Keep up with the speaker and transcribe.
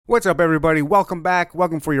What's up, everybody? Welcome back.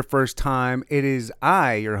 Welcome for your first time. It is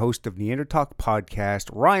I, your host of Neander Talk Podcast,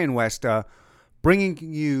 Ryan Westa, bringing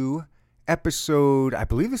you episode, I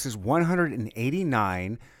believe this is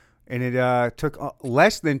 189, and it took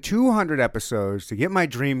less than 200 episodes to get my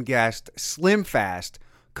dream guest, Slim Fast,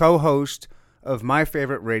 co-host of my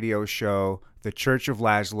favorite radio show, The Church of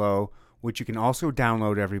Laszlo, which you can also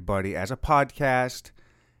download, everybody, as a podcast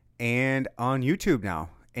and on YouTube now.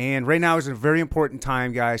 And right now is a very important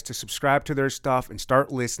time, guys, to subscribe to their stuff and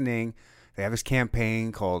start listening. They have this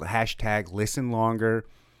campaign called #ListenLonger.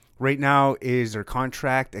 Right now is their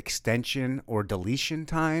contract extension or deletion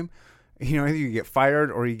time. You know, either you get fired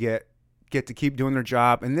or you get to keep doing their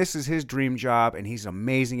job. And this is his dream job, and he's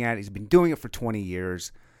amazing at it. He's been doing it for 20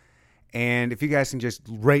 years. And if you guys can just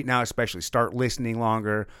right now especially start listening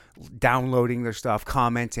longer, downloading their stuff,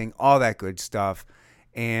 commenting, all that good stuff.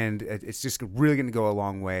 And it's just really going to go a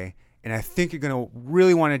long way. And I think you're going to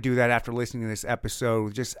really want to do that after listening to this episode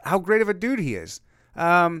with just how great of a dude he is.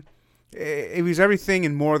 It was everything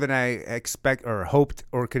and more than I expect or hoped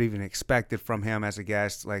or could even expected from him as a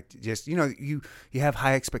guest. Like, just, you know, you have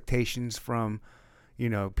high expectations from, you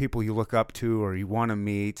know, people you look up to or you want to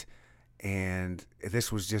meet. And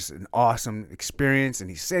this was just an awesome experience. And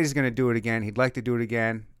he said he's going to do it again. He'd like to do it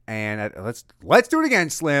again. And let's do it again,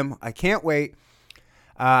 Slim. I can't wait.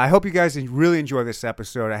 I hope you guys really enjoy this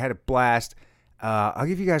episode. I had a blast. I'll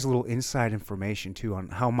give you guys a little inside information, too, on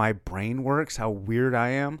how my brain works, how weird I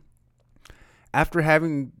am. After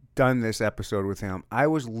having done this episode with him, I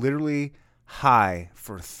was literally high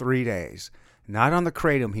for 3 days. Not on the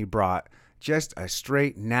kratom he brought, just a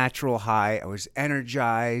straight natural high. I was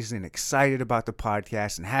energized and excited about the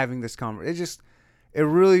podcast and having this conversation. It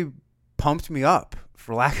really pumped me up,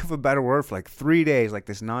 for lack of a better word, for like 3 days, like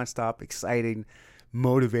this nonstop, exciting,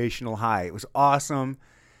 motivational high. It was awesome,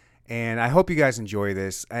 and I hope you guys enjoy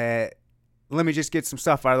this. Let me just get some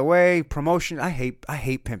stuff out of the way. Promotion. I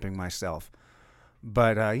hate pimping myself,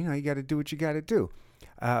 but you know, you got to do what you got to do.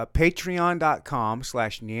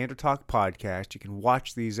 Patreon.com/Neandertalk Podcast. You can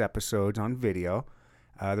watch these episodes on video.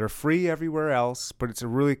 They're free everywhere else, but it's a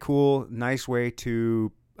really cool, nice way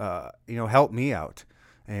to help me out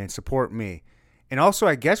and support me. And also,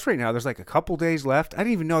 I guess right now there's like a couple days left. I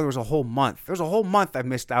didn't even know there was a whole month. There's a whole month I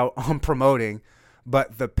missed out on promoting.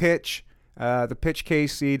 But the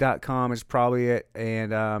pitchkc.com is probably it.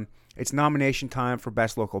 And it's nomination time for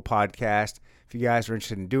Best Local Podcast. If you guys are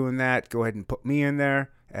interested in doing that, go ahead and put me in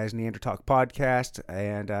there as Neander Talk Podcast.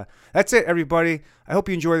 And that's it, everybody. I hope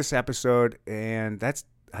you enjoy this episode. And that's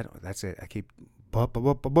it. I keep...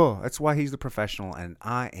 That's why he's the professional and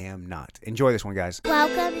I am not. Enjoy this one, guys.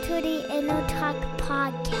 Welcome to the Inner Talk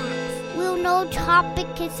Podcast. We'll no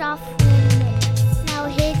topic is off limits. Now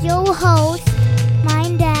here's your host,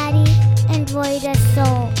 my daddy, and Roy the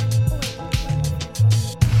Soul.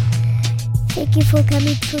 Thank you for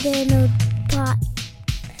coming to the Inner Talk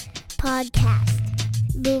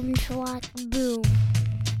Podcast. Boom, swat, boom.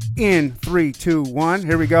 In 3, 2, 1,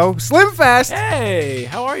 here we go. Slim Fast. Hey,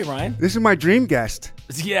 how are you, Ryan? This is my dream guest.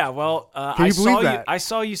 Yeah, well, Can you believe that? I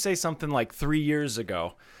saw you say something like 3 years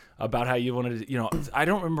ago about how you wanted to, I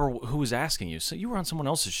don't remember who was asking you. So you were on someone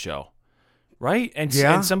else's show, right? And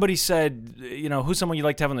somebody said, who's someone you'd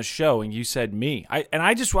like to have on the show? And you said me. I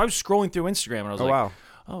was scrolling through Instagram and I was wow.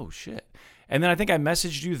 Oh shit. And then I think I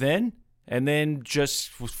messaged you then. And then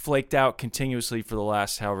just was flaked out continuously for the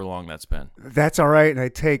last however long that's been. That's all right, and I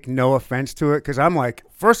take no offense to it because I'm like,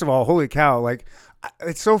 first of all, holy cow! Like,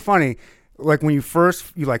 it's so funny. Like when you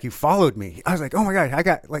followed me, I was like, oh my god, I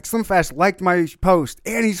got like Slim Fast liked my post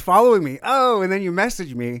and he's following me. Oh, and then you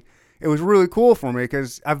messaged me. It was really cool for me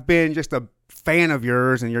because I've been just a fan of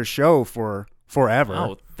yours and your show for forever.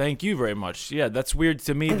 Oh, thank you very much. Yeah, that's weird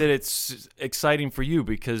to me that it's exciting for you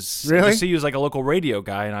because really? I see you as like a local radio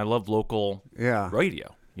guy, and I love local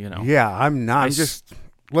radio, Yeah, I'm not. I'm just,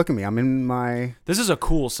 look at me. I'm in my... This is a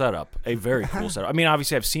cool setup, a very cool setup. I mean,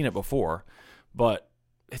 obviously I've seen it before, but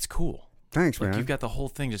it's cool. Thanks, man. You've got the whole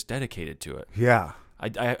thing just dedicated to it. Yeah.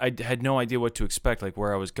 I had no idea what to expect, like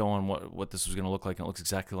where I was going, what this was going to look like, and it looks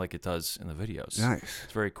exactly like it does in the videos. Nice.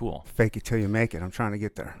 It's very cool. Fake it till you make it. I'm trying to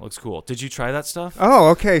get there. Looks cool. Did you try that stuff? Oh,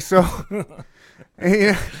 okay. So,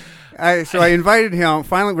 I invited him.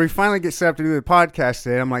 We finally get set up to do the podcast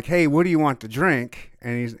today. I'm like, hey, what do you want to drink?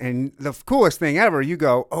 And the coolest thing ever, you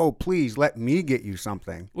go, oh, please let me get you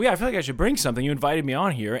something. Well, yeah, I feel like I should bring something. You invited me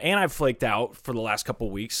on here, and I've flaked out for the last couple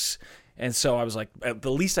of weeks. And so I was like,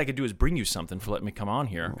 the least I could do is bring you something for letting me come on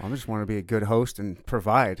here. Well, I just want to be a good host and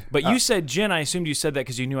provide. But you said gin. I assumed you said that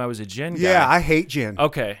because you knew I was a gin guy. Yeah, I hate gin.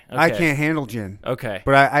 Okay. I can't handle gin. Okay.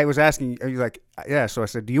 But I was asking, are you like, yeah, so I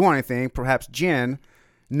said, do you want anything? Perhaps gin.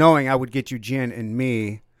 knowing I would get you gin and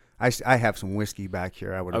me. I have some whiskey back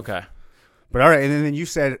here. I would. Okay. But all right, and then you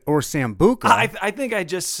said or Sambuca. I think I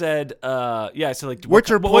just said I said like what's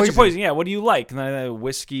your poison? Yeah, what do you like? And then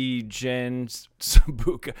whiskey, gin,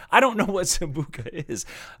 Sambuca. I don't know what Sambuca is.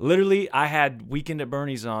 Literally, I had Weekend at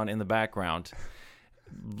Bernie's on in the background,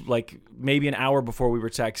 like maybe an hour before we were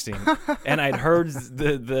texting, and I'd heard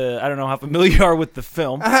the I don't know how familiar you are with the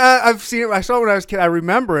film. I've seen it. I saw it when I was a kid. I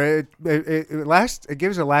remember it. It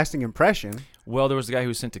gives a lasting impression. Well, there was the guy who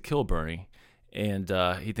was sent to kill Bernie. And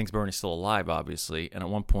he thinks Bernie's still alive, obviously. And at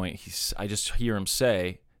one point, I just hear him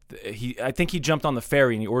say, I think he jumped on the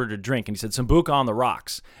ferry and he ordered a drink. And he said, Sambuca on the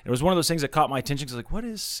rocks. And it was one of those things that caught my attention. Because I was like, what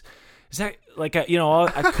is that? Like, a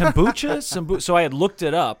kombucha? Sambuca? So I had looked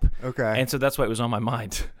it up. Okay. And so that's why it was on my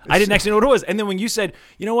mind. I didn't actually know what it was. And then when you said,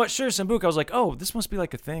 you know what, sure, Sambuca, I was like, oh, this must be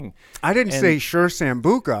like a thing. I didn't say sure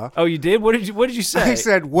Sambuca. Oh, you did? What did you say? I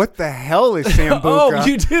said, what the hell is Sambuca? Oh,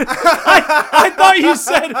 you did? I thought you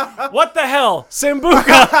said, what the hell?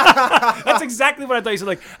 Sambuca. That's exactly what I thought you said.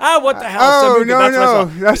 Like, what the hell? Oh,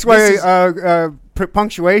 Sambuca. That's why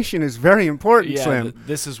punctuation is very important, yeah, Slim.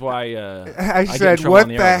 This is why I said, what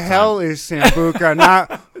the hell is Sambuca?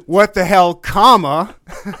 Not what the hell, comma.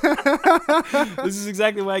 This is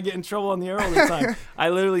exactly why I get in trouble on the air all the time. I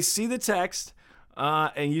literally see the text,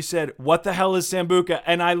 and you said, what the hell is Sambuca?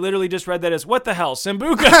 And I literally just read that as, what the hell,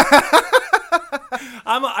 Sambuca?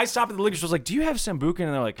 I stopped at the liquor store. I was like, do you have Sambuca?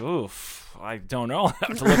 And they're like, oof. I don't know. I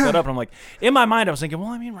have to look that up. And I'm like, in my mind, I was thinking, well,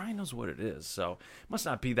 I mean, Ryan knows what it is, so it must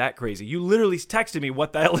not be that crazy. You literally texted me,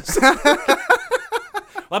 what the hell is that?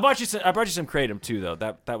 Well, I brought you some Kratom too, though.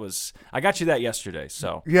 That was I got you that yesterday.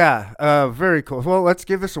 So yeah, very cool. Well, let's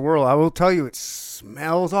give this a whirl. I will tell you, it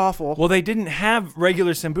smells awful. Well, they didn't have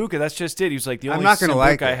regular Sambuca. That's just it. He was like, the only I'm not gonna Sambuca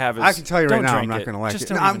like I it. have is. I can tell you right now, I'm not going going to like it.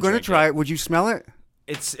 No, I'm going to try it. Would you smell it?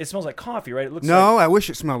 It smells like coffee, right? It looks. No, like, I wish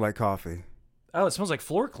it smelled like coffee. Oh, it smells like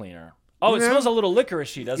floor cleaner. Oh, it smells a little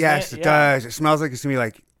licoricey, doesn't it? Yes, it does. It smells like it's gonna be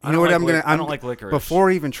like. You know what? I don't like licorice.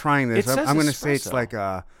 Before even trying this, I'm gonna espresso. say it's like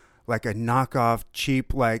a knockoff,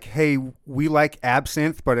 cheap. Like, hey, we like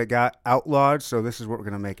absinthe, but it got outlawed, so this is what we're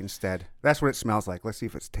gonna make instead. That's what it smells like. Let's see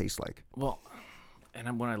if it tastes like. Well,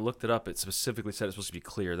 and when I looked it up, it specifically said it's supposed to be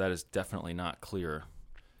clear. That is definitely not clear.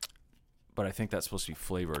 But I think that's supposed to be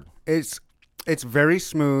flavored. It's very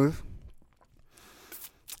smooth,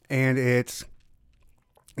 and it's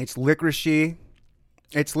licoricey.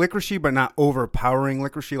 It's licoricey, but not overpowering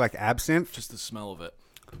licoricey like absinthe. Just the smell of it.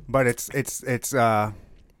 But it's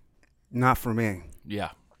not for me. Yeah.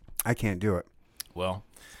 I can't do it. Well,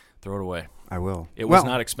 throw it away. I will. It was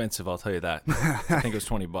not expensive, I'll tell you that. I think it was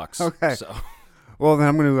 $20. Okay. So. Well, then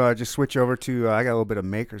I'm going to just switch over to, I got a little bit of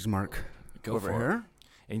Maker's Mark over here.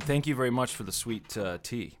 And thank you very much for the sweet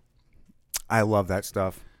tea. I love that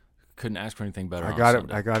stuff. Couldn't ask for anything better.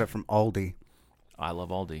 I got it from Aldi. I love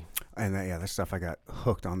Aldi. And that stuff, I got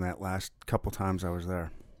hooked on that last couple times I was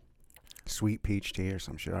there. Sweet peach tea or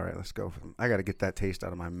some shit. All right, let's go. I got to get that taste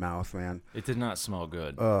out of my mouth, man. It did not smell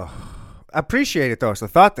good. I appreciate it, though. It's the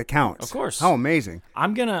thought that counts. Of course. How amazing.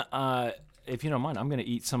 I'm going to, if you don't mind, I'm going to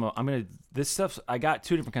eat some of, this stuff, I got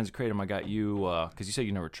two different kinds of Kratom. I got you, because you said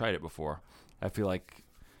you never tried it before. I feel like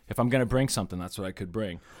if I'm going to bring something, that's what I could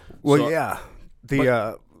bring. Well, so, yeah.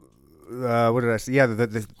 What did I say? Yeah,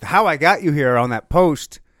 the how I got you here on that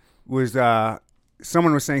post was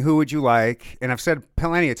someone was saying, who would you like? And I've said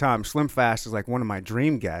plenty of times, Slim Fast is like one of my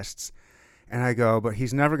dream guests. And I go, but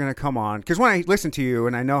he's never going to come on. Because when I listen to you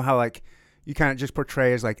and I know how like you kind of just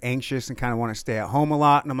portray as like anxious and kind of want to stay at home a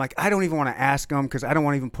lot. And I'm like, I don't even want to ask him because I don't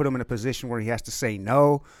want to even put him in a position where he has to say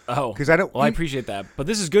no. Oh, because I don't. Well, I appreciate that. But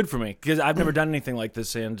this is good for me because I've never done anything like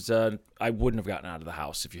this. And I wouldn't have gotten out of the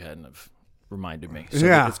house if you hadn't have reminded me. So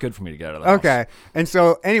yeah. It's good for me to get out of the house. Okay. And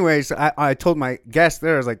so anyways, I told my guest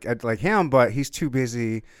there, I was like, I'd like him, but he's too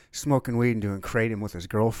busy smoking weed and doing Kratom with his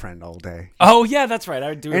girlfriend all day. Oh, yeah, that's right.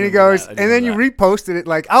 I do. And he goes, and then you reposted it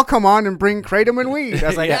like, I'll come on and bring Kratom and weed. I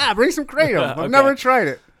was like, yeah, bring some Kratom. I've never tried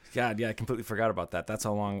it. God, yeah, I completely forgot about that. That's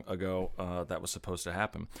how long ago that was supposed to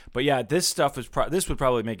happen. But yeah, this stuff is this would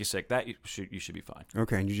probably make you sick. That you should be fine.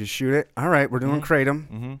 Okay, and you just shoot it. All right, we're doing Kratom.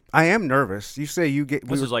 Mm-hmm. I am nervous. You say you get.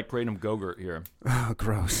 This is like Kratom Go-Gurt here. Oh,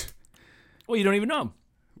 gross. Well, you don't even know.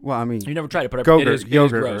 Well, I mean, you never tried it, but Go-Gurt, it is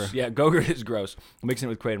gross. Yeah, Go-Gurt is gross. Mixing it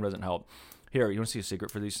with Kratom doesn't help. Here, you want to see a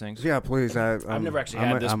secret for these things? Yeah, please. I've never actually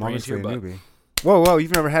had this brand here, but. Newbie. Whoa,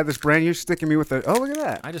 you've never had this brand? You're sticking me with it. Oh, look at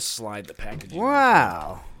that. I just slide the packaging.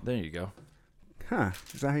 Wow. There you go. Huh.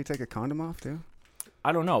 Is that how you take a condom off, too?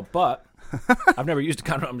 I don't know, but I've never used a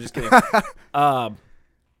condom. I'm just kidding.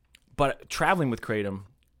 But traveling with Kratom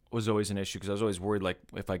was always an issue because I was always worried, like,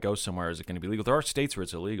 if I go somewhere, is it going to be legal? There are states where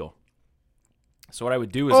it's illegal. So what I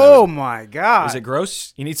would do is, oh my God. Is it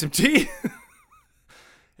gross? You need some tea?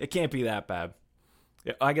 It can't be that bad.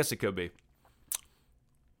 I guess it could be.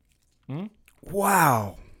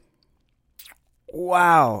 Wow.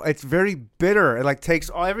 Wow. It's very bitter. It like takes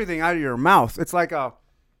everything out of your mouth. It's like a...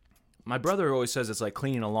 My brother always says it's like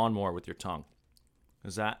cleaning a lawnmower with your tongue.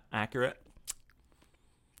 Is that accurate?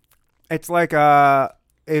 It's like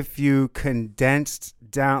if you condensed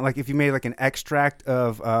down, like if you made like an extract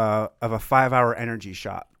of a 5-hour energy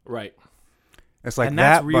shot. Right. It's like and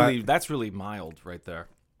that. That's really mild right there.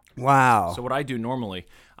 Wow. So what I do normally,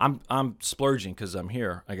 I'm splurging because I'm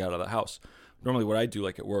here. I got out of the house. Normally, what I do,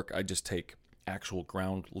 like at work, I just take actual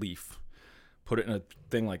ground leaf, put it in a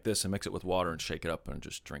thing like this, and mix it with water and shake it up and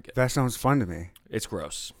just drink it. That sounds fun to me. It's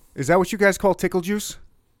gross. Is that what you guys call tickle juice?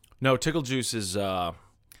 No, tickle juice is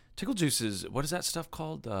what is that stuff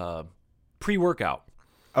called? Pre-workout.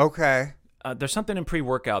 Okay. There's something in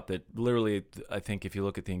pre-workout that literally, I think, if you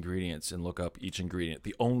look at the ingredients and look up each ingredient,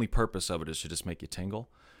 the only purpose of it is to just make you tingle.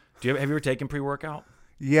 Have you ever taken pre-workout?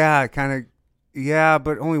 Yeah, kind of. Yeah,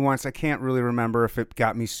 but only once. I can't really remember if it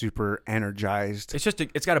got me super energized.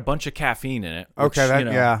 It's got a bunch of caffeine in it. Which, okay,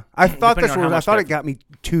 yeah. I thought it got me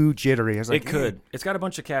too jittery. I was like, it could. It's got a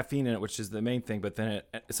bunch of caffeine in it, which is the main thing. But then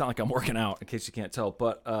it's not like I'm working out, in case you can't tell.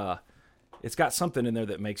 But it's got something in there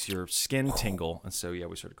that makes your skin tingle, and so yeah,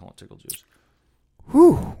 we started calling it tickle juice.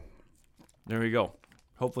 Whew. There we go.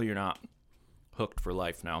 Hopefully, you're not hooked for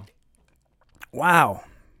life now. Wow.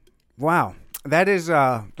 That's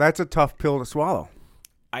a tough pill to swallow.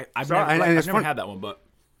 I've never had that one, but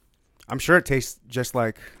I'm sure it tastes just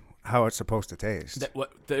like how it's supposed to taste.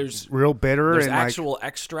 There's real bitter. There's and actual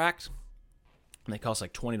extract, and they cost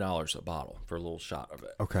like $20 a bottle for a little shot of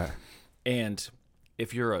it. Okay. And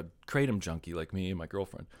if you're a kratom junkie like me and my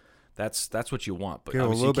girlfriend, that's what you want. But a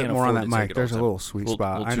little bit more on that mic. There's a little sweet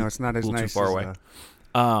spot. I know it's not as nice. Too far away.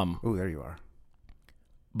 Oh, there you are.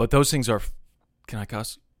 But those things are. Can I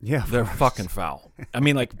cuss? Yeah, they're fucking foul. I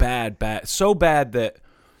mean, like bad, so bad that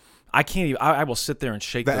I can't even. I will sit there and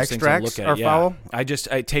shake those things and look at it. Foul?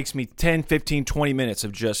 It takes me 10, 15, 20 minutes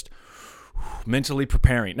of just mentally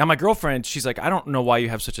preparing. Now, my girlfriend, she's like, I don't know why you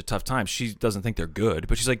have such a tough time. She doesn't think they're good,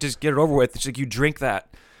 but she's like, just get it over with. She's like, you drink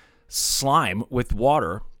that slime with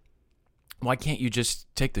water. Why can't you just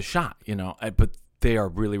take the shot? But they are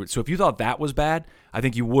really. So if you thought that was bad, I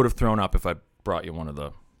think you would have thrown up if I brought you one of the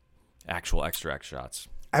actual extract shots.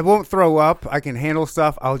 I won't throw up. I can handle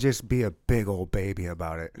stuff. I'll just be a big old baby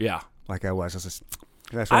about it. Yeah. Like I was.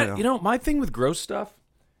 That's what I know. My thing with gross stuff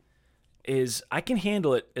is I can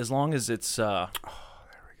handle it as long as it's, there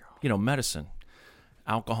we go. Medicine,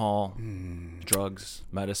 alcohol, drugs,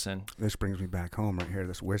 medicine. This brings me back home right here.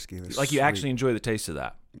 This whiskey. You actually enjoy the taste of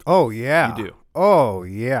that. Oh, yeah. You do. Oh,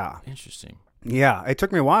 yeah. Interesting. Yeah. It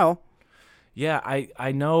took me a while. Yeah.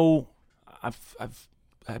 I know I've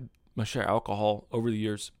had my share of alcohol over the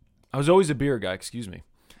years. I was always a beer guy, excuse me.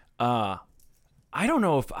 I don't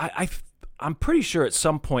know if I'm pretty sure at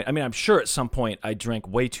some point, I'm sure at some point I drank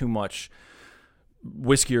way too much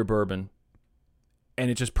whiskey or bourbon and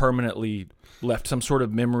it just permanently left some sort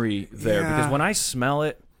of memory there. Yeah. Because when I smell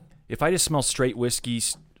it, if I just smell straight whiskey,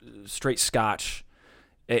 straight scotch,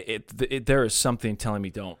 there is something telling me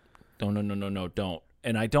don't.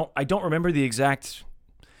 And I don't remember the exact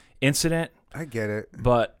incident. I get it.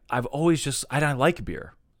 But I've always I like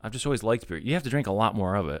beer. I've just always liked beer. You have to drink a lot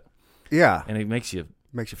more of it. Yeah. And it makes you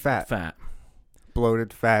fat. Fat.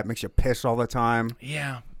 Bloated, fat, makes you piss all the time.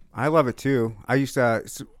 Yeah. I love it too. I used to,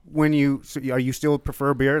 are you still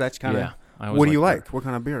prefer beer? That's kind of, yeah, what do you like? What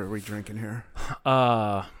kind of beer are we drinking here?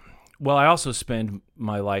 Well, I also spend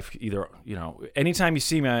my life either, anytime you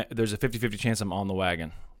see me, there's a 50-50 chance I'm on the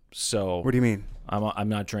wagon. So. What do you mean? I'm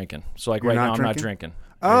not drinking. So like You're right now, drinking? I'm not drinking.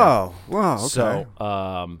 Oh, well, okay.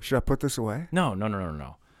 So, should I put this away? No.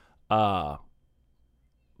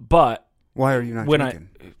 But why are you not drinking?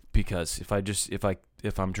 Because if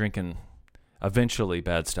I'm drinking, eventually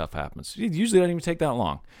bad stuff happens. It usually doesn't even take that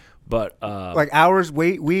long. But like hours,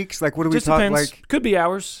 weeks, like what do we talk depends. like? Could be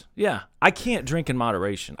hours. Yeah, I can't drink in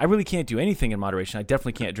moderation. I really can't do anything in moderation. I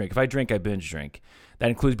definitely can't drink. If I drink, I binge drink. That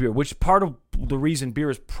includes beer, which part of the reason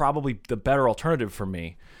beer is probably the better alternative for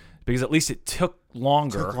me. Because at least it took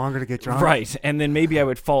longer. It took longer to get drunk. Right. And then maybe I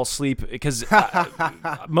would fall asleep because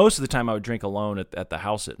most of the time I would drink alone at the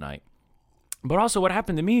house at night. But also what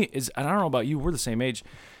happened to me is, and I don't know about you, we're the same age.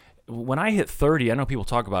 When I hit 30, I know people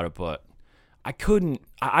talk about it, but I could,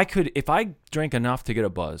 if I drank enough to get a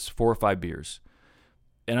buzz, 4 or 5 beers,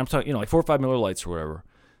 and I'm talking, like 4 or 5 Miller Lights or whatever,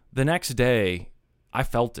 the next day I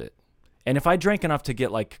felt it. And if I drank enough to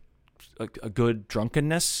get like a good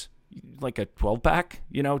drunkenness, like a 12-pack,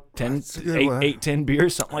 10, That's a good one. 10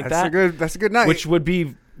 beers, something like That's that. That's a good night. Which would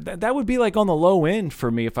be, that would be like on the low end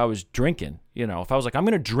for me if I was drinking. If I was like, I'm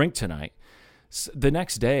going to drink tonight, the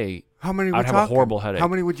next day, how many? I'd have a horrible headache. How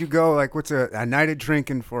many would you go? Like, what's a night of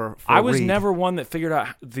drinking for I was Reed? never one that figured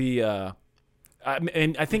out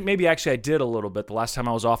and I think maybe actually I did a little bit the last time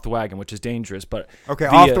I was off the wagon, which is dangerous. But okay,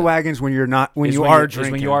 off the wagons when you're not when you are drinking.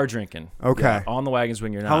 Is when you are drinking. Okay, yeah, on the wagons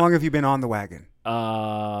when you're not. How long have you been on the wagon?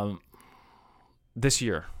 This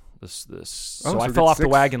year. So so I good fell off the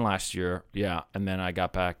 6. wagon last year. Yeah, and then I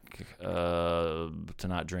got back to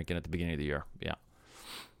not drinking at the beginning of the year. Yeah.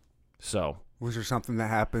 So. Was there something that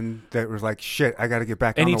happened that was like, shit, I got to get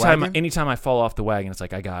back on the wagon? Anytime I fall off the wagon, it's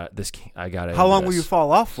like I got it. I got it. How long will you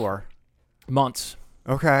fall off for? Months.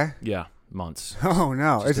 Okay. Yeah, months. Oh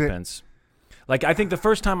no, Just depends. Like I think the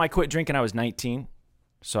first time I quit drinking, I was 19,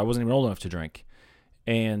 so I wasn't even old enough to drink.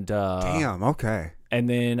 And damn. Okay. And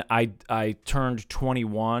then I turned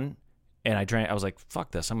 21, and I drank. I was like,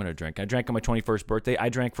 fuck this, I'm gonna drink. I drank on my 21st birthday. I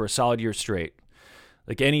drank for a solid year straight.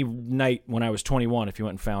 Like any night when I was 21, if you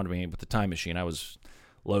went and found me with the time machine, I was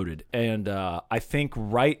loaded. And I think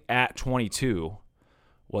right at 22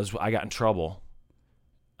 was I got in trouble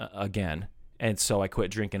again. And so I quit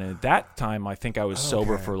drinking. And at that time, I think I was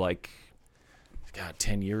sober for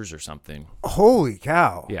 10 years or something. Holy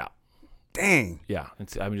cow. Yeah. Dang. Yeah.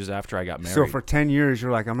 Just after I got married. So for 10 years,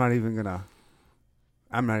 you're like, I'm not even gonna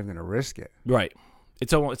risk it. Right.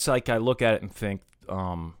 It's like I look at it and think,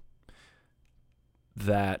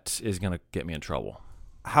 that is going to get me in trouble.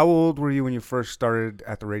 How old were you when you first started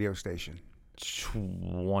at the radio station?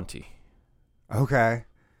 20. Okay.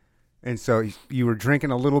 And so you were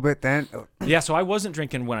drinking a little bit then? Yeah, so I wasn't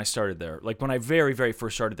drinking when I started there. Like when I very, very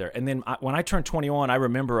first started there. And then when I turned 21, I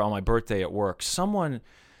remember on my birthday at work, because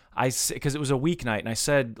it was a weeknight, and I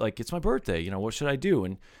said, like, it's my birthday, what should I do?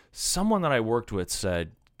 And someone that I worked with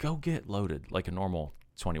said, go get loaded like a normal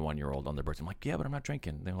 21-year-old on their birthday. I'm like, yeah, but I'm not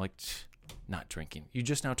drinking. They were like, not drinking. You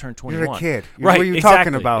just now turned 21. You're a kid. Right. What are you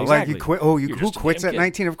talking about? Exactly. Like you quit? Oh, who quits at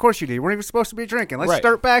 19? Of course you did. You weren't even supposed to be drinking. Let's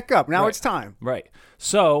start back up. Now it's time. Right.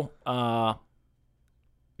 So,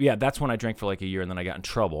 yeah, that's when I drank for like a year, and then I got in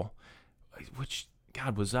trouble. Which,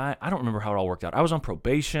 God, was I? I don't remember how it all worked out. I was on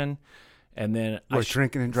probation, and then I was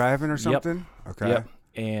drinking and driving or something. Yep. Okay. Yep.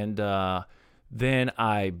 And then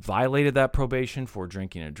I violated that probation for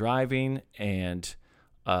drinking and driving, and.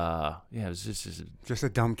 It was just a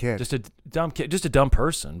dumb kid. Just a dumb kid. Just a dumb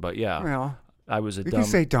person. But yeah, well, I was a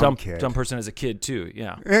dumb kid. Dumb person as a kid too.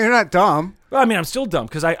 Yeah, you're not dumb. Well, I mean, I'm still dumb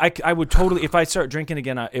because I would totally, if I start drinking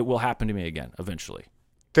again, it will happen to me again eventually.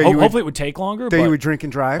 Hopefully, it would take longer. That you would drink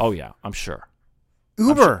and drive. Oh yeah, I'm sure.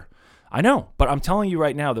 Uber. Sure. I know, but I'm telling you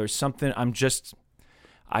right now, there's something. I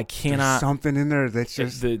cannot. There's something in there that's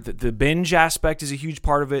just the binge aspect is a huge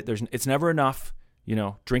part of it. It's never enough.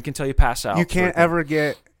 Drink until you pass out. You can't ever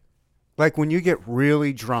get, like, when you get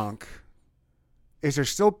really drunk, is there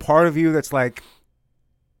still part of you that's like,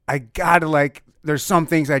 I gotta, like, there's some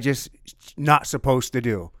things I just not supposed to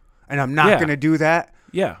do, and I'm not going to do that?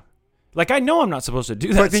 Yeah. Like, I know I'm not supposed to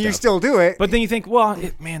do that But then you still do it. But then you think, well,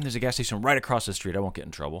 there's a gas station right across the street. I won't get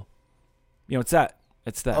in trouble. It's that.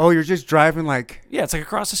 It's that. Oh, you're just driving like... Yeah, it's like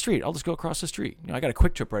across the street. I'll just go across the street. I got a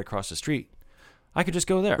Quick Trip right across the street. I could just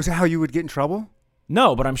go there. Is that how you would get in trouble?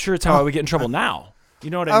 No, but I'm sure it's how I would get in trouble now.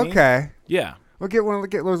 You know what I mean? Okay. Yeah. We'll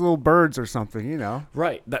get those little birds or something,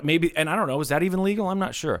 Right. That maybe, and I don't know, is that even legal? I'm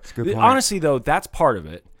not sure. That's a good point. Honestly, though, that's part of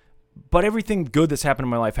it. But everything good that's happened in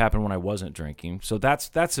my life happened when I wasn't drinking. So that's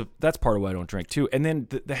part of why I don't drink too. And then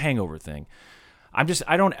the hangover thing. I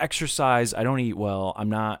don't exercise. I don't eat well. I'm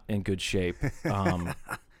not in good shape. I'm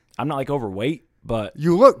not like overweight, but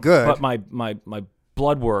you look good. But my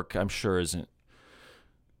blood work, I'm sure, isn't.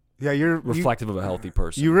 Yeah, you're reflective of a healthy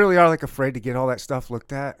person. You really are like afraid to get all that stuff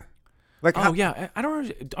looked at. Like, yeah, I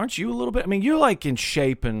don't. Aren't you a little bit? I mean, you're like in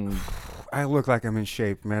shape, and I look like I'm in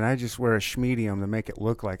shape, man. I just wear a schmedium to make it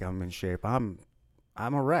look like I'm in shape. I'm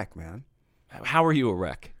a wreck, man. How are you a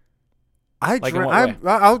wreck?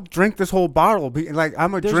 I'll drink this whole bottle. Like,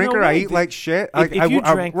 I'm a drinker. No I eat like shit. If you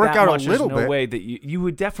drank I work that out much, a little there's no bit. way that you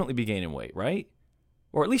would definitely be gaining weight, right?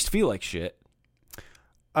 Or at least feel like shit.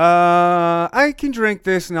 I can drink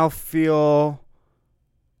this and I'll feel.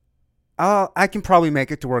 I can probably make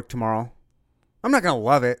it to work tomorrow. I'm not gonna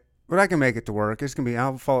love it, but I can make it to work. It's gonna be.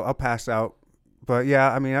 I'll pass out. But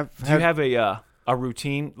yeah, I mean, Do you have a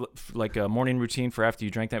routine, like a morning routine for after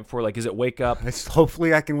you drank that before? Like, is it wake up?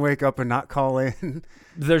 Hopefully, I can wake up and not call in.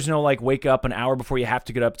 There's no like wake up an hour before you have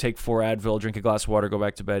to get up, take 4 Advil, drink a glass of water, go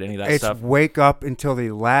back to bed. Any of that stuff? It's wake up until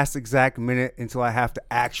the last exact minute until I have to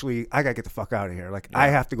I gotta get the fuck out of here. Like, I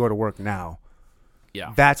have to go to work now.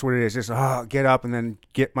 Yeah. That's what it is. Just get up and then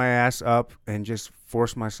get my ass up and just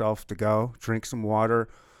force myself to go. Drink some water.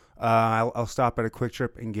 I'll stop at a Quick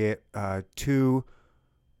Trip and get 2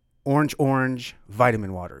 orange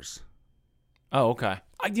vitamin waters. Oh, okay.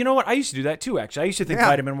 You know what? I used to do that too, actually. I used to think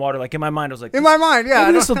vitamin water, like in my mind, I was like, in my mind, yeah.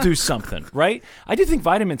 Maybe this will do something, right? I do think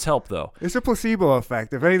vitamins help, though. It's a placebo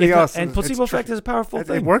effect. If anything else. And placebo effect is a powerful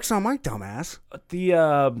thing. It works on my dumbass.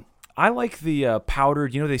 I like the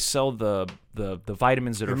powdered, they sell the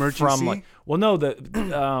vitamins that are Emergency? from like, well, no,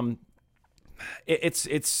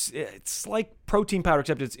 it's like protein powder,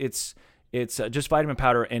 except it's just vitamin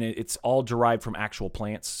powder, and it's all derived from actual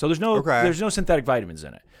plants. So there's no synthetic vitamins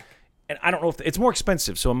in it. And I don't know if it's more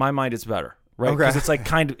expensive. So in my mind, it's better, right? Because it's like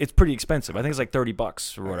it's pretty expensive. I think it's like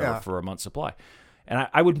 $30 or whatever for a month's supply. And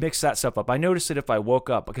I would mix that stuff up. I noticed that if I woke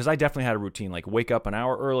up, because I definitely had a routine, like wake up an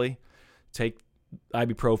hour early, take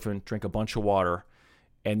ibuprofen, drink a bunch of water.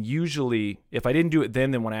 And usually, if I didn't do it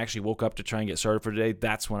then when I actually woke up to try and get started for the day,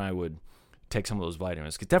 that's when I would take some of those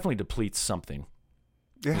vitamins. It definitely depletes something.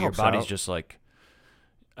 Your body's just like,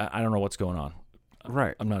 I don't know what's going on.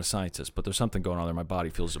 Right. I'm not a scientist, but there's something going on there. My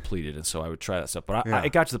body feels depleted, and so I would try that stuff. But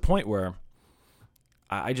it got to the point where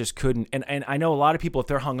I just couldn't. And I know a lot of people, if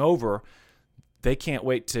they're hungover, they can't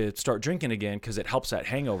wait to start drinking again because it helps that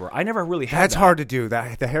hangover. I never really had that. That's hard to do.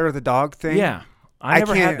 The hair of the dog thing. Yeah. I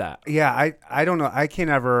never had that. Yeah, I don't know. I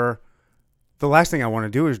can't ever. The last thing I want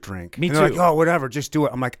to do is drink. Me and too. They're like, oh, whatever, just do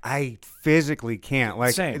it. I'm like, I physically can't.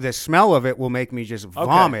 Like, the smell of it will make me just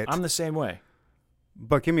vomit. I'm the same way.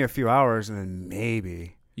 But give me a few hours and then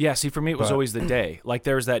maybe. Yeah, see, for me, it was always the day. Like,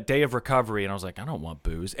 there was that day of recovery, and I was like, I don't want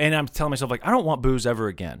booze. And I'm telling myself, like, I don't want booze ever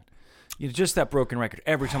again. Just that broken record.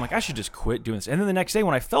 Every time, like, I should just quit doing this. And then the next day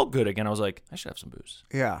when I felt good again, I was like, I should have some booze.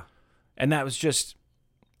 Yeah. And that was just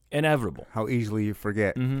inevitable. How easily you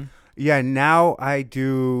forget. Mm-hmm. Yeah, now I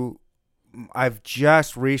do. I've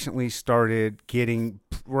just recently started getting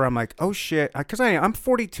where I'm like, oh, shit. Because I'm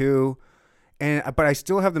 42, but I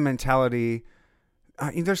still have the mentality.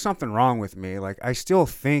 There's something wrong with me. Like, I still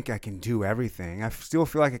think I can do everything. I still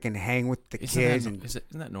feel like I can hang with the kids. Isn't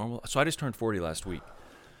that normal? So I just turned 40 last week.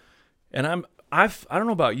 And I don't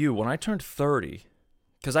know about you. When I turned 30,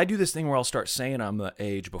 because I do this thing where I'll start saying I'm the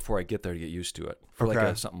age before I get there to get used to it.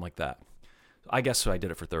 For something like that. I guess so I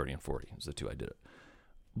did it for 30 and 40. It was the two I did it.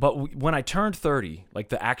 But when I turned 30, like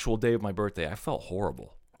the actual day of my birthday, I felt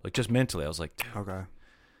horrible. Like, just mentally, I was like, dude,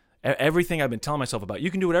 everything I've been telling myself about, you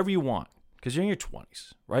can do whatever you want. Because you're in your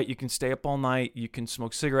 20s, right? You can stay up all night. You can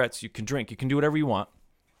smoke cigarettes. You can drink. You can do whatever you want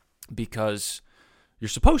because you're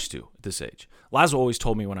supposed to at this age. Lazo always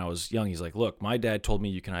told me when I was young, he's like, look, my dad told me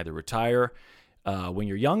you can either retire when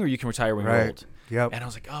you're young or you can retire when you're old. Yep. And I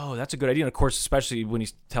was like, oh, that's a good idea. And, of course, especially when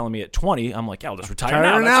he's telling me at 20, I'm like, yeah, I'll just retire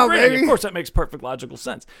now. That's now, great. baby. Of course, that makes perfect logical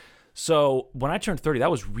sense. So when I turned 30, that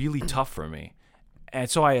was really tough for me. And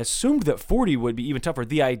so I assumed that 40 would be even tougher.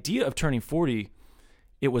 The idea of turning 40,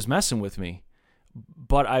 it was messing with me.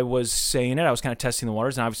 But I was saying it. I was kind of testing the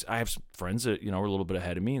waters, and I have some friends that were a little bit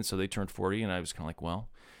ahead of me, and so they turned 40, and I was kind of like, well,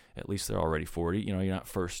 at least they're already 40. You're not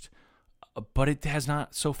first. But it has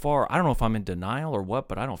not so far. I don't know if I'm in denial or what,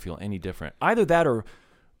 but I don't feel any different. Either that or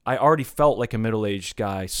I already felt like a middle-aged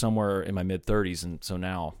guy somewhere in my mid-30s, and so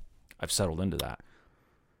now I've settled into that.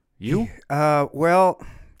 You? Well,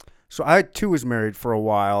 so I too was married for a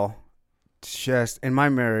while. Just in my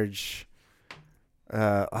marriage,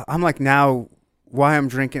 I'm like now. Why I'm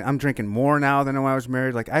drinking more now than when I was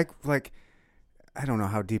married. I don't know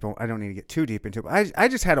how deep. I don't need to get too deep into it. But I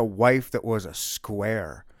just had a wife that was a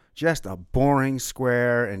square, just a boring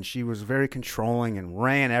square, and she was very controlling and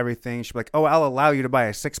ran everything. She'd be like, "Oh, I'll allow you to buy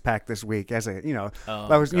a 6-pack this week," as a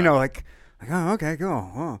I was like, oh, okay, go.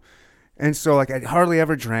 Oh. And so I hardly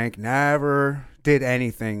ever drank, never did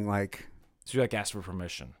anything like. So you asked for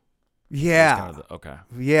permission. Yeah. Okay.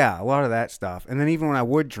 Yeah, a lot of that stuff. And then even when I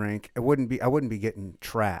would drink, I wouldn't be getting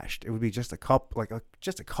trashed. It would be just a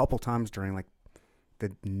couple times during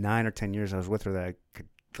the 9 or 10 years I was with her that I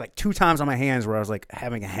could 2 times on my hands where I was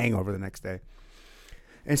having a hangover the next day.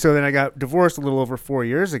 And so then I got divorced a little over 4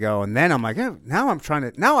 years ago, and then I'm like, now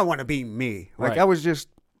I want to be me. Right. I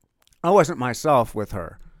wasn't myself with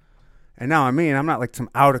her. And now I'm not like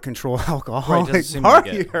some out of control alcoholic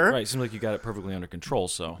partier. Right, seems like you got it perfectly under control.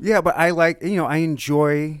 So yeah, but I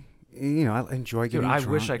enjoy getting drunk. I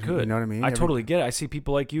wish I could. You know what I mean? I totally get it. I see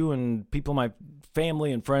people like you and people in my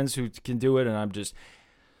family and friends who can do it, and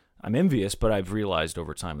I'm envious. But I've realized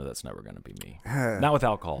over time that that's never going to be me. Not with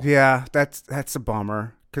alcohol. Yeah, that's a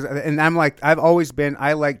bummer. I'm like, I've always been.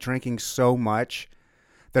 I like drinking so much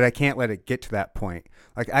that I can't let it get to that point.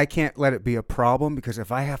 I can't let it be a problem because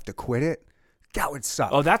if I have to quit it, that would suck.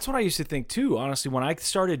 Oh, that's what I used to think too. Honestly, when I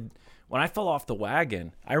fell off the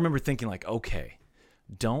wagon, I remember thinking like, okay,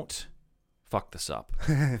 don't fuck this up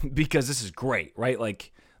because this is great, right?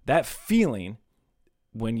 Like that feeling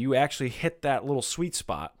when you actually hit that little sweet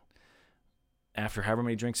spot after however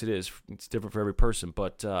many drinks it is, it's different for every person,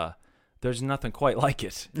 but there's nothing quite like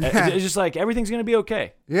it. It's just like everything's going to be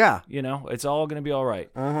okay. Yeah. You know, it's all going to be all right.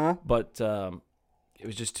 Uh-huh. But it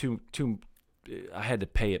was just too I had to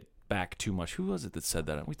pay it back too much. Who was it that said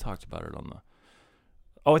that? We talked about it on the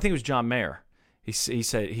I think it was John Mayer. He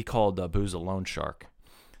said he called booze a loan shark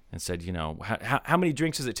and said, you know, how many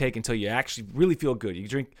drinks does it take until you actually really feel good? You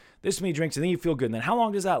drink this many drinks and then you feel good. And then how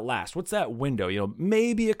long does that last? What's that window? You know,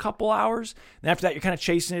 maybe a couple hours. And after that, you're kind of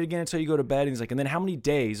chasing it again until you go to bed. And he's like, and then how many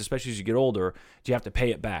days, especially as you get older, do you have to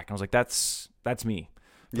pay it back? And I was like, that's me.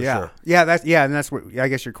 Yeah. Sure. Yeah. And that's what I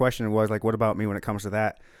guess your question was like, what about me when it comes to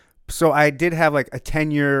that? So I did have like a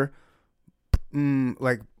 10-year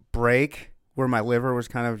like break where my liver was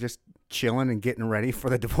kind of just chilling and getting ready for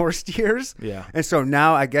the divorced years. Yeah. And so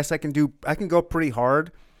now I guess I can go pretty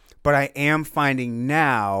hard, but I am finding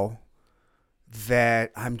now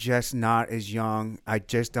that I'm just not as young. I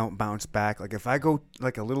just don't bounce back. Like if I go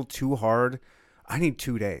like a little too hard, I need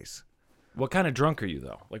 2 days. What kind of drunk are you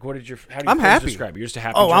though? Like how do you I'm happy. describe it? You're just a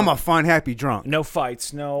happy Oh, drunk? I'm a fun, happy drunk. No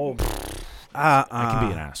fights, no. I can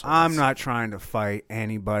be an asshole. I'm not trying to fight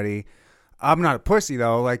anybody. I'm not a pussy,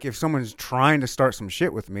 though. Like, if someone's trying to start some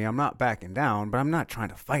shit with me, I'm not backing down, but I'm not trying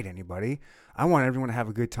to fight anybody. I want everyone to have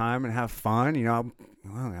a good time and have fun. You know,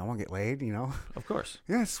 I want to get laid, you know. Of course.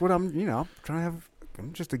 Yeah, that's what I'm, trying to have.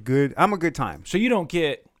 I'm a good time. So you don't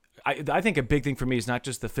get, I think a big thing for me is not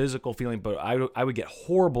just the physical feeling, but I would get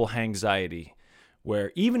horrible anxiety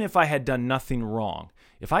where even if I had done nothing wrong,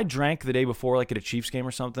 if I drank the day before, like at a Chiefs game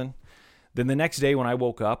or something, then the next day when I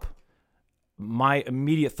woke up, my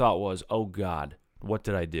immediate thought was, oh God, what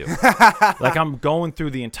did I do? Like I'm going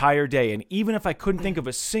through the entire day. And even if I couldn't think of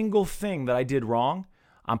a single thing that I did wrong,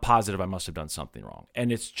 I'm positive I must have done something wrong.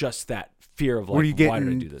 And it's just that fear of like, Were you why did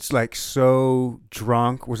I do this? like so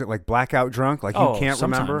drunk? Was it like blackout drunk? Like you can't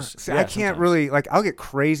remember? See, I can't sometimes. really, like I'll get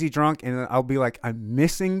crazy drunk and I'll be like, I'm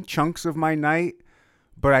missing chunks of my night,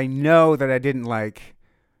 but I know that I didn't like,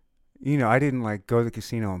 I didn't like go to the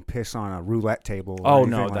casino and piss on a roulette table. Or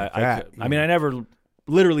no, like I mean, I never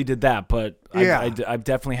literally did that, but Yeah. I've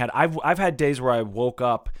definitely had. I've had days where I woke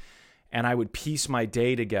up and I would piece my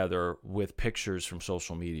day together with pictures from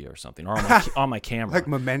social media or something, or on my camera, like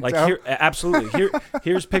Memento. Like here, absolutely.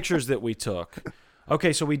 Here's pictures that we took.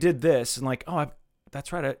 Okay, so we did this, and like,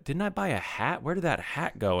 that's right. Didn't I buy a hat? Where did that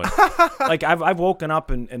hat go? And like, I've woken up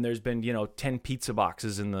and there's been 10 pizza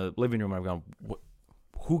boxes in the living room. And I've gone,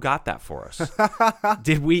 who got that for us?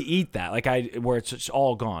 Did we eat that? Like where it's just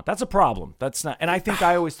all gone. That's a problem. That's not. And I think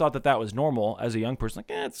I always thought that was normal as a young person.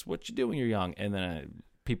 Like, it's what you do when you're young. And then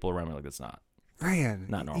people around me like, it's not. Man,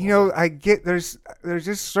 not normal. I get there's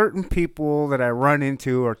just certain people that I run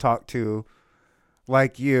into or talk to,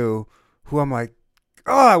 like you, who I'm like,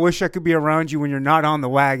 oh, I wish I could be around you when you're not on the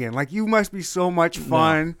wagon. Like you must be so much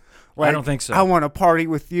fun. No, like, I don't think so. I want to party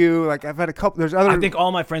with you. Like I've had a couple. There's other. I think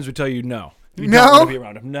all my friends would tell you no. You No? don't want to be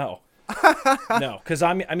around him. No. No, because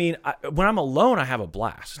when I'm alone, I have a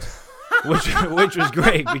blast, which was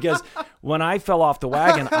great because when I fell off the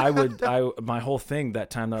wagon, my whole thing that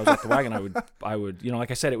time that I was off the wagon, I would,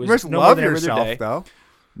 like I said, it was you must no love more than every other yourself day. though.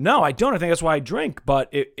 No, I don't. I think that's why I drink,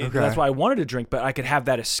 but Okay. that's why I wanted to drink, but I could have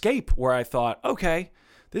that escape where I thought, okay,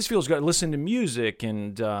 this feels good. Listen to music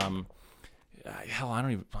and, hell,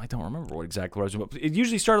 I don't remember exactly what I was doing. But it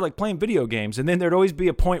usually started like playing video games, and then there'd always be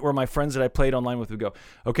a point where my friends that I played online with would go,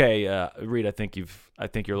 okay, Reed, I think you're a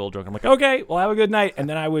little drunk. I'm like, okay, well, have a good night. And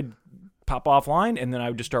then I would pop offline, and then I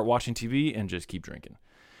would just start watching TV and just keep drinking.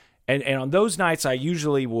 And on those nights, I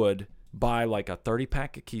usually would buy like a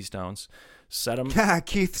 30-pack of Keystones, set them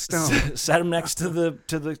Keith Stone. set them next to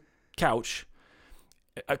the couch,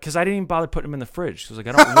 because I didn't even bother putting them in the fridge. Because like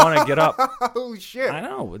I don't want to get up. Oh shit! I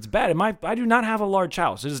know it's bad. I do not have a large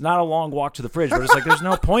house. It is not a long walk to the fridge. But it's like there's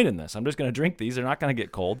no point in this. I'm just going to drink these. They're not going to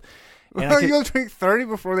get cold. And You'll drink 30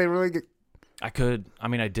 before they really get. I could. I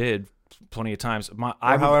mean, I did plenty of times.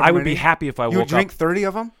 however I would many. be happy if I You woke drink up. 30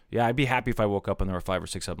 of them? Yeah, I'd be happy if I woke up and there were 5 or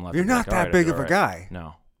 6 of them left. You're I'd be not like, that all right, big all of a right. guy.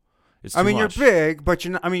 No, it's. I mean, too much. you're big, but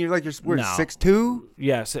you're not. I mean, you're like we're No. 6'2".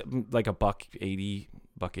 Yeah, like $1.80,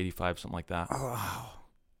 $1.85, something like that. Oh, wow.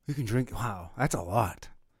 You can drink. Wow, that's a lot.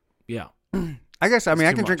 Yeah. I guess. I mean,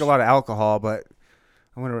 I too can drink a much. lot of alcohol, but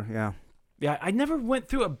I wonder. Yeah. Yeah, I never went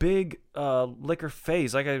through a big liquor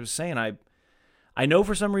phase. Like I was saying, I know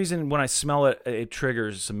for some reason when I smell it, it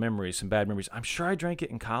triggers some memories, some bad memories. I'm sure I drank it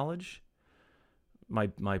in college. My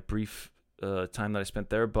brief time that I spent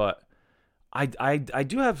there, but I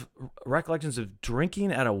do have recollections of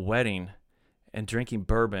drinking at a wedding and drinking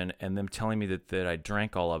bourbon and them telling me that I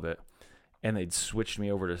drank all of it, and they'd switched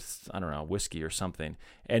me over to, I don't know, whiskey or something.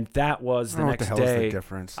 And that was the next day. What the hell is the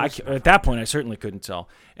difference? At that point, I certainly couldn't tell.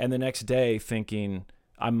 And the next day thinking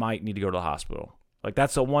I might need to go to the hospital. Like,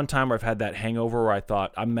 that's the one time where I've had that hangover where I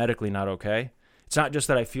thought I'm medically not okay. It's not just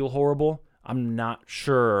that I feel horrible. I'm not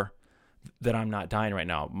sure that I'm not dying right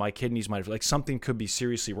now. My kidneys might have, like, something could be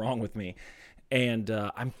seriously wrong with me. And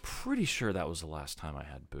I'm pretty sure that was the last time I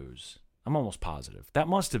had booze. I'm almost positive. That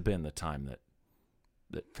must have been the time that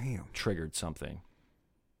triggered something.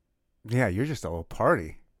 Yeah, you're just a little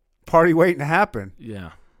party waiting to happen.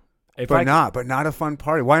 Yeah. But not a fun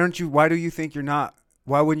party. Why do you think you're not,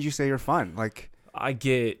 why wouldn't you say you're fun? Like, I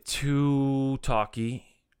get too talky,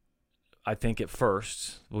 I think, at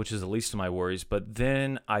first, which is the least of my worries. But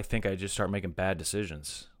then I think I just start making bad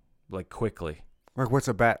decisions, like, quickly. Like, what's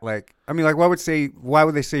a bad, like, I mean, like, why would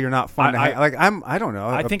they say you're not fun? I don't know.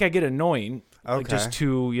 I think I get annoying. Okay. Like, just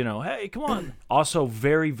to, hey, come on. Also,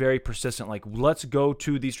 very, very persistent. Like, let's go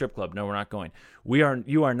to the strip club. No, we're not going.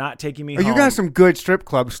 You are not taking me home. You got some good strip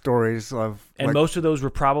club stories and most of those were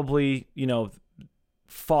probably,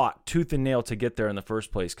 fought tooth and nail to get there in the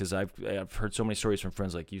first place, because I've heard so many stories from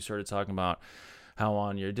friends, like, you started talking about how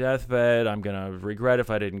on your deathbed I'm gonna regret if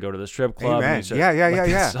I didn't go to the strip club. Amen.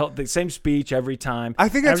 Yeah. The same speech every time. I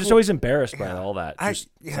think I'm just always embarrassed by all that.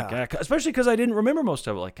 Like, especially because I didn't remember most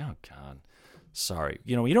of it. Like, oh God, sorry.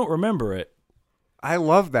 You don't remember it. I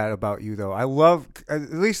love that about you, though. I love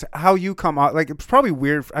at least how you come out. Like, it's probably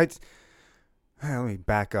weird. Let me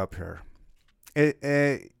back up here.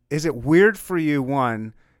 Is it weird for you,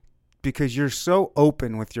 one, because you're so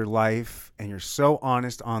open with your life and you're so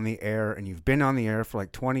honest on the air, and you've been on the air for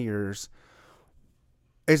like 20 years.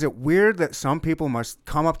 Is it weird that some people must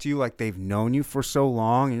come up to you like they've known you for so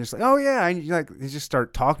long, and you're just like, oh yeah, and they just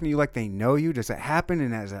start talking to you like they know you? Does it happen?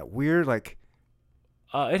 And is that weird? Like,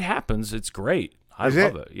 it happens. It's great. I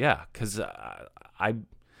love it. Yeah, because the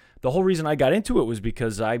whole reason I got into it was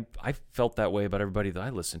because I felt that way about everybody that I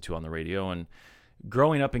listened to on the radio. And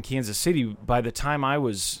growing up in Kansas City, by the time I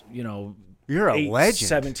was, you're a legend.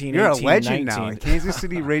 17, you're 18, a legend 19. now, a Kansas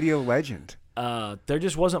City radio legend. There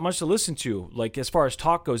just wasn't much to listen to. Like, as far as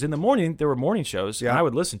talk goes, in the morning there were morning shows, and I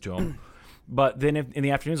would listen to them. But then in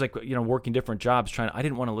the afternoons, like, working different jobs, I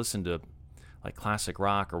didn't want to listen to like classic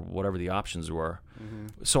rock or whatever the options were. Mm-hmm.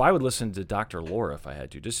 So I would listen to Dr. Laura if I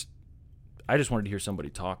had to. I just wanted to hear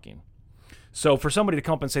somebody talking. So for somebody to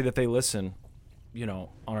come up and say that they listen, on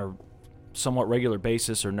a somewhat regular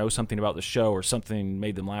basis, or know something about the show, or something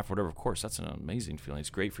made them laugh or whatever, of course, that's an amazing feeling.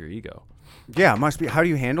 It's great for your ego. Yeah, it must be. How do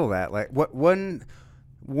you handle that? Like, when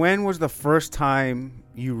was the first time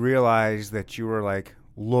you realized that you were like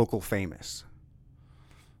local famous?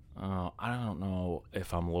 I don't know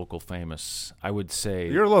if I'm local famous. I would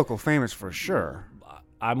say you're local famous for sure.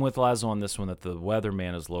 I'm with Lazo on this one, that the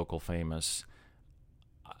weatherman is local famous.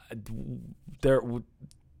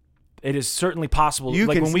 It is certainly possible.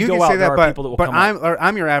 When we go out, there are people that will come up. But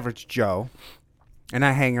I'm your average Joe, and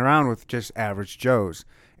I hang around with just average Joes,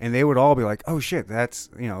 and they would all be like, "Oh shit, that's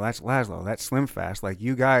Laszlo, that's Slim Fast. Like,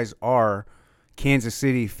 you guys are Kansas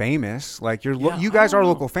City famous. Like, you guys are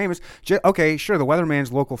local famous. Okay, sure, the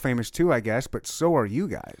weatherman's local famous too, I guess, but so are you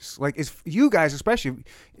guys. Like, you guys, especially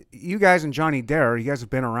you guys and Johnny Dare, you guys have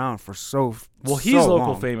been around for so well. He's so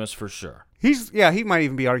local long. Famous for sure. He might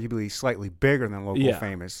even be arguably slightly bigger than local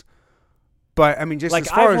famous. But I mean, just like, as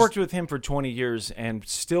far I've worked with him for 20 years, and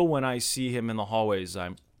still when I see him in the hallways,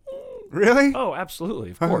 I'm really. Oh,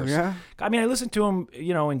 absolutely, of course. Yeah. I mean, I listened to him,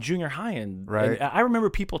 in junior high, and I remember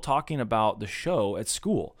people talking about the show at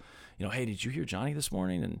school. Hey, did you hear Johnny this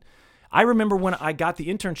morning? And I remember when I got the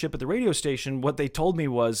internship at the radio station, what they told me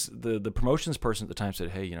was the promotions person at the time said,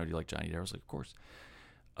 "Hey, do you like Johnny Dare?" I was like, "Of course."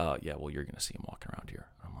 Yeah, well, you're going to see him walking around here.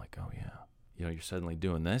 I'm like, "Oh yeah." You're suddenly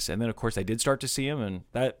doing this. And then, of course, I did start to see him, and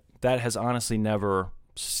that has honestly never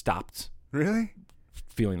stopped. Really?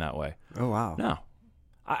 Feeling that way. Oh, wow. No.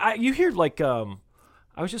 You hear, like, I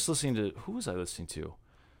was just listening to, who was I listening to?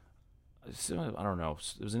 I don't know.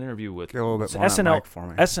 It was an interview with Get a little bit more SNL, mic for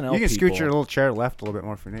me. SNL You can people. scoot your little chair left a little bit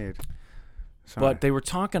more if you need. Sorry. But they were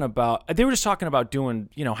just talking about doing,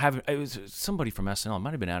 having, it was somebody from SNL. It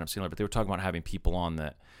might have been Adam Sandler, but they were talking about having people on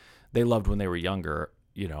that they loved when they were younger,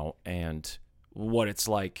 and what it's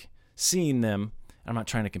like seeing them. I'm not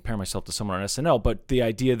trying to compare myself to someone on SNL, but the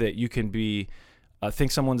idea that you can be,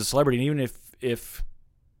 think someone's a celebrity, and even if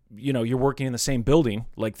you're working in the same building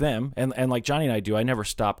like them, and like Johnny and I do, I never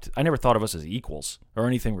thought of us as equals or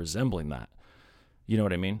anything resembling that. You know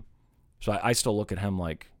what I mean? So I still look at him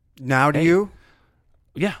like, Now do you?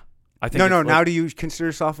 Yeah. I think No. Now do you consider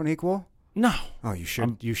yourself an equal? No. Oh, you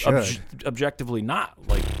should. You should. Objectively not.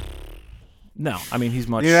 Like, no. I mean, he's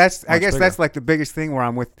much. Yeah, I much guess bigger. that's like the biggest thing where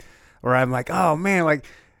I'm like, oh man, like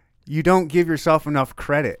you don't give yourself enough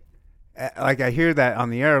credit. Like I hear that on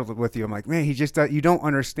the air with you. I'm like, man, you don't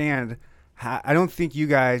understand. I don't think you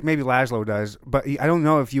guys, maybe Laszlo does, but I don't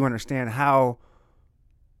know if you understand how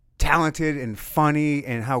talented and funny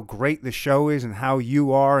and how great the show is and how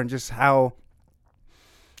you are and just how.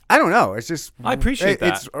 I don't know. It's just I appreciate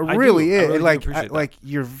that. It's really I really do like appreciate that. like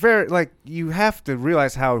you're very like you have to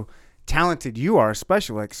realize how talented you are,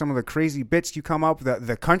 especially like some of the crazy bits you come up with.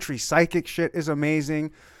 The country psychic shit is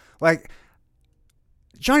amazing. Like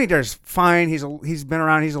Johnny Depp's fine. He's been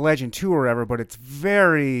around. He's a legend too, or whatever. But it's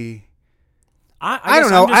very. I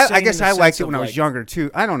don't know. I guess I liked it when I was younger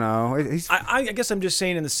too. I don't know. I guess I'm just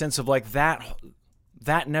saying in the sense of like that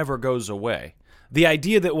never goes away. The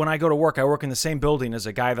idea that when I go to work, I work in the same building as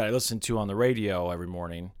a guy that I listen to on the radio every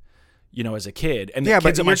morning, as a kid. And the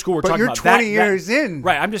kids at my school were talking about that. But you're 20 years in.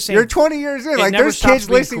 Right, I'm just saying. You're 20 years in. Like, there's kids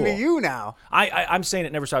listening to you now. I'm saying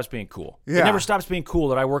it never stops being cool. Yeah. It never stops being cool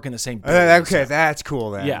that I work in the same building. Okay, that's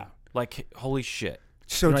cool then. Yeah, like, holy shit.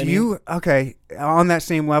 So okay, on that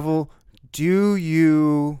same level, do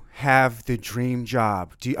you have the dream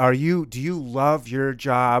job? Do you love your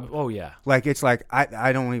job? Oh yeah. Like it's like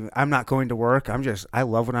I'm not going to work. I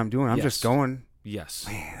love what I'm doing. I'm just going. Yes.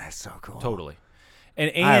 Man, that's so cool. Totally.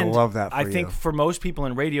 And I love that for I think you. for most people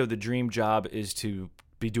in radio, the dream job is to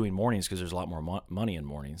be doing mornings because there's a lot more money in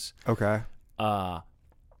mornings. Okay. But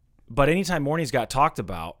anytime mornings got talked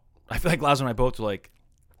about, I feel like Laszlo and I both were like,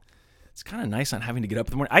 it's kind of nice not having to get up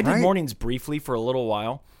in the morning. I did mornings briefly for a little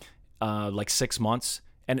while. Like 6 months,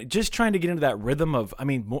 and just trying to get into that rhythm of,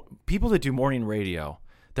 people that do morning radio,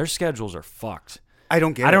 their schedules are fucked. I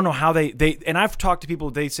don't know how they, and I've talked to people,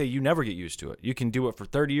 they say you never get used to it. You can do it for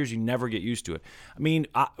 30 years, you never get used to it.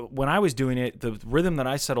 When I was doing it, the rhythm that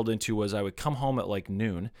I settled into was I would come home at like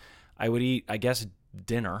noon, I would eat, I guess,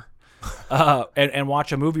 dinner, and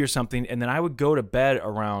watch a movie or something, and then I would go to bed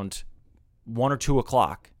around 1 or 2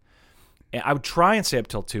 o'clock, and I would try and stay up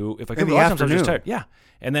till 2 if I could. In the afternoon. I was just tired. Yeah.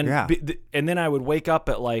 And then I would wake up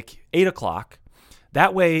at like 8 o'clock.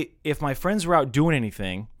 That way, if my friends were out doing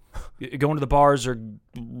anything, going to the bars or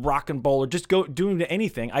rock and bowl or just doing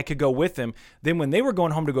anything, I could go with them. Then when they were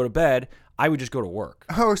going home to go to bed, I would just go to work.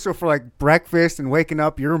 Oh, so for like breakfast and waking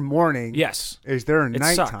up, your morning is there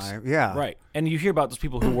nighttime. Sucks. Yeah. Right. And you hear about those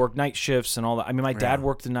people who work night shifts and all that. My dad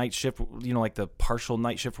worked the night shift, like the partial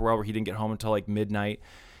night shift where he didn't get home until like midnight.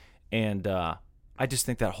 And I just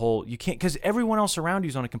think that you can't, because everyone else around you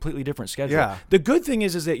is on a completely different schedule. Yeah. The good thing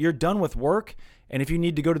is that you're done with work, and if you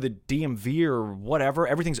need to go to the DMV or whatever,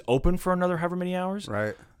 everything's open for another however many hours.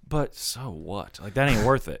 Right. But so what? Like, that ain't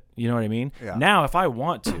worth it. You know what I mean? Yeah. Now, if I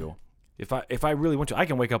want to, if I really want to, I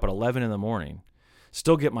can wake up at 11 in the morning,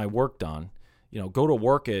 still get my work done, go to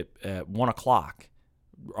work at 1 o'clock,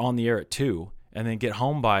 on the air at 2, and then get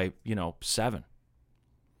home by, 7.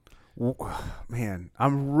 Man,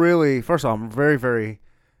 first of all, I'm very, very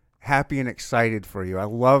happy and excited for you. I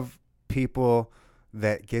love people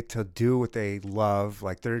that get to do what they love,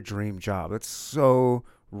 like their dream job. It's so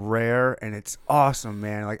rare and it's awesome,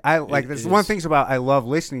 man. That's one of the things about I love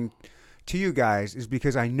listening to you guys is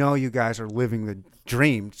because I know you guys are living the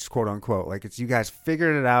dream, quote unquote. Like you guys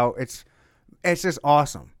figured it out. It's just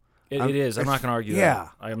awesome. It is. I'm not going to argue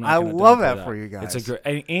that. I love that for you guys. It's a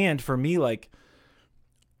great, and for me, like,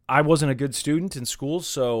 I wasn't a good student in school,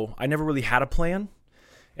 so I never really had a plan.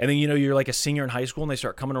 And then, you're like a senior in high school, and they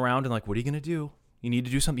start coming around and like, what are you going to do? You need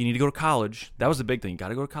to do something. You need to go to college. That was the big thing. You got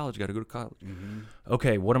to go to college. Mm-hmm.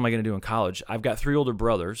 Okay, what am I going to do in college? I've got 3 older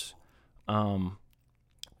brothers. One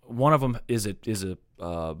of them is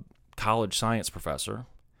a college science professor.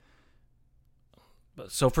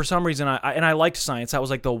 So for some reason, I liked science. That was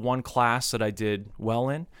like the one class that I did well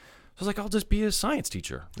in. I was like, I'll just be a science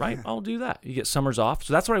teacher, right? Yeah. I'll do that. You get summers off.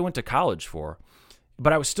 So that's what I went to college for.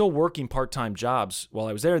 But I was still working part-time jobs while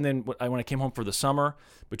I was there. And then when I came home for the summer,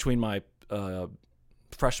 between my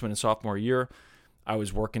freshman and sophomore year, I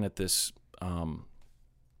was working at this, it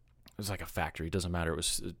was like a factory. It doesn't matter. It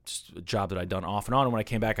was a job that I'd done off and on. And when I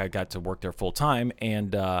came back, I got to work there full-time.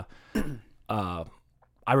 And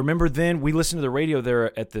I remember then we listened to the radio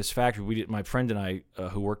there at this factory. My friend and I,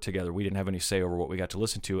 who worked together, we didn't have any say over what we got to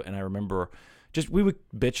listen to. And I remember we would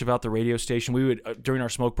bitch about the radio station. We would, during our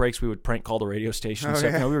smoke breaks, we would prank call the radio station and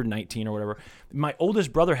stuff. Yeah. We were 19 or whatever. My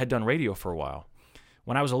oldest brother had done radio for a while.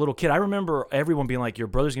 When I was a little kid, I remember everyone being like, your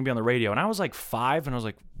brother's going to be on the radio. And I was like 5, and I was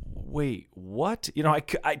like, wait, what? You know,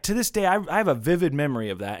 I to this day, I have a vivid memory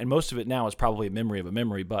of that, and most of it now is probably a memory of a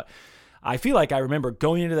memory, but I feel like I remember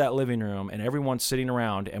going into that living room and everyone's sitting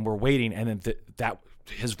around and we're waiting, and then that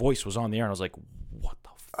his voice was on the air, and I was like, what the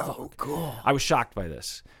fuck? Oh, cool. I was shocked by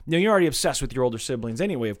this. You know, you're already obsessed with your older siblings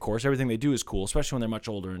anyway, of course. Everything they do is cool, especially when they're much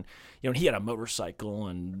older. And, you know, he had a motorcycle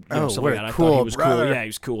and stuff like that. I thought he was cool. Yeah, he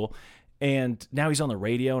was cool. And now he's on the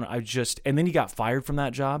radio, and then he got fired from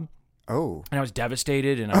that job. Oh. And I was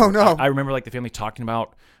devastated. And no. I remember like the family talking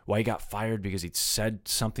about why he got fired because he'd said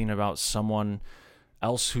something about someone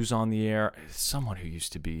else who's on the air. Someone who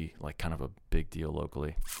used to be like kind of a big deal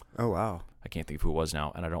locally. Oh, wow. I can't think of who it was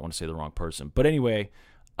now, and I don't want to say the wrong person. But anyway,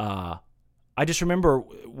 I just remember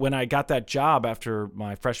when I got that job after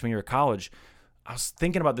my freshman year of college, I was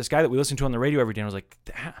thinking about this guy that we listened to on the radio every day, and I was like,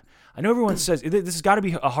 I know everyone says this has got to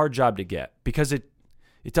be a hard job to get because it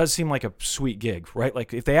does seem like a sweet gig, right?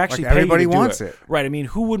 Like if they actually pay everybody you to do wants it. Right. I mean,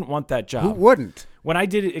 who wouldn't want that job? Who wouldn't? When I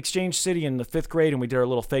did Exchange City in the 5th grade and we did our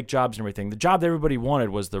little fake jobs and everything, the job that everybody wanted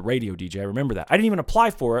was the radio DJ. I remember that. I didn't even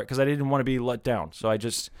apply for it because I didn't want to be let down. So I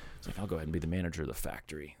was like, I'll go ahead and be the manager of the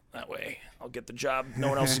factory. That way I'll get the job. No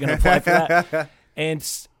one else is going to apply for that. And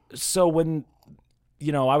so when,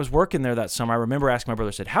 you know, I was working there that summer, I remember asking my brother,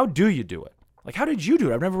 I said, how do you do it? Like, how did you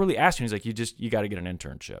do it? I've never really asked him. He's like, you got to get an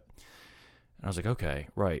internship. And I was like, okay,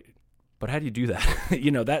 right. But how do you do that?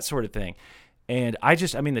 You know, that sort of thing. And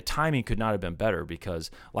the timing could not have been better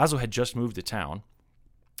because Laszlo had just moved to town.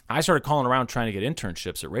 I started calling around trying to get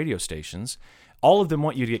internships at radio stations. All of them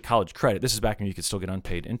want you to get college credit. This is back when you could still get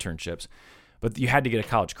unpaid internships, but you had to get a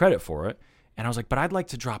college credit for it. And I was like, but I'd like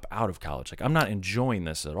to drop out of college. Like, I'm not enjoying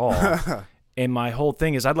this at all. And my whole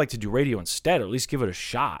thing is I'd like to do radio instead, or at least give it a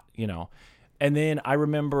shot, you know. And then I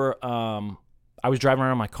remember I was driving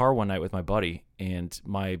around in my car one night with my buddy, and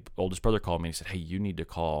my oldest brother called me and he said, hey, you need to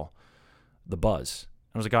call the Buzz.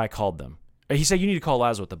 And I was like, I called them. He said, you need to call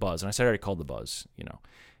Laszlo at the Buzz. And I said, I already called the Buzz, you know.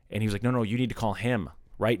 And he was like, no, you need to call him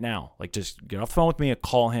right now. Like, just get off the phone with me and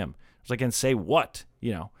call him. I was like, and say what,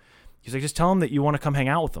 you know. He's like, just tell him that you want to come hang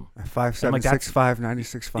out with him.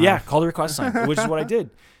 5765-965. Yeah, call the request sign, which is what I did.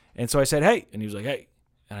 And so I said, hey. And he was like, hey.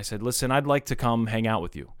 And I said, listen, I'd like to come hang out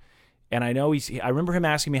with you. And I know I remember him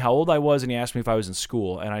asking me how old I was, and he asked me if I was in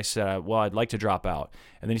school. And I said, well, I'd like to drop out.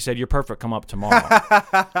 And then he said, you're perfect. Come up tomorrow.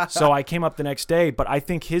 So I came up the next day, but I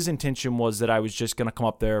think his intention was that I was just going to come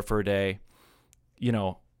up there for a day, you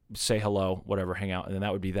know, say hello, whatever, hang out, and then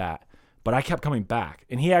that would be that. But I kept coming back.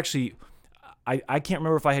 And he actually, I can't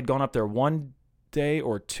remember if I had gone up there one day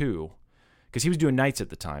or two, because he was doing nights at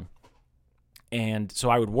the time. And so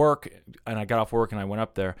I would work, and I got off work, and I went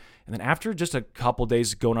up there. And then after just a couple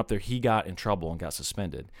days going up there, he got in trouble and got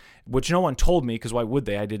suspended, which no one told me, because why would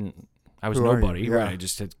they? I was nobody, right? I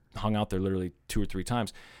just had hung out there literally 2 or 3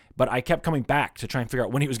 times. But I kept coming back to try and figure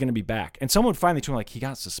out when he was going to be back. And someone finally told me, like, he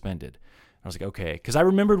got suspended. I was like, okay, because I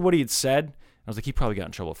remembered what he had said. I was like, he probably got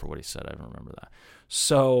in trouble for what he said. I don't remember that.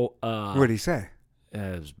 So what did he say?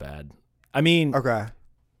 It was bad. I mean, okay.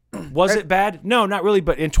 Was it bad? No, not really.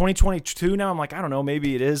 But in 2022 now, I'm like, I don't know.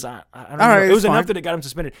 Maybe it is. I don't know. Right, it was fine. enough that it got him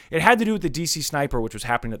suspended. It had to do with the DC sniper, which was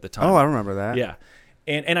happening at the time. Oh, I remember that. Yeah.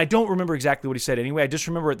 And I don't remember exactly what he said anyway. I just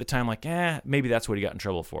remember at the time, like, maybe that's what he got in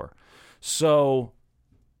trouble for. So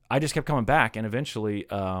I just kept coming back, and eventually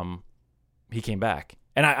he came back.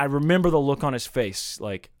 And I remember the look on his face,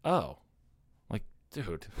 like, oh, like,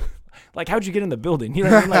 dude. Like, how'd you get in the building? You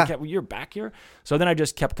know what I mean? Like, you're back here? So then I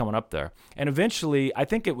just kept coming up there. And eventually, I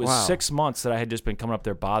think it was 6 months that I had just been coming up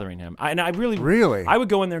there bothering him. Really? I would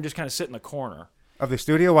go in there and just kind of sit in the corner. Of the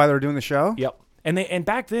studio while they were doing the show? Yep. And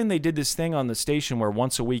back then, they did this thing on the station where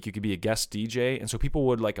once a week you could be a guest DJ. And so people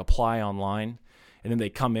would, like, apply online, and then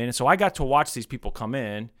they'd come in. And so I got to watch these people come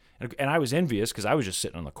in, and I was envious because I was just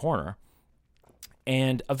sitting in the corner.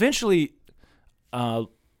 And eventually...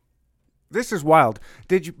 This is wild.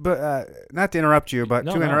 Did you? But not to interrupt you, but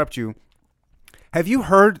interrupt you. Have you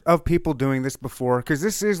heard of people doing this before? Because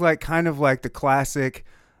this is like kind of like the classic.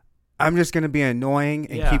 I'm just going to be annoying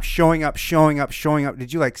and keep showing up.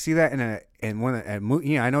 Did you like see that in one?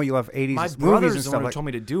 I know you love 80s My movies brother's and the stuff. one who told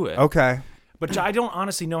me to do it. Okay, but I don't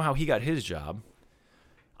honestly know how he got his job.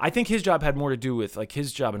 I think his job had more to do with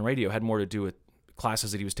his job in radio had more to do with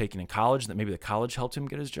classes that he was taking in college. That maybe the college helped him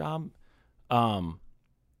get his job.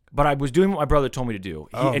 But I was doing what my brother told me to do,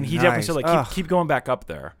 he definitely said like keep going back up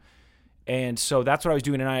there, and so that's what I was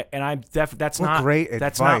doing. And I'm definitely that's not great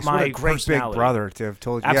that's advice. not my what a great big brother to have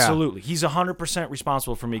told you. Absolutely, he's 100%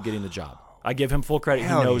 responsible for me getting the job. I give him full credit. He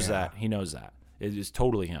knows that. He knows that it is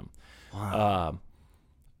totally him. Wow.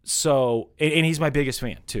 So and he's my biggest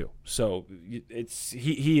fan too. So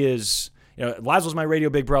he is. Laszlo's my radio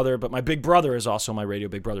big brother, but my big brother is also my radio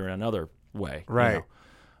big brother in another way. Right.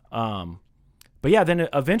 But yeah, then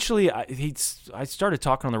eventually I started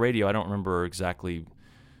talking on the radio. I don't remember exactly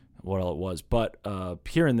what all it was, but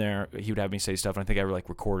here and there he would have me say stuff, and I think I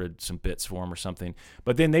recorded some bits for him or something.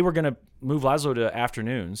 But then they were going to move Laszlo to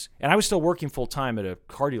afternoons, and I was still working full time at a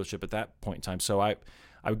car dealership at that point in time. So I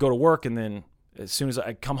would go to work, and then as soon as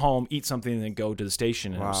I come home, eat something, and then go to the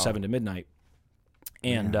station, and it was 7 to midnight.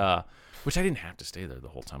 And which I didn't have to stay there the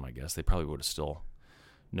whole time, I guess. They probably would have still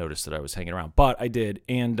noticed that I was hanging around, but I did.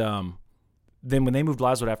 And then when they moved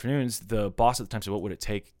Laszlo to afternoons, the boss at the time said, "What would it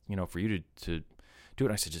take, for you to do it?"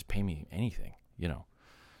 And I said, "Just pay me anything,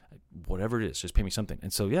 whatever it is, just pay me something."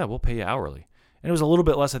 And so, yeah, we'll pay you hourly. And it was a little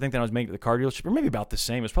bit less, I think, than I was making at the car dealership, or maybe about the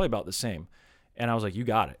same. It was probably about the same. And I was like, "You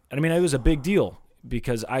got it." And I mean, it was a big deal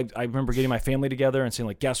because I remember getting my family together and saying,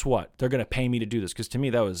 like, "Guess what? They're going to pay me to do this." Because to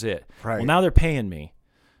me, that was it. Right. Well, now they're paying me.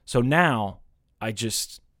 So now I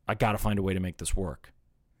got to find a way to make this work.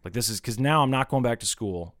 Like, this is because now I'm not going back to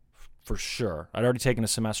school for sure. I'd already taken a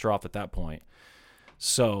semester off at that point.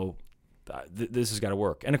 So this has got to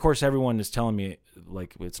work. And of course, everyone is telling me,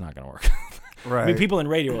 like, it's not going to work. Right. I mean, people in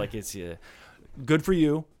radio are like, it's good for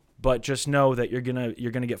you, but just know that you're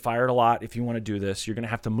gonna get fired a lot if you want to do this. You're gonna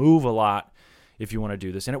have to move a lot if you want to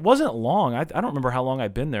do this. And it wasn't long. I don't remember how long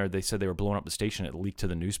I'd been there. They said they were blowing up the station. It leaked to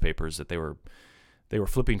the newspapers that they were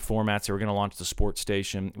flipping formats. They were going to launch the sports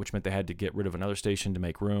station, which meant they had to get rid of another station to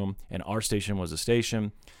make room. And our station was a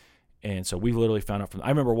station. And so we literally found out I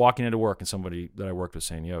remember walking into work and somebody that I worked with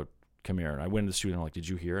saying, "Yo, come here." And I went into the studio and I'm like, "Did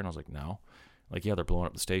you hear?" And I was like, "No." Like, "Yeah, they're blowing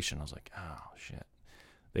up the station." I was like, "Oh, shit."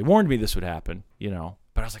 They warned me this would happen,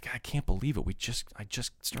 but I was like, I can't believe it. I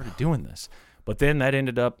just started doing this. But then that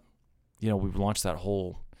ended up, we launched that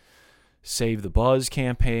whole Save the Buzz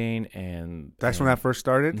campaign. And that's when that first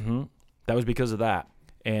started? Mm-hmm. That was because of that.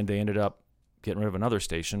 And they ended up getting rid of another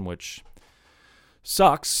station, which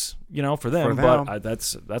sucks, for them. But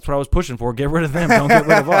that's what I was pushing for. Get rid of them. Don't get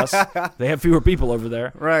rid of us. They have fewer people over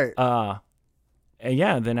there. Right. And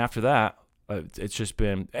yeah, then after that, it's just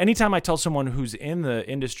been, anytime I tell someone who's in the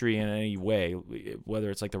industry in any way,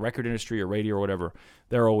 whether it's like the record industry or radio or whatever,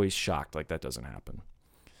 they're always shocked. Like, that doesn't happen.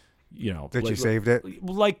 That you saved it?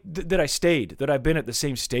 That I stayed, that I've been at the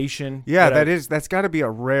same station. Yeah, that's got to be a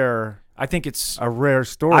rare. I think it's a rare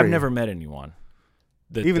story. I've never met anyone.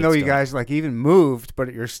 Even though you guys even moved,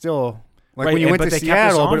 but you're still when you went to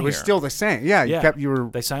Seattle, but it was still the same. Yeah, they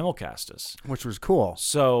simulcast us, which was cool.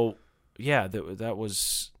 So yeah, that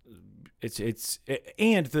was.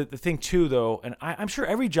 And the thing too, though, and I'm sure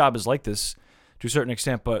every job is like this to a certain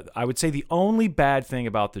extent, but I would say the only bad thing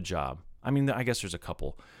about the job, I mean, I guess there's a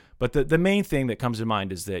couple, but the main thing that comes to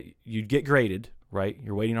mind is that you get graded, right?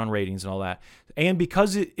 You're waiting on ratings and all that. And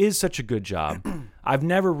because it is such a good job, I've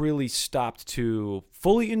never really stopped to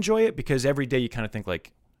fully enjoy it, because every day you kind of think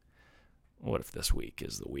like, what if this week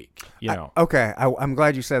is the week? Okay, I'm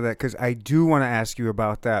glad you said that, because I do want to ask you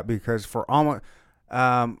about that, because for almost...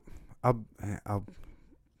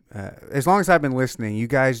 as long as I've been listening, you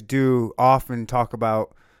guys do often talk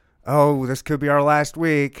about, "Oh, this could be our last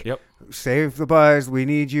week. Yep. Save the buzz. We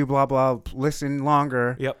need you. Blah blah. Listen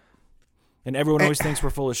longer." Yep. And everyone always thinks we're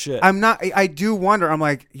full of shit. I do wonder. I'm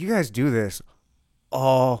like, you guys do this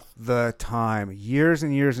all the time, years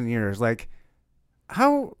and years and years. Like,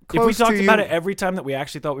 how close? If we talked about it every time that we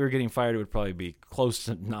actually thought we were getting fired, it would probably be close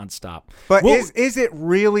to nonstop. But is it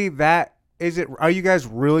really that? Are you guys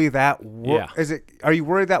really that? Yeah. Are you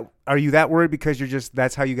worried that? Are you that worried because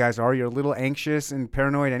that's how you guys are? You're a little anxious and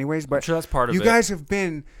paranoid, anyways. But I'm sure that's part of it. You guys have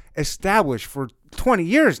been established for 20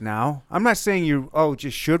 years now. I'm not saying you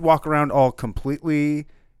just should walk around all completely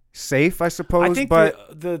safe, I suppose. I think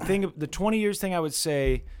but the 20 years thing, I would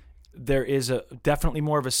say there is definitely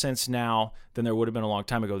more of a sense now than there would have been a long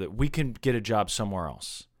time ago that we can get a job somewhere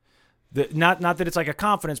else. Not that it's like a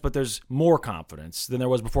confidence, but there's more confidence than there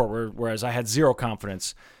was before. Whereas I had zero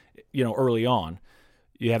confidence, early on.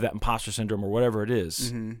 You have that imposter syndrome or whatever it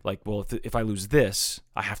is. Mm-hmm. Like, well, if I lose this,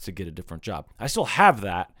 I have to get a different job. I still have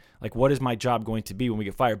that. Like, what is my job going to be when we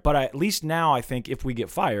get fired? But at least now, I think if we get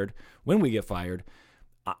fired, when we get fired,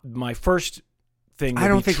 my first thing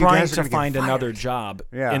would be trying to find another job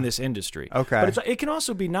in this industry. Okay, but it can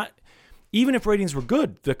also be not. Even if ratings were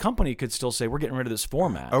good, the company could still say, we're getting rid of this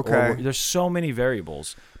format. Okay. There's so many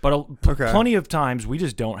variables. But plenty of times, we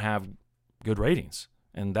just don't have good ratings.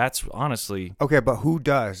 And that's honestly... Okay, but who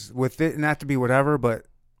does? With it not to be whatever, but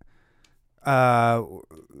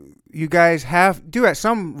you guys do at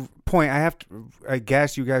some point, I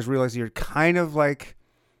guess you guys realize you're kind of like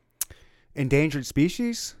endangered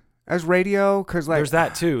species as radio? Because like there's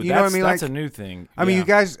that too. You know what I mean? That's like, a new thing. I mean, you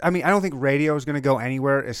guys. I mean, I don't think radio is going to go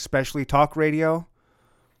anywhere, especially talk radio.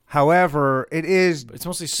 However, it's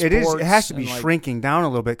mostly sports. It has to be like, shrinking down a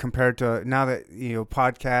little bit compared to now that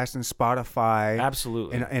podcasts and Spotify,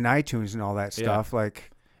 absolutely, and iTunes and all that stuff. Yeah.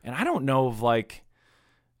 Like, and I don't know of like,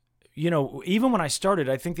 even when I started,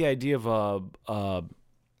 I think the idea of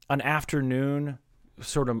an afternoon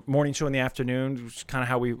sort of morning show in the afternoon, which is kind of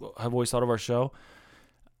how we have always thought of our show.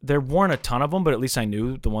 There weren't a ton of them, but at least I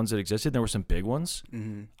knew the ones that existed. There were some big ones.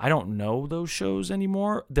 mm-hmm. I don't know those shows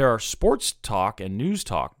anymore. There are sports talk and news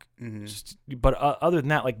talk. Mm-hmm. But other than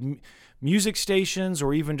that, like music stations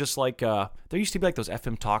or even just like there used to be like those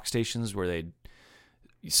FM talk stations where they'd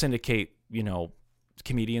syndicate,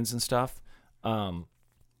 comedians and stuff.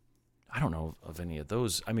 I don't know of any of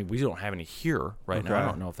those. I mean, we don't have any here right now. I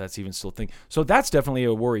don't know if that's even still a thing. So that's definitely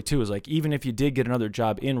a worry too, is like even if you did get another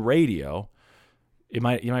job in radio, you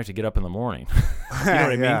might have to get up in the morning. You know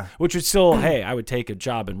what I mean? Which would still, hey, I would take a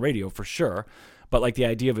job in radio for sure. But like the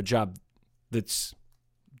idea of a job that's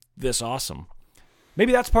this awesome.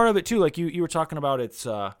 Maybe that's part of it too. Like you were talking about, it's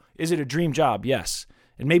is it a dream job? Yes.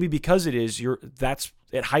 And maybe because it is,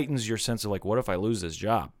 it heightens your sense of like, what if I lose this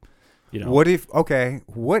job? What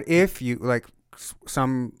if you like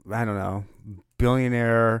some, I don't know,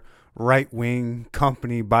 billionaire right-wing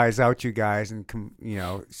company buys out you guys and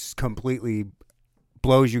completely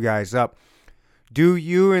blows you guys up? Do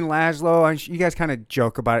you and Laszlo, you guys kind of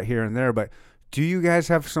joke about it here and there, but do you guys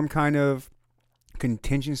have some kind of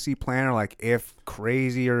contingency plan, or like if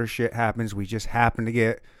crazier shit happens, we just happen to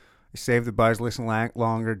get Save the Buzz, listen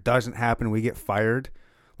longer, doesn't happen, we get fired?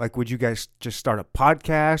 Like, would you guys just start a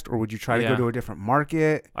podcast, or would you try to go to a different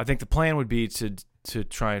market? I think the plan would be to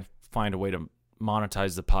try and find a way to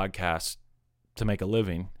monetize the podcast to make a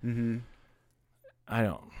living. Mm-hmm. I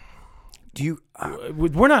don't. Do you?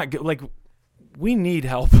 We're not like, we need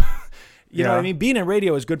help. You know what I mean? Being in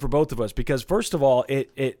radio is good for both of us because first of all,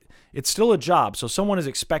 it's still a job, so someone is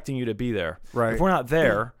expecting you to be there. Right. If we're not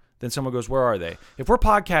there, then someone goes, "Where are they?" If we're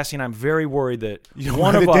podcasting, I'm very worried that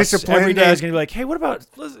one of us every day is going to be like, "Hey, what about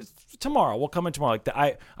tomorrow? We'll come in tomorrow."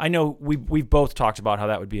 Like I know we've both talked about how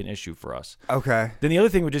that would be an issue for us. Okay. Then the other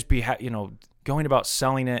thing would just be going about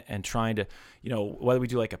selling it and trying to whether we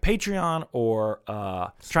do like a Patreon or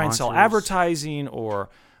try and sell advertising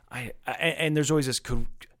or and there's always this could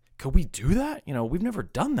we do that? We've never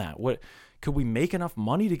done that. What could we make enough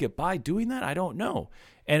money to get by doing that? I don't know.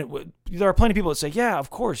 And there are plenty of people that say, yeah,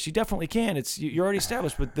 of course, you definitely can. You're already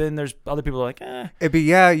established. But then there's other people that are like, It'd be,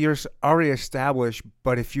 you're already established.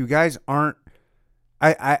 But if you guys aren't,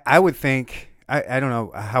 I would think, I don't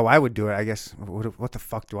know how I would do it. I guess, what the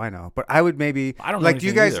fuck do I know? But I would maybe, I don't know like,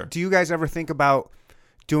 either. Do you guys ever think about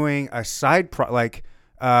doing a side like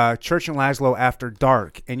Church and Laszlo After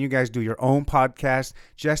Dark, and you guys do your own podcast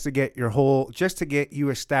just to get you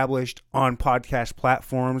established on podcast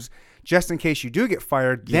platforms, just in case you do get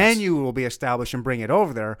fired? Yes. Then you will be established and bring it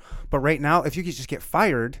over there. But right now, if you could just get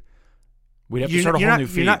fired, we'd have to start a whole new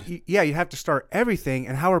feed. You have to start everything.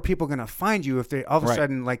 And how are people going to find you if they all of a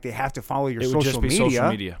sudden like they have to follow your social media? It would just be social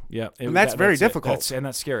media. Yeah, and that's very difficult.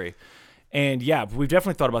 That's scary. And yeah, we've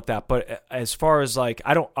definitely thought about that. But as far as like,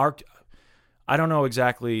 I don't know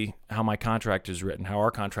exactly how my contract is written, how our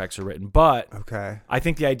contracts are written, but I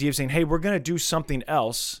think the idea of saying, hey, we're going to do something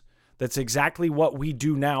else that's exactly what we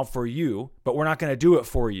do now for you, but we're not going to do it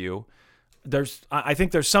for you. I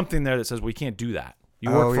think there's something there that says we can't do that. You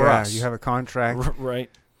work for us. You have a contract. Right.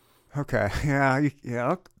 Okay.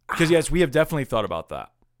 Yeah. Because yes, we have definitely thought about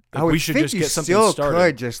that. We should just get something started. started.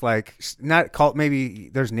 Could just like not call. Maybe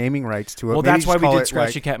there's naming rights to it. Well, maybe that's why we did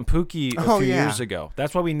Scratchy Cat and Pookie a few years ago.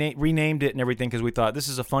 That's why we renamed it and everything, because we thought this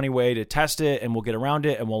is a funny way to test it, and we'll get around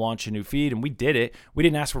it, and we'll launch a new feed. And we did it. We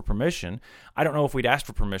didn't ask for permission. I don't know if we'd asked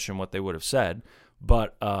for permission what they would have said,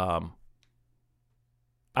 but I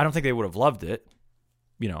don't think they would have loved it.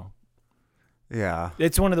 Yeah,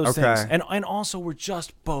 it's one of those things. And also we're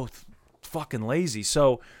just both fucking lazy.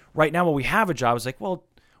 So right now, when we have a job, it's like, well,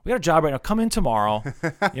 we got a job right now. Come in tomorrow,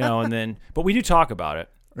 and then. But we do talk about it.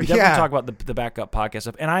 We definitely talk about the backup podcast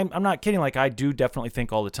stuff. And I'm not kidding. Like, I do definitely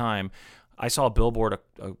think all the time. I saw a billboard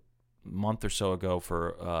a month or so ago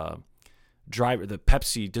for driver. The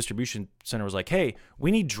Pepsi distribution center was like, "Hey, we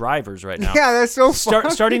need drivers right now. Yeah, that's so fun.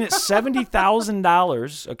 Starting at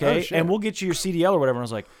 $70,000, okay, and we'll get you your CDL or whatever." And I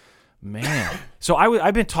was like, man. So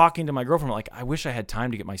I've been talking to my girlfriend. Like, I wish I had time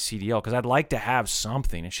to get my CDL because I'd like to have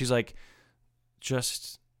something. And she's like,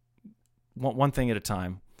 just one thing at a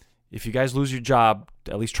time. If you guys lose your job,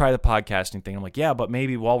 at least try the podcasting thing. I'm like, yeah, but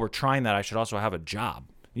maybe while we're trying that, I should also have a job,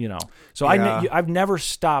 So I've never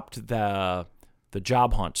stopped the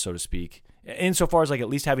job hunt, so to speak. Insofar as like at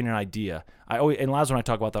least having an idea. And Laz and I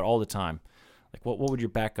talk about that all the time. Like, what would your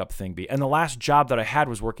backup thing be? And the last job that I had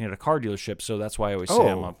was working at a car dealership, so that's why I always say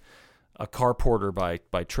I'm a car porter by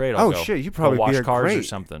trade. I'll go shit, you probably wash be cars great. or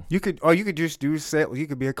something. You could just do sales. You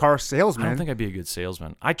could be a car salesman. I don't think I'd be a good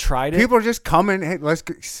salesman. I tried it. People are just coming. Hey, let's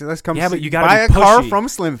come. Yeah, but you gotta buy be a car pushy. from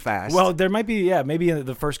Slim Fast. Well, there might be, maybe in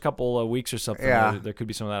the first couple of weeks or something. Yeah. There could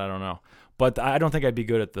be some of that. I don't know, but I don't think I'd be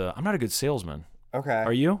good at I'm not a good salesman. Okay.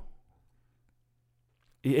 Are you?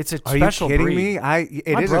 It's a Are special you kidding breed.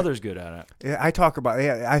 me? My brother's good at it. Yeah, I talk about.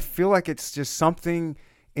 Yeah, I feel like it's just something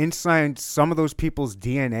inside some of those people's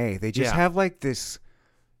DNA. They just have like this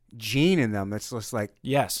gene in them that's just like,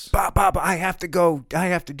 yes, bah, I have to go. I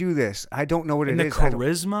have to do this. I don't know what it is. The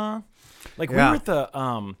charisma, like we were at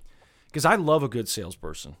the because I love a good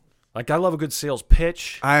salesperson. Like I love a good sales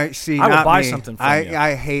pitch. I see. I would not buy me. something from you.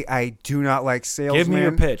 I do not like salesmen. Give me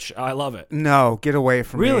your pitch. I love it. No, get away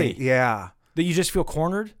from me. Really? Yeah. That you just feel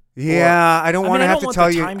cornered? Yeah, I don't want to have to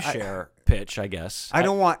tell you. Timeshare pitch, I guess. I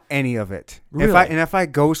don't want any of it. Really? If I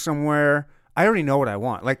go somewhere, I already know what I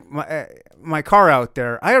want. Like my car out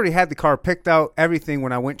there, I already had the car picked out, everything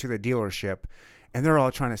when I went to the dealership, and they're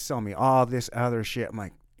all trying to sell me all this other shit. I'm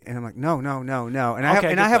like, no, and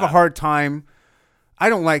I have a hard time. I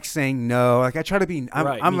don't like saying no. Like I try to be. I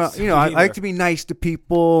like to be nice to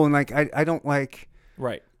people, and like I don't like.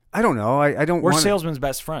 Right. I don't know. I don't. We're salesman's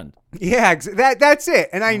best friend. Yeah, that's it,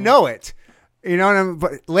 and I know it. You know,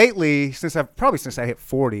 but lately, since I hit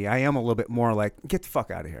 40, I am a little bit more like, get the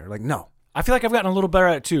fuck out of here. Like, no. I feel like I've gotten a little better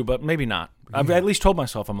at it too, but maybe not. I've at least told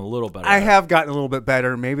myself I'm a little better. I have gotten a little bit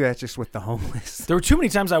better. Maybe that's just with the homeless. There were too many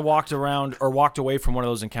times I walked around or walked away from one of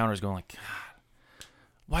those encounters going like, God,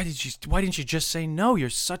 why didn't you just say no? You're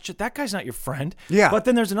that guy's not your friend. Yeah. But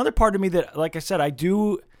then there's another part of me that, like I said, I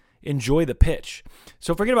do enjoy the pitch.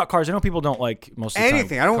 So forget about cars. I know people don't like most of the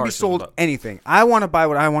anything. time I don't want to be sold anything. I want to buy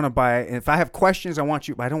what I want to buy, and if I have questions, I don't want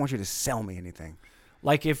you to sell me anything.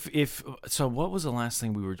 Like if so, what was the last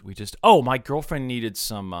thing we just? Oh, my girlfriend needed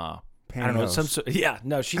some. I don't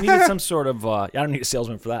know. She needed some sort of. I don't need a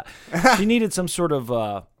salesman for that. She needed some sort of.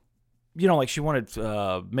 Like she wanted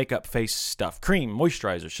makeup, face stuff, cream,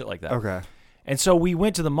 moisturizer, shit like that. Okay. And so we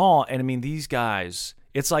went to the mall, and I mean, these guys.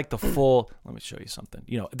 It's like the full, let me show you something.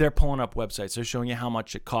 They're pulling up websites. They're showing you how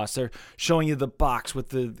much it costs. They're showing you the box with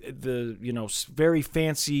the very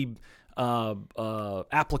fancy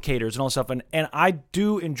applicators and all that stuff. And I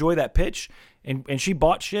do enjoy that pitch. And she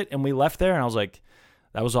bought shit, and we left there, and I was like,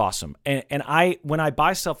 that was awesome. And when I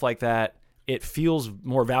buy stuff like that, it feels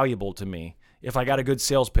more valuable to me if I got a good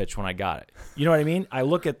sales pitch when I got it. You know what I mean? I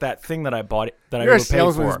look at that thing that I bought that You're I a overpaid for.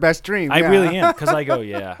 salesman's best dream. I really am, because I go,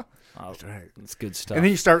 yeah. That's right. It's good stuff. And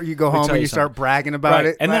then you go home and you start bragging about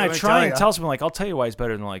it. And then I try and tell someone, like, I'll tell you why it's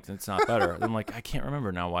better than, like, it's not better. I'm like, I can't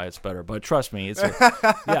remember now why it's better. But trust me,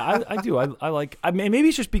 I do. I mean, maybe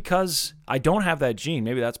it's just because I don't have that gene.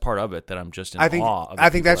 Maybe that's part of it, that I'm just in awe of it. I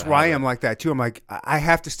think that's why I'm like that, too. I'm like, I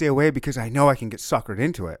have to stay away because I know I can get suckered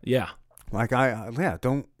into it. Yeah. Like,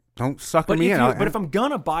 don't sucker me in. But if I'm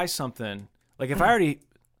going to buy something, like if I already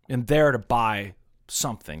am there to buy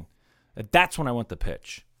something, that's when I want the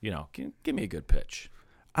pitch. Give me a good pitch.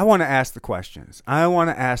 I want to ask the questions. I want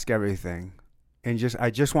to ask everything, and I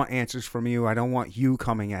just want answers from you. I don't want you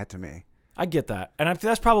coming at me. I get that, and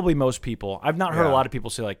that's probably most people. I've not heard a lot of people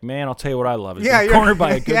say like, "Man, I'll tell you what I love is being cornered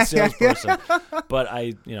by a good salesperson."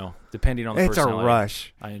 But depending on the personality, it's a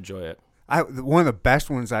rush. I enjoy it. One of the best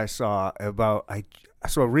ones I saw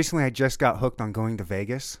so recently I just got hooked on going to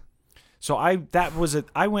Vegas. So I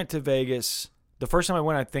went to Vegas. The first time I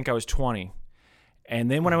went, I think I was 20. And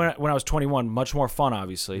then when I was 21, much more fun,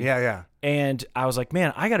 obviously. Yeah. And I was like,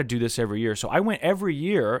 man, I got to do this every year. So I went every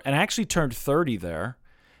year, and I actually turned 30 there.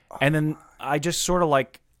 And then I just sort of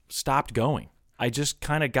like stopped going. I just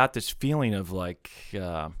kind of got this feeling of like,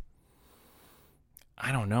 I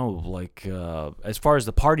don't know, like as far as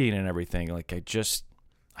the partying and everything, like I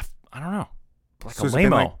don't know, like so a it's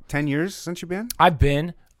been lame-o. like 10 years since you've been? I've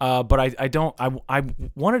been. But I don't. I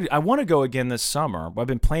want to go again this summer. I've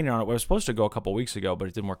been planning on it. I was supposed to go a couple weeks ago, but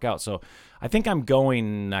it didn't work out. So I think I'm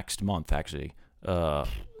going next month, actually,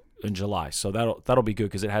 in July. So that'll be good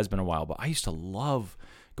because it has been a while. But I used to love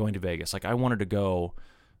going to Vegas. Like I wanted to go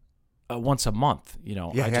once a month.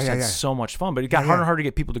 I just had so much fun. But it got harder and harder to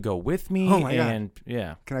get people to go with me. Oh my God.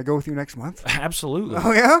 Yeah. Can I go with you next month? Absolutely.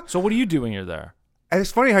 Oh yeah. So what do you do when you're there? And it's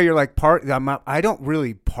funny how you're like I don't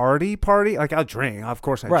really party. Like I'll drink, of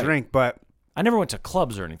course I drink, but I never went to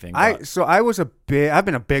clubs or anything. I've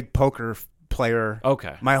been a big poker player.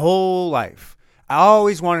 Okay. My whole life. I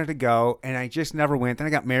always wanted to go, and I just never went. Then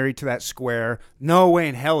I got married to that square. No way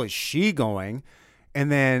in hell is she going.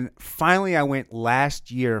 And then finally I went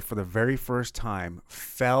last year for the very first time,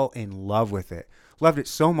 fell in love with it. Loved it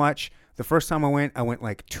so much. The first time I went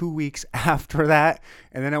like 2 weeks after that.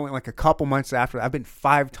 And then I went like a couple months after that. I've been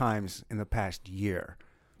 5 times in the past year.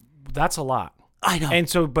 That's a lot. I know. And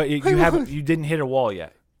so, but you didn't hit a wall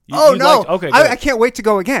yet. No. Okay, good. I can't wait to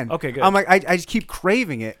go again. Okay, good. I'm like, I just keep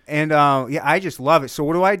craving it. And yeah, I just love it. So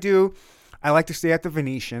what do? I like to stay at the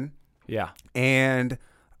Venetian. Yeah. And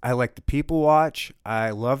I like to people watch. I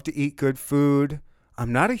love to eat good food.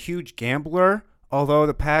 I'm not a huge gambler, although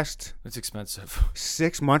the past It's expensive.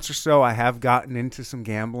 6 months or so, I have gotten into some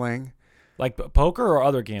gambling. Like poker or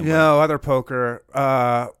other gambling? No, other poker.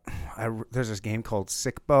 There's this game called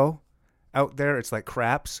Sickbo out there. It's like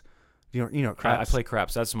craps. You know craps. I play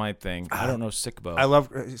craps. That's my thing. I don't know Sickbo. I love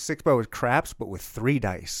Sickbo is craps, but with 3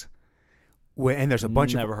 dice. And there's a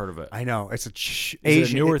bunch Never heard of it. I know. It's Is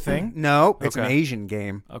Asian. it a newer thing? No, it's an Okay. Asian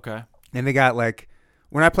game. Okay. And they got like,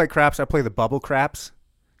 when I play craps, I play the bubble craps.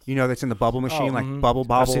 You know, that's in the bubble machine, like Bubble I've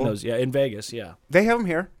Bobble. seen those. Yeah, in Vegas. Yeah. They have them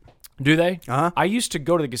here. Do they? Uh-huh. I used to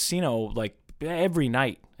go to the casino like every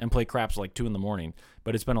night and play craps like 2 a.m,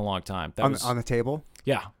 but it's been a long time. That was On the table.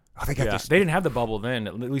 yeah. Oh, they got Yeah. this. They didn't have the bubble then,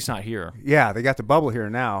 at least not here. Yeah, they got the bubble here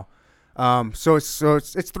now. So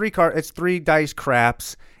it's 3 dice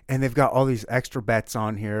craps, and they've got all these extra bets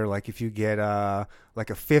on here. Like if you get like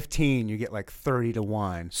a 15, you get like 30 to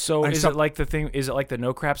 1. So And is it like the thing? Is it like the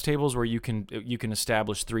no craps tables where you can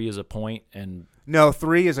establish 3 as a point and No,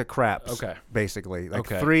 3 is a craps. Okay. Basically, like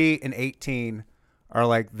Okay. 3 and 18 are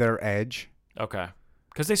like their edge. okay?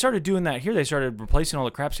 Because they started doing that here. They started replacing all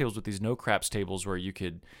the craps tables with these no craps tables where you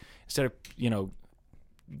could, instead of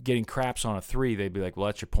getting craps on a 3, they'd be like, well,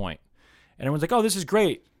 that's your point. And everyone's like, oh, this is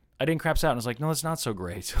great. I didn't craps out. And it's like, no, it's not so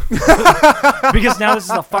great. Because now this is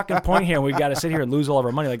a fucking point here. And we've got to sit here and lose all of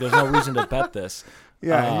our money. Like, there's no reason to bet this.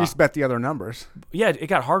 Yeah, you just bet the other numbers. Yeah, it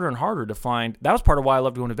got harder and harder to find. That was part of why I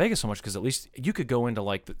loved going to Vegas so much, because at least you could go into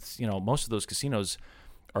like, most of those casinos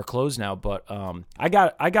are closed now. But I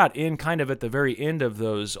got in kind of at the very end of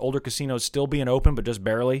those older casinos still being open, but just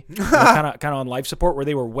barely, kind of on life support, where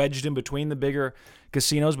they were wedged in between the bigger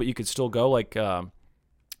casinos, but you could still go. Like,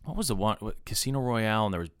 what was the one? Casino Royale,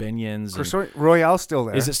 and there was Binion's. Royale's still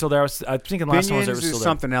there. Is it still there? I was thinking last time I was there, it was still is there.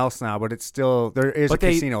 something else now, but it's still there is But a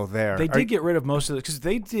casino there. They did get rid of most of it because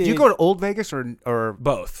they did. Did you go to Old Vegas or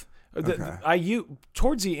both? Okay.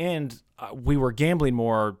 Towards the end, we were gambling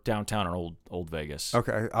more downtown in Old Vegas.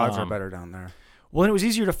 Okay, odds are better down there. Well, and it was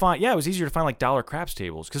easier to find. Yeah, it was easier to find like dollar craps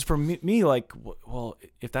tables. Because for me, like, well,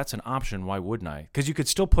 if that's an option, why wouldn't I? Because you could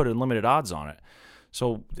still put unlimited odds on it.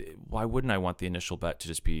 So why wouldn't I want the initial bet to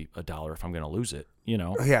just be $1 if I'm going to lose it?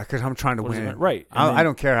 Yeah, because I'm trying to win it. Right. I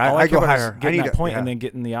don't care. All I go care about is higher. Getting I need that point yeah. and then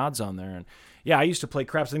getting the odds on there. And yeah, I used to play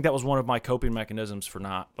craps. I think that was one of my coping mechanisms for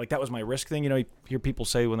not, like, that was my risk thing. You hear people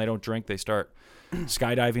say when they don't drink, they start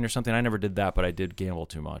skydiving or something. I never did that, but I did gamble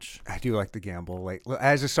too much. I do like to gamble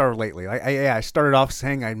as I started lately. I started off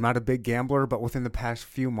saying I'm not a big gambler, but within the past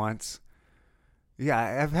few months,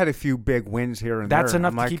 yeah, I've had a few big wins here and That's there.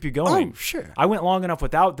 enough to keep you going. Oh, shit. I went long enough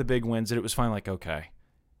without the big wins that it was finally like, okay.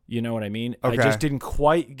 You know what I mean? Okay. I just didn't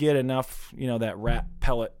quite get enough, that rat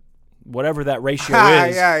pellet, whatever that ratio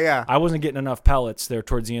is. Yeah. I wasn't getting enough pellets there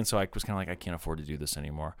towards the end, so I was kind of like, I can't afford to do this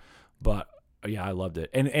anymore. But yeah, I loved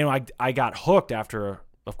it. And I got hooked after,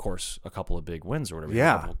 of course, a couple of big wins or whatever.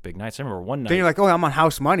 Yeah. A couple of big nights. I remember one night. Then you're like, oh, I'm on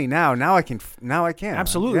house money now. Now I can.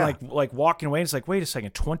 Absolutely. Yeah. Like walking away, it's like, wait a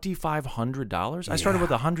second, $2,500? I started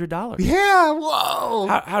with $100. Yeah. Whoa.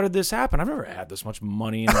 How did this happen? I've never had this much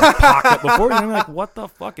money in my pocket before. I'm like, what the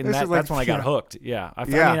fuck? And that's when I got hooked. Yeah.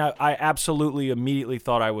 I absolutely immediately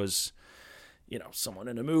thought I was, someone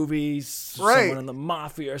in the movies, right. someone in the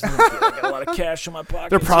mafia or something. I got a lot of cash in my pocket.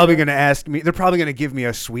 They're probably going to ask me. They're probably going to give me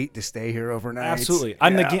a suite to stay here overnight. Absolutely.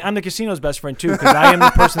 Yeah. I'm the casino's best friend too, because I am the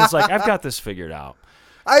person that's like, I've got this figured out.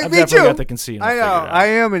 I've me definitely too. got the casino. I know. figured out. I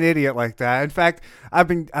am an idiot like that. In fact, I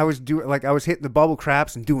was hitting the bubble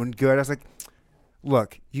craps and doing good. I was like,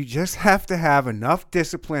 look, you just have to have enough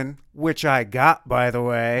discipline, which I got, by the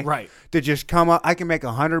way. Right. To just come up. I can make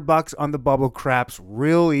 $100 on the bubble craps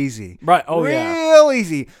real easy. Right. Oh, yeah. Real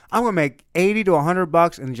easy. I'm going to make $80 to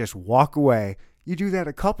 $100 and just walk away. You do that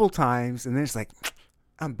a couple times, and then it's like,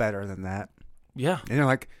 I'm better than that. Yeah. And you're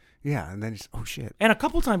like, yeah. And then it's, oh, shit. And a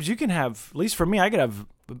couple times you can have, at least for me, I could have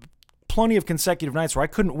plenty of consecutive nights where I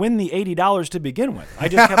couldn't win the $80 to begin with. I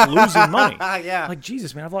just kept losing money. Yeah. Like,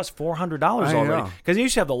 Jesus, man, I've lost $400 already. Because you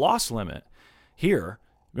used to have the loss limit here.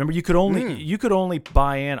 Remember, you could only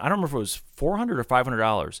buy in. I don't remember if it was $400 or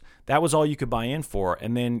 $500. That was all you could buy in for,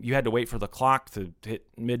 and then you had to wait for the clock to hit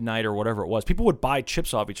midnight or whatever it was. People would buy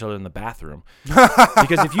chips off each other in the bathroom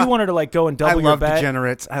because if you wanted to like go and double your bet,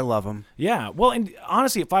 degenerates. I love them. Yeah, well, and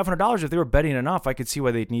honestly, at $500, if they were betting enough, I could see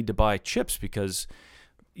why they'd need to buy chips because,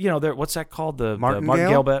 what's that called? The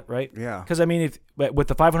martingale bet, right? Yeah. Because I mean, with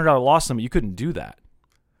the $500 loss limit, you couldn't do that,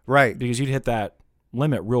 right? Because you'd hit that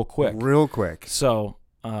limit real quick. So.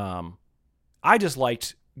 I just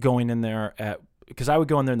liked going in there because I would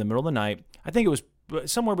go in there in the middle of the night. I think it was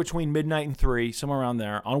somewhere between midnight and 3, somewhere around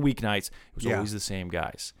there on weeknights. It was always the same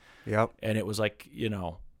guys. Yep. And it was like,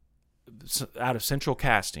 out of Central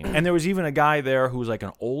Casting. And there was even a guy there who was like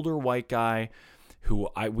an older white guy who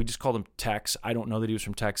we just called him Tex. I don't know that he was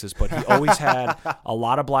from Texas, but he always had a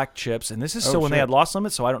lot of black chips. And this is still when they had loss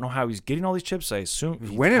limits, so I don't know how he's getting all these chips. I assume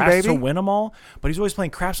he has to win them all, but he's always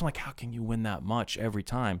playing craps. I'm like, how can you win that much every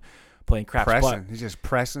time playing craps? He's just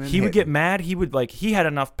pressing. He would get mad. He had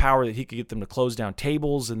enough power that he could get them to close down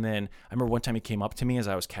tables. And then I remember one time he came up to me as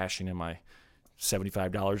I was cashing in my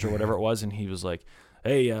 $75 or whatever it was, and he was like,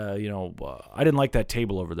 hey, I didn't like that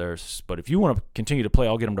table over there, but if you want to continue to play,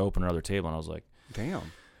 I'll get him to open another table. And I was like, damn.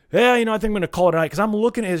 Yeah, I think I'm going to call it a night because I'm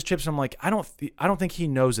looking at his chips and I'm like, I don't think he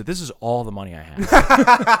knows that this is all the money I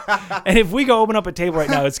have. And if we go open up a table right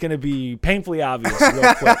now, it's going to be painfully obvious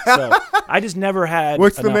real quick. So I just never had.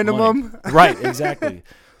 What's the minimum? Right, exactly.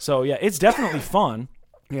 So yeah, it's definitely fun.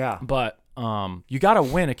 Yeah, but you got to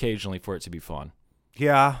win occasionally for it to be fun.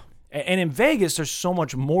 Yeah. And in Vegas, there's so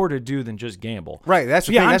much more to do than just gamble. Right. That's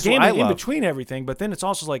the thing. I'm That's gambling what I love. in between everything, but then it's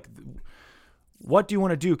also like, what do you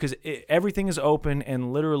want to do? Because everything is open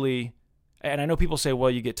and literally, and I know people say, well,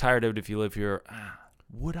 you get tired of it if you live here.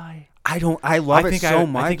 Would I? I don't. I love it so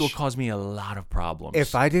much. I think it will cause me a lot of problems.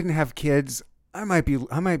 If I didn't have kids, I might be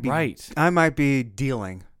right. I might be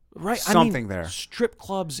dealing something there. Strip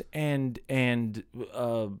clubs and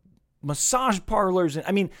massage parlors,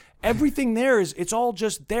 and everything there it's all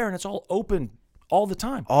just there and it's all open all the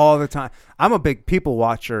time. I'm a big people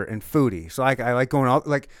watcher and foodie, so I like going out.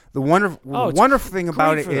 Like the wonderful thing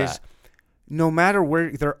about it is, no matter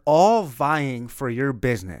where, they're all vying for your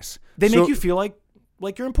business. They make you feel like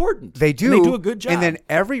you're important. They do. And they do a good job. And then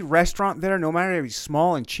every restaurant there, no matter how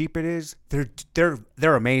small and cheap it is,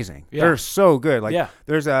 they're amazing. Yeah. They're so good. Like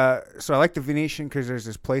there's so I like the Venetian because there's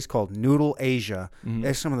this place called Noodle Asia. Mm-hmm.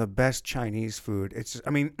 It's some of the best Chinese food. It's just,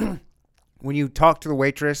 when you talk to the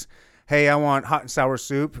waitress, hey, I want hot and sour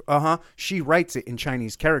soup. She writes it in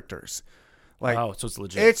Chinese characters. Like, so it's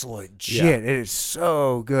legit. It's legit. Yeah. It is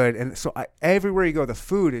so good. And so everywhere you go, the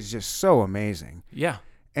food is just so amazing. Yeah.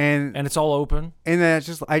 And it's all open. And then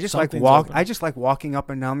I just like walking up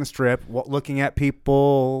and down the strip, looking at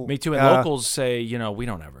people. Me too. And locals say, we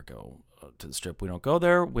don't ever go to the strip. We don't go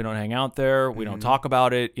there. We don't hang out there. We don't talk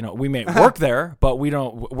about it. We may work there, but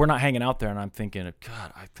we're not hanging out there. And I'm thinking,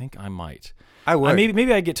 God, I think I might. I would.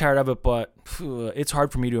 Maybe I get tired of it, but it's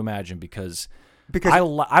hard for me to imagine because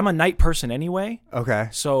I'm a night person anyway. Okay.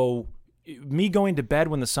 So me going to bed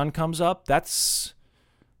when the sun comes up, that's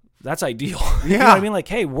ideal. Yeah. You know what I mean? Like,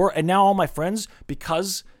 hey, and now all my friends,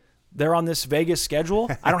 because they're on this Vegas schedule,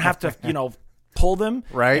 I don't have to, pull them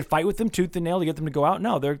and fight with them tooth and nail to get them to go out.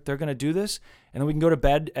 No, they're going to do this, and then we can go to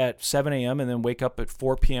bed at 7 a.m. and then wake up at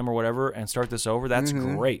 4 p.m. or whatever and start this over. That's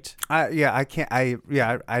great. I can't.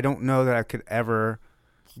 I don't know that I could ever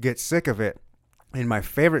get sick of it. And my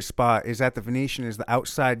favorite spot is at the Venetian is the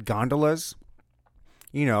outside gondolas.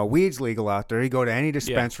 Weed's legal out there. You go to any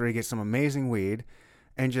dispensary, get some amazing weed.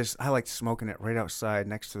 And I like smoking it right outside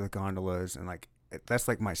next to the gondolas. And that's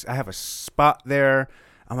like I have a spot there.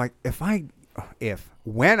 I'm like,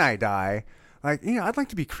 when I die, I'd like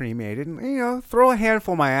to be cremated and, throw a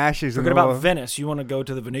handful of my ashes. Forget about Venice. You want to go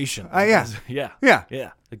to the Venetian. Yeah.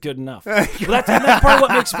 Yeah. Good enough. Well, that's part of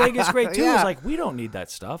what makes Vegas great too, is we don't need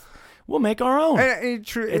that stuff. We'll make our own.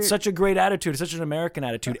 It's such a great attitude. It's such an American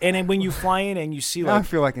attitude. And then when you fly in and you see I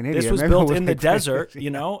feel like an idiot. This was built in the desert,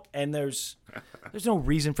 and there's no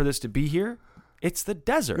reason for this to be here. It's the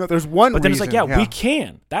desert. No, there's one But then reason, it's like, we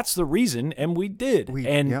can. That's the reason, and we did.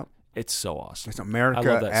 Yep. It's so awesome. It's America. I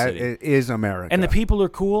love that city. It is America. And the people are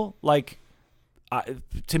cool.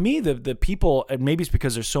 To me, the people, and maybe it's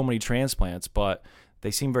because there's so many transplants, but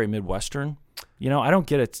they seem very Midwestern. I don't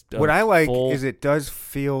get it. What I like is it does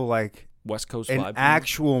feel like West Coast an vibe.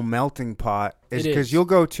 Actual melting pot. It because is. You'll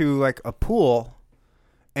go to a pool,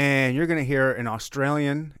 and you're gonna hear an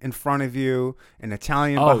Australian in front of you, an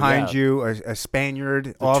Italian behind you, a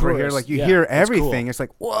Spaniard over here. Like you hear everything. Cool. It's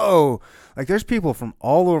like, whoa! Like there's people from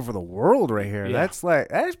all over the world right here. Yeah.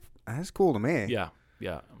 That's cool to me. Yeah.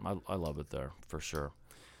 I love it there for sure.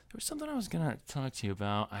 was something I was gonna talk to you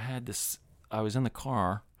about. I was in the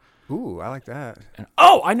car. Ooh, I like that. And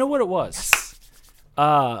I know what it was.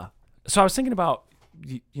 So I was thinking about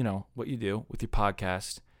what you do with your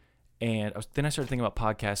podcast, and then I started thinking about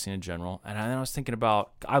podcasting in general, and then I was thinking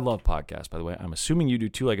about, I love podcasts, by the way. I'm assuming you do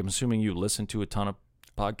too. Like, I'm assuming you listen to a ton of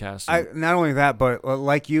podcasts. Not only that, but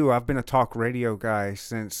like you, I've been a talk radio guy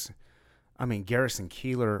since, Garrison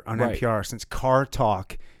Keillor on NPR, since Car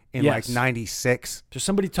Talk in like 96. There's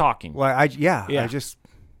somebody talking. Well, I just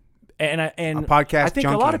and a podcast I think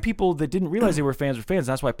junkie. A lot of people that didn't realize they were fans.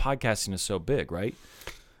 That's why podcasting is so big, right?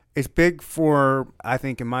 It's big for, I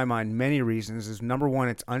think, in my mind, many reasons. Is number one,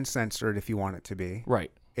 it's uncensored if you want it to be.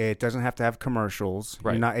 Right. It doesn't have to have commercials.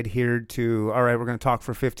 Right. You're not adhered to, all right, we're going to talk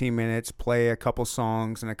for 15 minutes, play a couple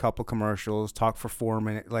songs and a couple commercials, talk for 4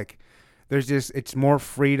 minutes. Like, it's more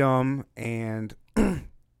freedom, and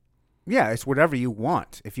yeah, it's whatever you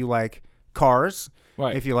want. If you like cars,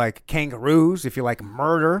 right. If you like kangaroos, if you like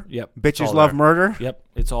murder, yep, bitches love murder. Yep,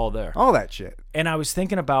 it's all there. All that shit. And I was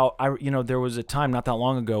thinking about, there was a time not that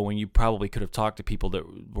long ago when you probably could have talked to people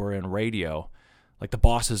that were in radio, like the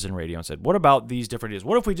bosses in radio, and said, what about these different ideas?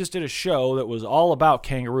 What if we just did a show that was all about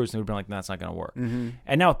kangaroos? And they would have been like, that's not going to work. Mm-hmm.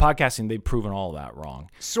 And now with podcasting, they've proven all of that wrong.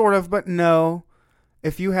 Sort of, but no.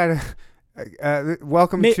 If you had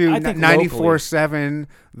welcome to 94.7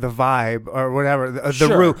 The Vibe, or whatever, the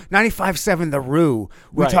sure. Roo, 95.7 The Roo.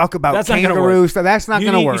 We right. talk about that's kangaroos. So that's not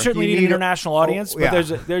going to work. You certainly need an international audience, but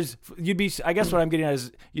yeah. you'd be. I guess what I'm getting at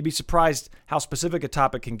is you'd be surprised how specific a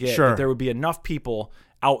topic can get. Sure. That there would be enough people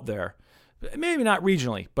out there, maybe not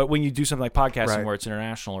regionally, but when you do something like podcasting, right. where it's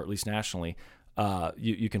international or at least nationally,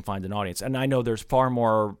 you can find an audience. And I know there's far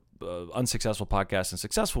more unsuccessful podcasts and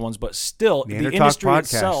successful ones, but still the industry podcast,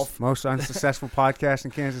 itself, most unsuccessful podcast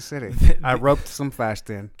in Kansas City. I roped some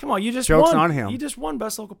fast in. Come on, you just Joke's won. on him. You just won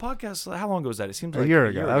Best Local Podcast. How long ago was that? It seems like a year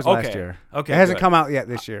ago. That was last year. Okay, it hasn't come out yet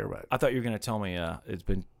this year, but I thought you were going to tell me it's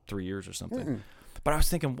been 3 years or something. Mm-mm. But I was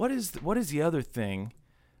thinking, what is the other thing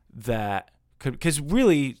that could? Because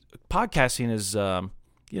really, podcasting is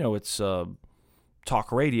it's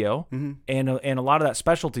talk radio, mm-hmm. and a lot of that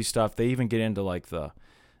specialty stuff. They even get into like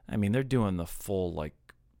they're doing the full like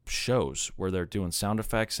shows where they're doing sound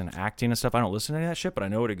effects and acting and stuff. I don't listen to any of that shit, but I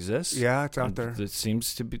know it exists. Yeah, it's out there. It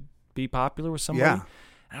seems to be popular with somebody. Yeah.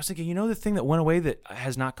 And I was thinking, the thing that went away that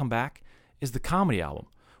has not come back is the comedy album.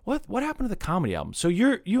 What happened to the comedy album? So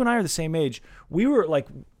you and I are the same age. We were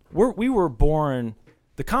born.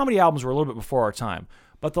 The comedy albums were a little bit before our time,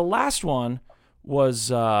 but the last one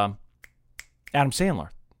was Adam Sandler.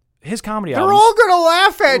 His comedy albums. They're all going to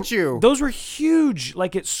laugh at you. Those were huge.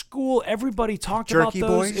 Like at school, everybody talked about those.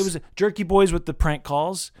 Boys? It was Jerky Boys with the prank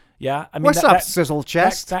calls. Yeah. I mean, what's up, Sizzle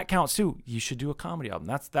Chest? That counts too. You should do a comedy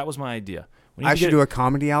album. That was my idea. I should do a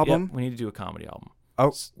comedy album? Yep, we need to do a comedy album.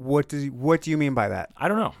 Oh, what do you mean by that? I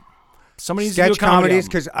don't know. Somebody needs sketch to do a comedy comedies,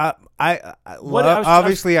 because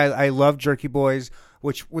I love Jerky Boys,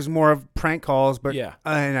 which was more of prank calls, but yeah.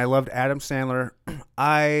 And I loved Adam Sandler.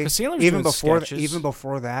 Even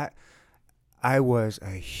before that, I was a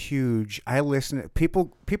huge. I listened.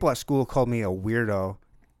 People at school called me a weirdo,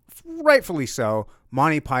 rightfully so.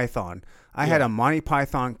 Monty Python. I had a Monty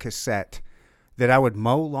Python cassette that I would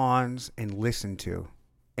mow lawns and listen to.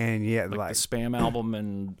 And yeah, like the Spam album,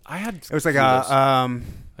 and I had. It was like I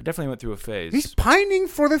definitely went through a phase. He's pining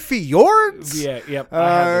for the fjords. Yeah, yep. I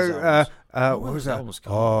had those what was that?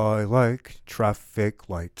 I like traffic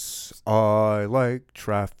lights. I like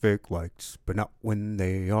traffic lights, but not when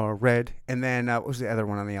they are red. And then what was the other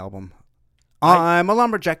one on the album? I'm a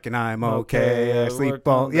lumberjack and I'm okay. I sleep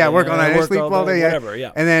all. Yeah, work all night. I sleep all day. Whatever.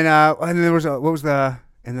 Yeah. And then there was and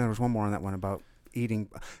there was one more on that one about eating.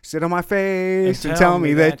 Sit on my face and tell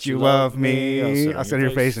me that you love me. I'll sit on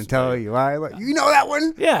your face and tell you I love you. You know that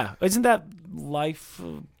one? Yeah. Isn't that Life?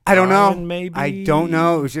 I don't know. Maybe. I don't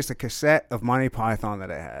know. It was just a cassette of Monty Python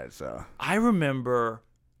that I had. So I remember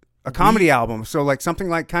a comedy album. So like something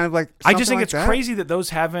like kind of like. I just think like it's that. crazy that those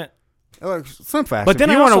haven't. Slim Fast. But then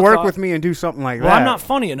if you want to work with me and do something like that. Well, I'm not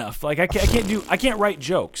funny enough. Like I can't write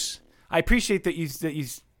jokes. I appreciate that you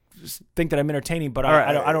think that I'm entertaining, but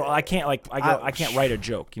I can't write a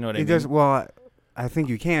joke. You know what I mean? Well, I think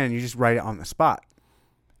you can. You just write it on the spot.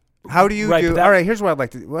 How do you do? All right, here's what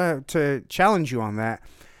I'd like to challenge you on that.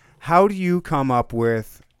 How do you come up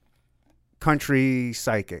with country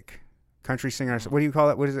psychic, country singer? What do you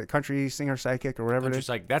call it? What is it? Country singer psychic or whatever it is?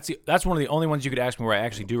 Psychic. That's one of the only ones you could ask me where I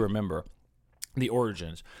actually do remember the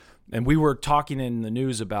origins. And we were talking in the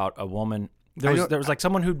news about a woman. There was like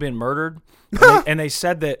someone who'd been murdered, and they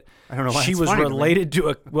said that I don't know why she was related to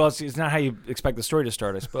a. Well, it's not how you expect the story to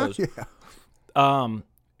start, I suppose. Yeah.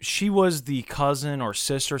 she was the cousin or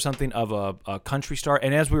sister or something of a country star.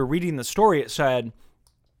 And as we were reading the story, it said,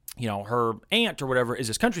 her aunt or whatever is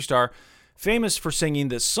this country star, famous for singing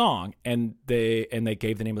this song. And they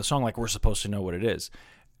gave the name of the song like we're supposed to know what it is.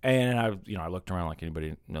 And I looked around like,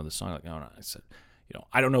 anybody know this song? Like, no. I said,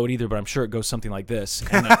 I don't know it either, but I'm sure it goes something like this.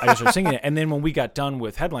 And I just started singing it. And then when we got done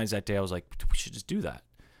with headlines that day, I was like, we should just do that.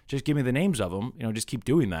 Just give me the names of them. Just keep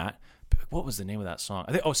doing that. What was the name of that song?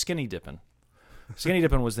 I think, Skinny Dippin'. Skinny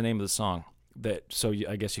Dippin' was the name of the song.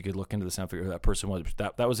 I guess you could look into this and figure out who that person was.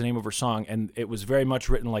 That was the name of her song, and it was very much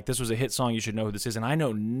written like this was a hit song. You should know who this is. And I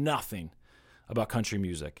know nothing about country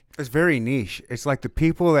music. It's very niche. It's like the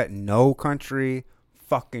people that know country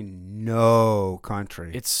fucking know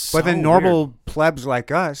country. It's so but the normal weird. Plebs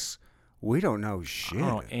like us, we don't know shit. I don't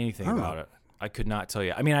know anything about it. I could not tell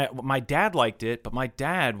you. I mean, my dad liked it, but my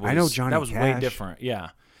dad was. I know Johnny That was Cash. way different. Yeah,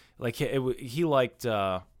 like he liked.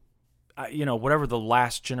 Whatever the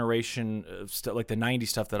last generation of stuff, like the '90s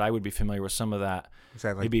stuff that I would be familiar with. Some of that. Is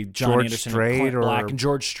that like maybe John George Anderson, Strait and Clint or Black, and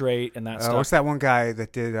George Strait, and that stuff. What's that one guy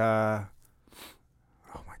that did? Oh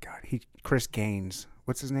my God, Chris Gaines.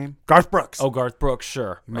 What's his name? Garth Brooks. Oh, Garth Brooks,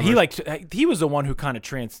 sure. He was the one who kind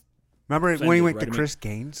of Remember when he went to Chris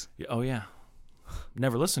Gaines? Oh yeah.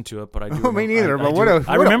 Never listened to it, but I do. Oh, me neither.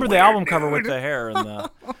 I remember the album cover with the hair and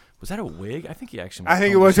the. Was that a wig? I think he actually. I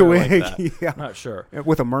think it was a wig. Like yeah, I'm not sure.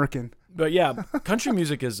 With a merkin. But yeah, country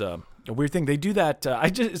music is a weird thing. They do that.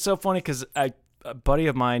 It's so funny because a buddy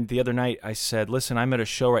of mine the other night, I said, "Listen, I'm at a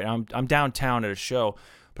show right now. I'm downtown at a show,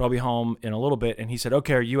 but I'll be home in a little bit." And he said,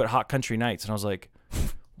 "Okay, are you at Hot Country Nights?" And I was like,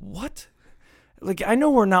 "What?" Like, I know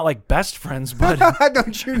we're not like best friends, but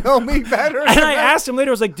don't you know me better? And I asked him later,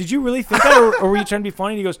 I was like, "Did you really think that, or were you trying to be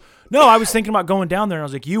funny?" And he goes, "No, I was thinking about going down there." And I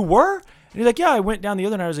was like, "You were?" And he's like, "Yeah, I went down the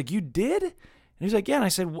other night." I was like, "You did?" And he's like, "Yeah." And I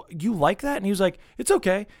said, "You like that?" And he was like, "It's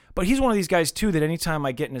okay." But he's one of these guys too that anytime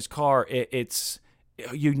I get in his car, it's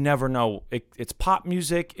you never know. It's pop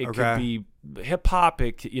music. It could be hip hop.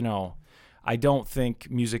 I don't think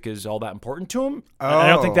music is all that important to him. Oh. And I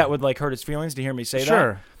don't think that would like hurt his feelings to hear me say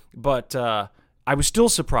Sure. that. But I was still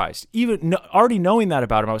surprised. Even already knowing that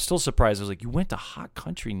about him, I was still surprised. I was like, "You went to Hot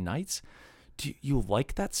Country Nights? Do you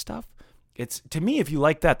like that stuff?" It's to me, if you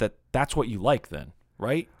like that's what you like then,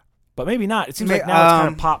 right? But maybe not. It seems like now it's kind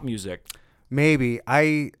of pop music. Maybe.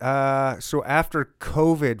 So after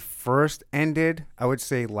COVID first ended, I would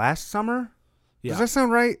say last summer. Yeah. Does that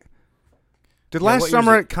sound right? Did Yeah, last what year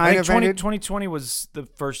summer is it kind of ended? 2020 was the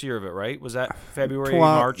first year of it, right? Was that February,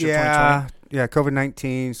 March of 2020? Yeah,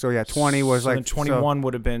 COVID-19. So yeah, 20 was so like then 21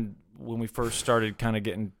 would have been when we first started kind of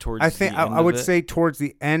getting towards I think the end I would of it. say towards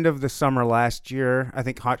the end of the summer last year, I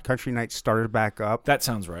think Hot Country Nights started back up. That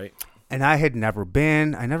sounds right. And I had never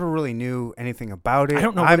been. I never really knew anything about it. I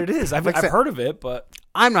don't know what it is. I've heard of it, but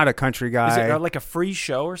I'm not a country guy. is it like a free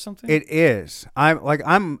show or something? It is.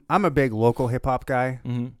 I'm a big local hip hop guy,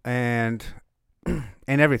 Mm-hmm.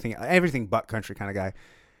 and everything but country kind of guy.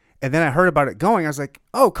 And then I heard about it going. I was like,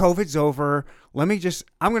 "Oh, COVID's over. I'm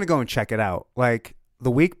going to go and check it out." Like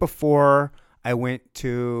the week before, I went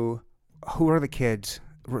to who are the kids?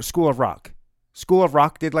 School of Rock. School of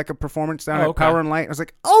Rock did like a performance down at Power and Light. I was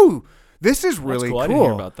like, "Oh, this is really cool. cool." I didn't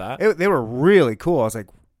hear about that. They were really cool. I was like,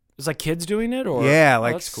 It's like kids doing it, or yeah,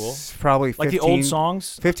 like that's cool. Probably 15, Like the old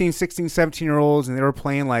songs. 15, 16, 17-year-olds, and they were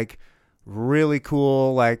playing like really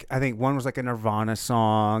cool. Like I think one was like a Nirvana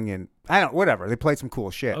song, and whatever. They played some cool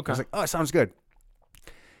shit. Okay. I was like, "Oh, it sounds good."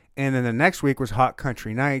 And then the next week was Hot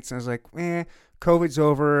Country Nights, and I was like, COVID's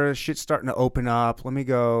over. Shit's starting to open up. Let me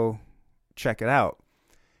go check it out.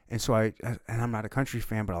 And so and I'm not a country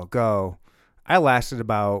fan, but I'll go. I lasted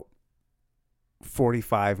about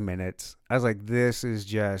 45 minutes. I was like, this is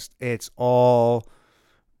just, it's all,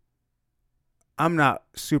 I'm not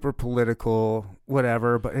super political,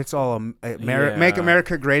 whatever, but it's all Make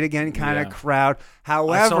America Great Again kind of crowd.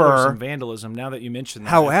 However, I saw there was some vandalism now that you mentioned that.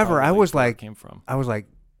 However, I was like, came from. I was like,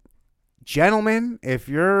 gentlemen, if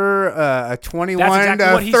you're a 21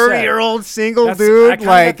 exactly to 30-year-old single I dude, kind of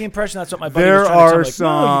like got the impression that's what my buddy there was trying to are tell me. Like,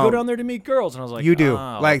 no, you go some- down there to meet girls, and I was like, you do.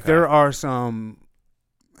 oh, Like okay. there are some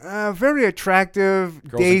very attractive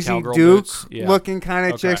Girls in Daisy cowgirl Duke boots? Yeah. looking kind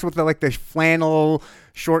of Okay. chicks with the flannel,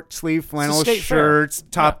 short sleeve flannel state fair. shirts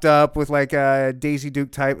topped up with like a Daisy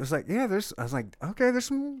Duke type. It was like, I was like, okay, there's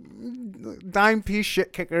some dime piece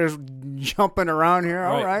shit kickers jumping around here.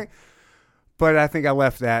 All right. But I think I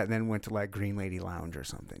left that and then went to like Green Lady Lounge or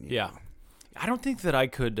something. Yeah. I don't think that I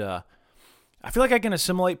could. I feel like I can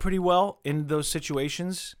assimilate pretty well in those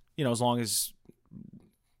situations, as long as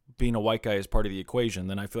being a white guy is part of the equation.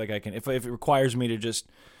 Then I feel like I can, if it requires me to just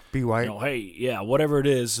be white. hey, yeah, whatever it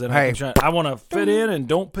is, then I want to fit in and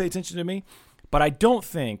don't pay attention to me. But I don't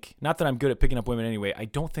think, not that I'm good at picking up women anyway, I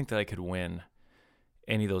don't think that I could win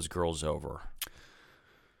any of those girls over.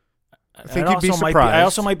 I think you'd be surprised. I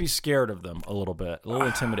also might be scared of them a little bit, a little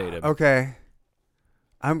intimidated. Okay.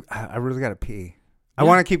 I really got to pee. I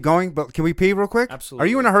want to keep going, but can we pee real quick? Absolutely. Are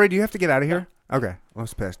you in a hurry? Do you have to get out of here? Yeah. Okay. I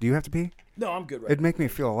was pissed. Do you have to pee? No, I'm good right It'd make me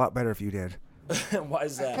feel a lot better if you did. Why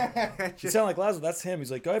is that? You sound like Lazlo. That's him.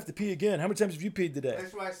 He's like, I have to pee again. How many times have you peed today?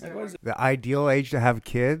 That's why I said the ideal age to have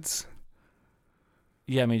kids.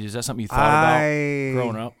 Yeah, I mean, is that something you thought about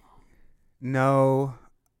growing up? No.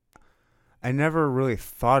 I never really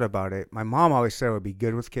thought about it. My mom always said I would be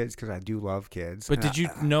good with kids because I do love kids. But did you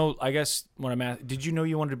know, I guess when I'm at, did you know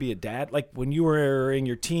you wanted to be a dad? Like when you were in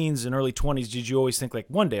your teens and early 20s, did you always think like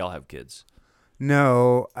one day I'll have kids?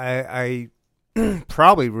 No, I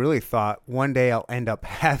probably really thought one day I'll end up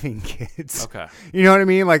having kids. Okay. You know what I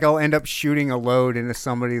mean? Like I'll end up shooting a load into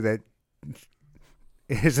somebody that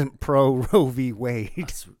isn't pro Roe v. Wade.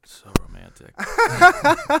 That's so romantic.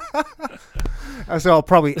 So I'll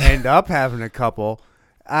probably end up having a couple.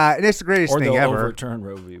 And it's the greatest thing ever. Or they'll overturn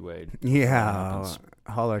Roe v. Wade. Yeah.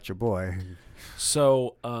 Holler at your boy.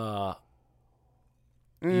 So,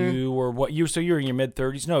 you were what? So you were in your mid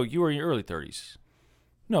 30s? No, you were in your early 30s.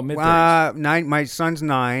 No, mid 30s. 9. My son's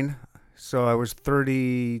 9, so I was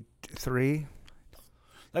 33.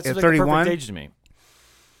 That's like 31. the perfect age to me.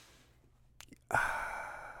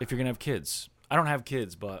 If you're gonna have kids, I don't have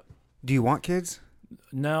kids, but do you want kids?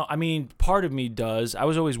 No, I mean, part of me does. I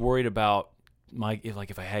was always worried about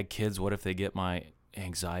if I had kids, what if they get my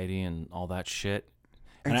anxiety and all that shit?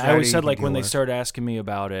 And I always said, like, when they started asking me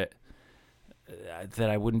about it, that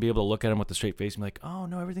I wouldn't be able to look at them with a straight face and be like, oh,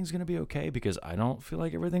 no, everything's going to be okay, because I don't feel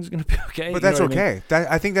like everything's going to be okay. But that's okay. I mean?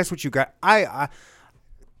 I think that's what you got.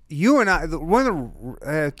 You and I, one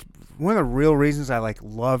of the real reasons I, like,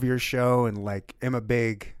 love your show and, like, am a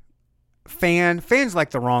big fan's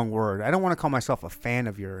like the wrong word. I don't want to call myself a fan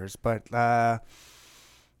of yours, but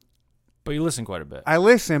you listen quite a bit. I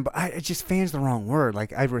listen, but just fan's the wrong word.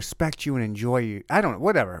 Like, I respect you and enjoy you. I don't know,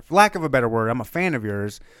 whatever. For lack of a better word, I'm a fan of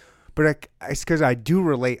yours, but it's because I do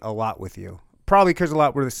relate a lot with you. Probably because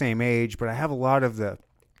we're the same age, but I have a lot of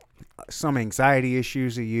some anxiety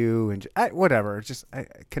issues of you and whatever. It's just I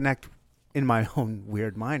connect in my own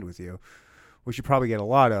weird mind with you, which you probably get a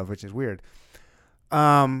lot of, which is weird.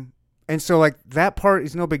 And so, like, that part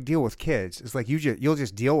is no big deal with kids. It's like you'll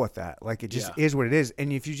just deal with that. Like, it just is what it is.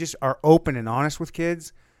 And if you just are open and honest with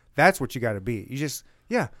kids, that's what you got to be. You just,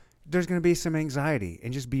 there's going to be some anxiety,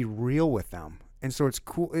 and just be real with them. And so it's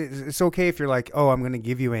cool. It's okay if you're like, oh, I'm going to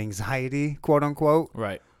give you anxiety, quote unquote.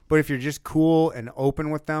 Right. But if you're just cool and open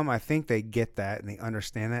with them, I think they get that and they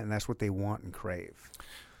understand that, and that's what they want and crave.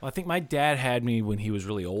 Well, I think my dad had me when he was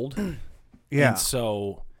really old. Yeah. And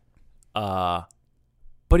so,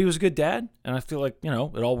 but he was a good dad, and I feel like, it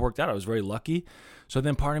all worked out. I was very lucky. So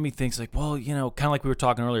then part of me thinks like, well, kind of like we were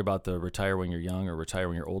talking earlier about the retire when you're young or retire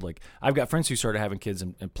when you're old. Like, I've got friends who started having kids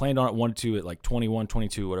and planned on it, wanted to at like 21,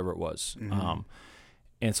 22, whatever it was. Mm-hmm.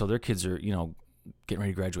 And so their kids are, getting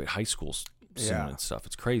ready to graduate high school soon and stuff.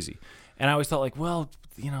 It's crazy. And I always thought like, well,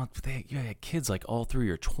 you had kids like all through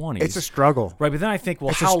your 20s. It's a struggle. Right, but then I think,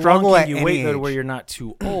 well, how long can you wait though, where you're not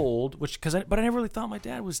too old? But I never really thought my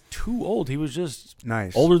dad was too old. He was just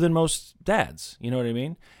older than most dads. You know what I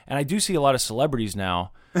mean? And I do see a lot of celebrities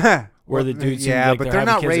now where the dudes seem like they're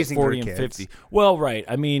not raising 40 their and kids. 50. Well, right.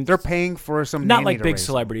 I mean, they're paying for some not like big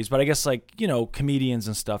celebrities, but I guess like, comedians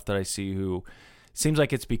and stuff that I see who seems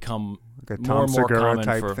like it's become like a more and more common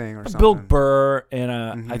type for thing or Bill something. Burr,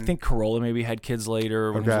 and I think Corolla maybe had kids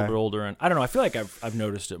later when he was a little bit older, and I don't know. I feel like I've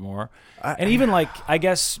noticed it more, and even like I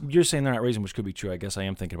guess you're saying they're not raising, which could be true. I guess I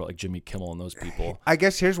am thinking about like Jimmy Kimmel and those people. I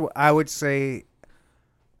guess here's what I would say.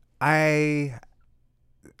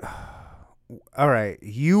 All right,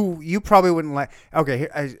 you probably wouldn't like. Okay,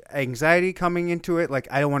 anxiety coming into it. Like,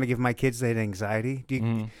 I don't want to give my kids that anxiety.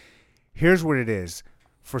 Here's what it is.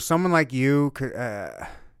 For someone like you,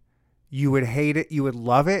 you would hate it. You would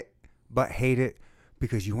love it, but hate it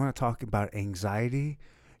because you want to talk about anxiety.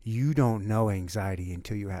 You don't know anxiety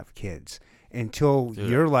until you have kids. Dude,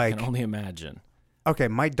 you're like, I can only imagine. Okay,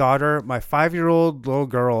 my daughter, my 5-year-old little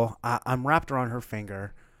girl, I'm wrapped around her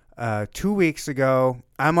finger. 2 weeks ago,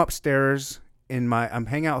 I'm upstairs I'm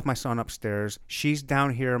hanging out with my son upstairs. She's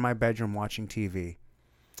down here in my bedroom watching TV.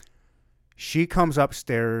 She comes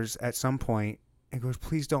upstairs at some point and goes,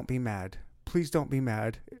 please don't be mad. Please don't be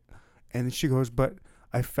mad. And then she goes, but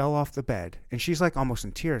I fell off the bed. And she's like almost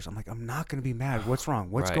in tears. I'm like, I'm not going to be mad. What's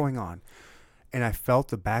wrong? What's going on? And I felt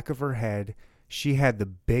the back of her head. She had the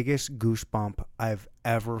biggest goosebump I've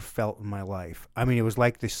ever felt in my life. I mean, it was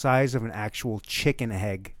like the size of an actual chicken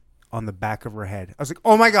egg on the back of her head. I was like,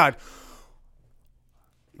 oh my God.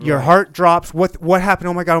 Your heart drops. What happened?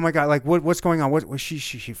 Oh my God. Like what's going on? What she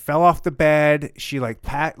fell off the bed. She I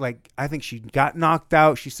think she got knocked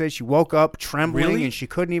out. She said she woke up trembling and she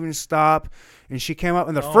couldn't even stop. And she came up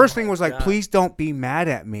and the first thing was like, please don't be mad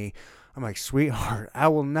at me. I'm like, sweetheart, I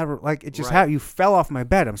will never, like, it just happened. You fell off my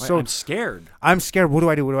bed. I'm scared. I'm scared. What do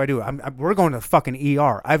I do? We're going to the fucking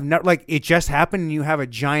ER. I've never, like, it just happened and you have a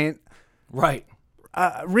giant. Right.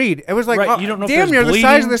 Reed. It was like, you don't know damn near the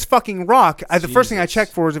size of this fucking rock. The first thing I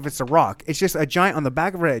checked for is if it's a rock. It's just a giant, on the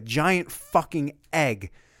back of her head, a giant fucking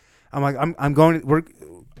egg. I'm like, I'm going,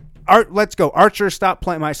 let's go. Archer, stop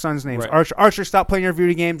playing. My son's name is Archer. Archer, stop playing your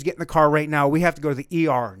video games. Get in the car right now. We have to go to the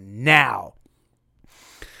ER now.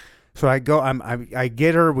 So I go, I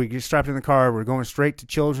get her, we get strapped in the car, we're going straight to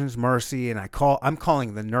Children's Mercy, and I'm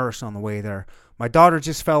calling the nurse on the way there. My daughter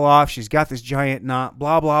just fell off, she's got this giant knot,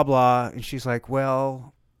 blah, blah, blah, and she's like,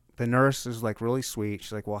 well, the nurse is like really sweet.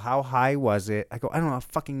 She's like, well, how high was it? I go, I don't know, a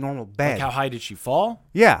fucking normal bed. Like how high did she fall?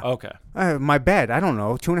 Yeah. Okay. My bed, I don't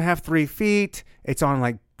know, 2.5, 3 feet. It's on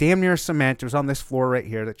like damn near cement. It was on this floor right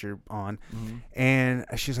here that you're on. Mm-hmm. And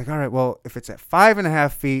she's like, all right, well, if it's at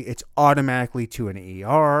 5.5 feet, it's automatically to an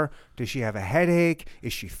ER. Does she have a headache?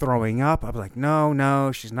 Is she throwing up? I was like,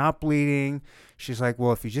 no, she's not bleeding. She's like,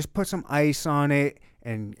 well, if you just put some ice on it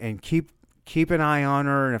and keep an eye on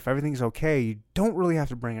her, and if everything's okay, you don't really have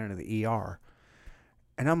to bring her into the ER.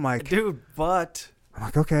 And I'm like, dude, but I'm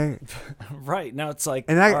like, okay. Right. Now it's like,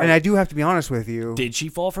 and I do have to be honest with you. Did she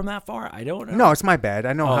fall from that far? I don't know. No, it's my bed.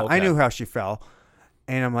 I know. Okay. I knew how she fell.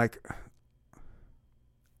 And I'm like,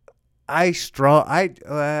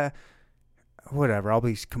 whatever. I'll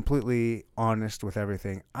be completely honest with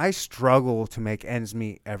everything. I struggle to make ends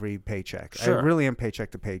meet every paycheck. Sure. I really am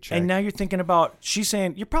paycheck to paycheck. And now you're thinking about, she's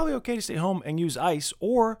saying, you're probably okay to stay home and use ice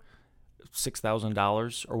or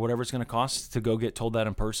 $6,000 or whatever it's going to cost to go get told that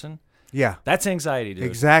in person. Yeah. That's anxiety, dude.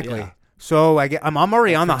 Exactly. Yeah. So I'm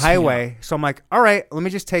already on the highway. So I'm like, all right, let me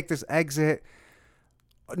just take this exit.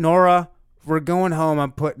 Nora, we're going home.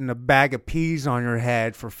 I'm putting a bag of peas on your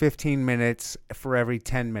head for 15 minutes for every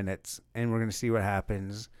 10 minutes. And we're going to see what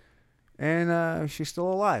happens. And she's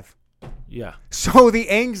still alive. Yeah. So the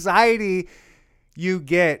anxiety you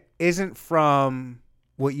get isn't from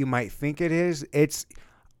what you might think it is. It's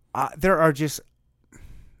there are just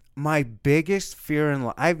my biggest fear in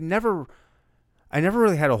life. I never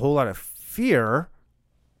really had a whole lot of fear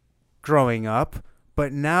growing up,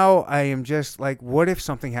 but now I am just like, what if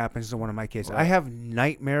something happens to one of my kids? Right. I have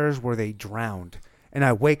nightmares where they drowned, and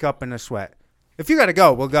I wake up in a sweat. If you got to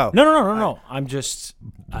go, we'll go. No.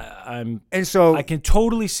 And so I can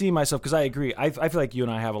totally see myself, because I agree. I feel like you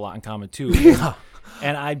and I have a lot in common too. Yeah.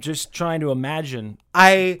 And I'm just trying to imagine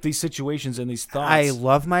these situations and these thoughts. I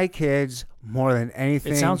love my kids more than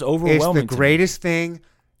anything. It sounds overwhelming. It's the greatest thing.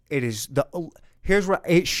 It is here's what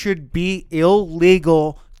it should be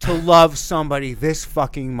illegal to love somebody this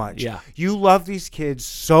fucking much. Yeah. You love these kids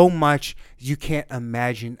so much you can't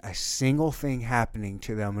imagine a single thing happening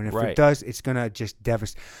to them, and if it does, it's gonna just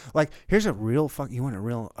devastate. Like, here's a real you want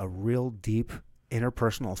a real deep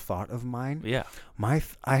interpersonal thought of mine. Yeah.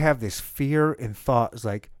 I have this fear and thought is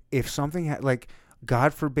like, if something like,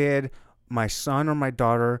 God forbid, my son or my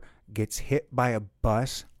daughter gets hit by a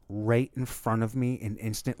bus right in front of me and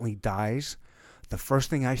instantly dies, the first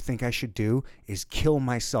thing I think I should do is kill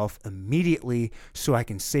myself immediately so I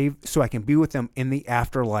can be with them in the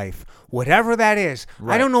afterlife. Whatever that is.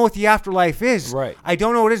 Right. I don't know what the afterlife is. Right. I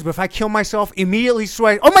don't know what it is, but if I kill myself immediately,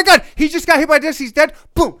 oh my God, he just got hit by this, he's dead.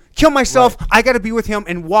 Boom, kill myself. Right. I got to be with him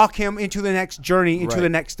and walk him into the next journey, into the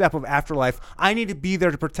next step of afterlife. I need to be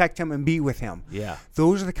there to protect him and be with him. Yeah.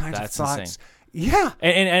 Those are the kinds of thoughts. Insane. Yeah,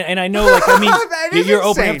 and I know, like, I mean, you're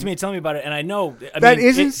opening up to me and telling me about it, and I know that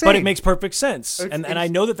is insane, but it makes perfect sense, and I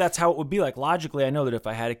know that's how it would be. Like, logically, I know that if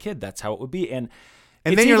I had a kid, that's how it would be, and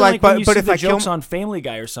then you're like, but if I jokes on Family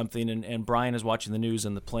Guy or something, and Brian is watching the news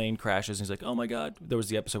and the plane crashes, and he's like, oh my God, there was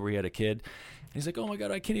the episode where he had a kid, and he's like, oh my God,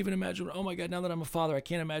 I can't even imagine. Oh my God, now that I'm a father, I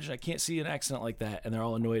can't imagine. I can't see an accident like that, and they're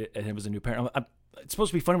all annoyed at him as a new parent. It's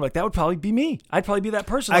supposed to be funny, but like, that would probably be me. I'd probably be that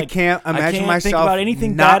person. Like, I can't imagine myself think about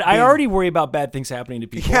anything bad. I already worry about bad things happening to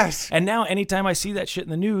people. Yes. And now anytime I see that shit in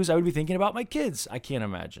the news, I would be thinking about my kids. I can't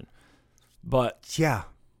imagine. But yeah.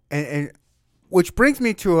 And which brings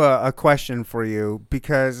me to a question for you,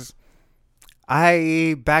 because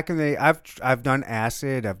I've done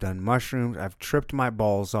acid, I've done mushrooms, I've tripped my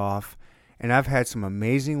balls off, and I've had some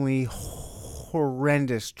amazingly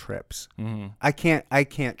horrendous trips. Mm-hmm. I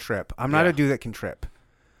can't trip. I'm not a dude that can trip.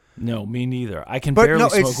 No, me neither. I can barely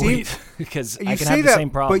smoke weed because I can have the same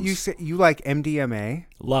problems. But you like MDMA?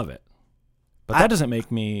 Love it. But that doesn't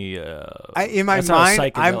make me. In my that's not mind,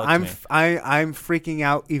 psychedelic to me. I'm freaking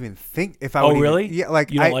out. Even think if I. Oh, would even- really? yeah,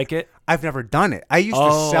 like you don't like it. I've never done it. I used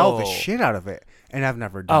to sell the Oh. shit out of it, and I've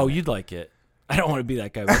never done. Oh, it. you'd like it. I don't want to be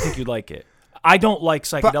that guy, but I think you'd like it. I don't like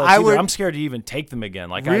psychedelics I either. would- I'm scared to even take them again.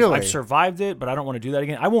 Like Really? I've survived it, but I don't want to do that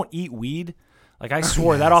again. I won't eat weed. Like I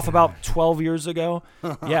swore that off about 12 years ago.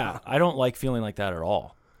 Yeah, I don't like feeling like that at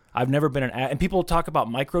all. I've never been and people talk about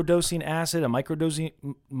microdosing acid and microdosing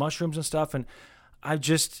mushrooms and stuff, and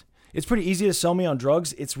it's pretty easy to sell me on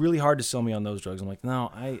drugs. It's really hard to sell me on those drugs. I'm like,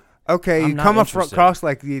 no, Okay, I'm you not come interested. across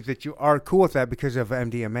like that you are cool with that because of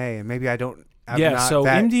MDMA, and maybe I don't. I'm yeah. not So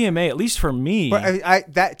that, MDMA, at least for me, but I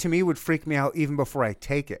that to me would freak me out even before I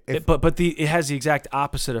take it. If, it has the exact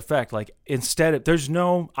opposite effect. Like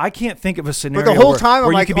I can't think of a scenario. but the whole where, time I'm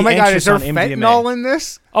where you like, could oh be my god, is anxious there on MDMA. fentanyl in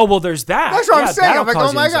this? Oh well, there's that. That's what Yeah, I'm saying. that'll I'm like,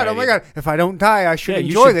 cause oh my god, oh my anxiety. god. If I don't die, I should Yeah, you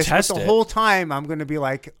enjoy should this. But test the it. whole time, I'm going to be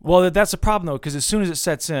like, Well, that's a problem though, because as soon as it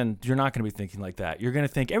sets in, you're not going to be thinking like that. You're going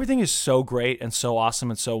to think everything is so great and so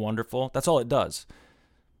awesome and so wonderful. That's all it does.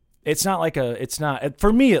 It's not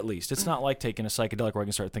for me at least. It's not like taking a psychedelic where I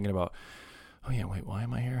can start thinking about, oh yeah, wait, why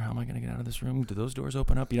am I here? How am I going to get out of this room? Do those doors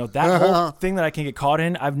open up? You know, that whole thing that I can get caught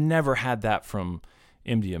in. I've never had that from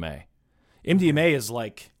MDMA. MDMA is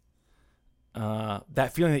like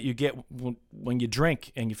that feeling that you get when you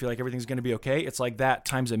drink and you feel like everything's going to be okay. It's like that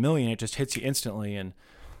times a million. It just hits you instantly, and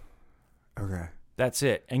okay. that's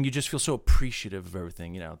it. And you just feel so appreciative of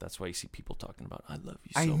everything. You know, that's why you see people talking about, I love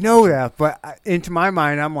you so I much. know that, but into my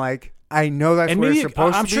mind, I'm like, I know that's And where maybe it's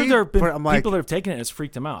supposed I'm to sure be. there have been but I'm like, people that have taken it and it's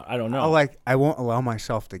freaked them out. I don't know. I won't allow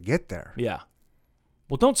myself to get there. Yeah.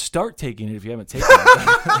 Well, don't start taking it if you haven't taken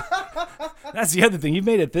it. That's the other thing. You've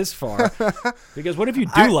made it this far. Because what if you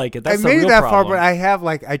do like it? That's I the made real it that problem. far,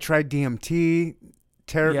 but I tried DMT.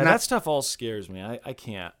 Yeah, that stuff all scares me. I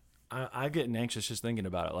can't. I get anxious just thinking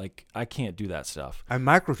about it. Like, I can't do that stuff. I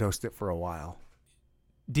microdosed it for a while.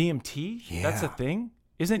 DMT? Yeah. That's a thing?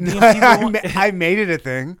 Isn't DMT the one? I made it a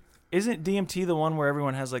thing. Isn't DMT the one where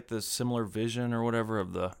everyone has like the similar vision or whatever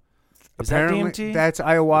of the? Is Apparently, that DMT? that's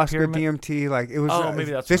ayahuasca pyramid? DMT. Like it was. Oh,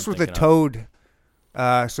 maybe that's this what was I'm the thinking toad.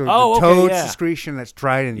 So Oh, the okay, toad yeah. secretion that's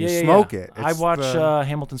dried and you Yeah. smoke it. I It's watch the-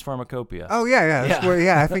 Hamilton's Pharmacopoeia. Oh yeah. That's Yeah. where.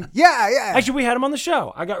 Yeah, I think. Yeah. Actually, we had him on the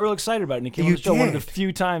show. I got real excited about it, and he came on You the show. One of the did.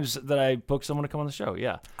 few times that I booked someone to come on the show.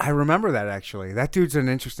 Yeah, I remember that actually. That dude's an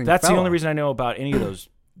interesting. that's the fella. only reason I know about any of those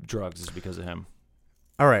drugs is because of him.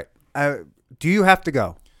 All right. Do you have to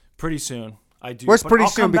go? Pretty soon, I do. What's but pretty I'll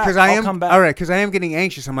soon come back. because I I'll am come back. all right because I am getting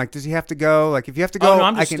anxious. I'm like, does he have to go? Like, if you have to go, no,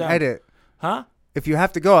 I'm I just can done. edit. Huh? If you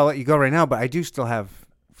have to go, I'll let you go right now. But I do still have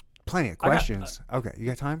plenty of I got- questions. Okay, you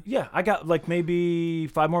got time? Yeah, I got like maybe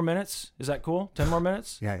 5 more minutes. Is that cool? 10 more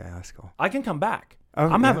minutes? Yeah, that's cool. I can come back.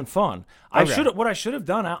 Okay. I'm having fun. Okay. What I should have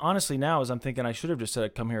done, honestly, now is I'm thinking I should have just said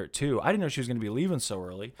I'd come here at 2. I didn't know she was going to be leaving so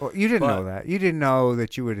early. Well, you didn't But- know that. You didn't know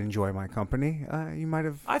that you would enjoy my company. You might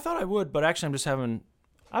have. I thought I would, but actually,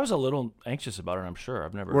 I was a little anxious about it. I'm sure.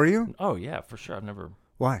 I've never. Were you? Oh yeah, for sure.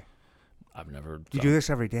 Why? I've never. You do this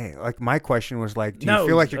every day. Like my question was like, do No, you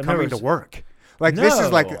feel like you're I've coming never- to work? Like this is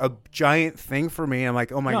like No. a giant thing for me. I'm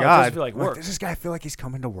like, oh my No, it god, doesn't feel like work. does this guy feel like he's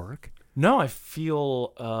coming to work? No, I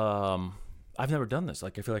feel. I've never done this.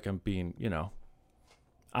 Like I feel like I'm being.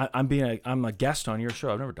 I'm a guest on your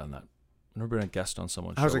show. I've never done that. I've never been a guest on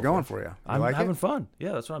someone's show. How's it going before. for you? I'm like having it? fun.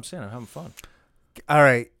 Yeah, that's what I'm saying. I'm having fun. All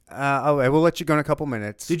right. I will let you go in a couple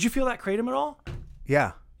minutes. Did you feel that kratom at all?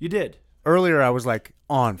 Yeah. You did. Earlier, I was like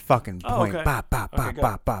on fucking Oh, point. okay. Ba, ba, ba, Okay, good.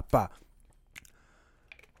 ba, ba, ba.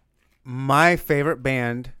 My favorite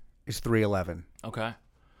band is 311. Okay.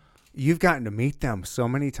 You've gotten to meet them so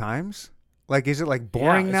many times. Like, is it like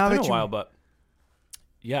boring yeah, now it's that been a you? while, but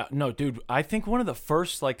yeah, no, dude. I think one of the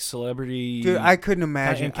first like celebrity. Dude, I couldn't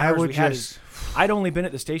imagine. I encounters would we had just. is- I'd only been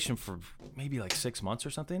at the station for maybe like 6 months or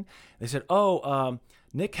something. They said, "Oh,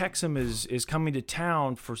 Nick Hexum is coming to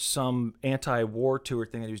town for some anti-war tour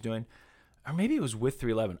thing that he was doing, or maybe it was with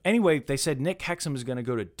 311." Anyway, they said Nick Hexum is going to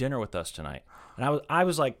go to dinner with us tonight, and I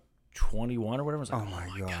was like 21 or whatever. I was like, Oh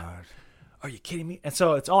my god. "Are you kidding me?" And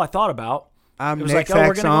so it's all I thought about. I'm It was Nick like, oh,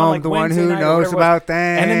 we're gonna go on, Hexum, like, the one Wednesday who night or knows whatever it was. about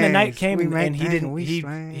things. And then the night came We and make he didn't things,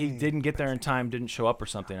 he we didn't get there in time, didn't show up or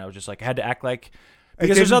something. I was just like I had to act like It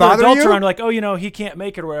because there's didn't other bother adults you? around like, oh, he can't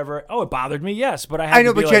make it or whatever. Oh, it bothered me, yes, but I had I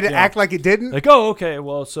know, to be but like, you had to act like it didn't. like, oh, okay,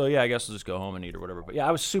 well, so yeah, I guess I'll just go home and eat or whatever. But yeah,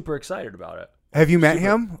 I was super excited about it. Have you met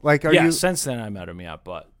him? Like, are yeah, you? since then I met him, yeah,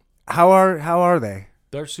 but How are they?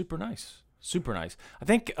 they're super nice. Super nice. I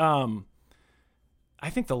think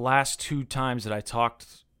the last 2 times that I talked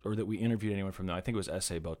or that we interviewed anyone from them, I think it was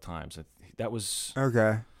SA both times. That was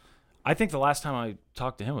Okay. I think the last time I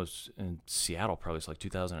talked to him was in Seattle, probably it's like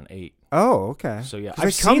 2008. Oh, okay. So yeah,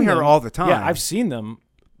 I've come here all the time. Yeah, I've seen them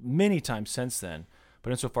many times since then. But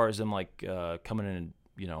insofar as them like coming in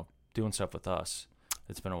and doing stuff with us,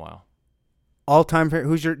 it's been a while. All-time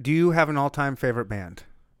favorite. Do you have an all-time favorite band?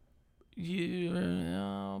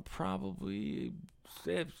 Yeah, probably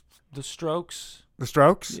the Strokes. The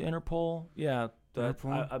Strokes? Interpol. Yeah.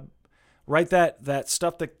 Interpol. Right, that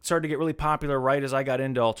stuff that started to get really popular right as I got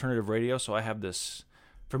into alternative radio. So I have this.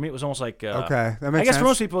 For me, it was almost like okay, that makes sense. I guess for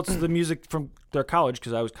most people, it's the music from their college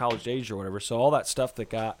because I was college age or whatever. So all that stuff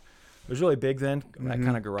that it was really big then. That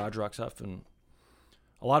kind of garage rock stuff and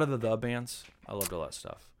a lot of the bands. I loved all that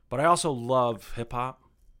stuff. But I also love hip hop.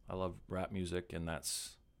 I love rap music, and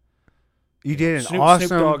that's. You did an Snoop awesome.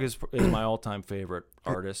 Snoop Dogg is my all-time favorite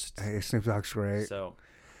artist. Hey, Snoop Dogg's great. So.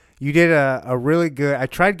 You did a really good. I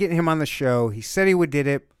tried getting him on the show. He said he would do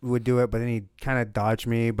it, but then he kind of dodged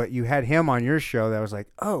me. But you had him on your show that was like,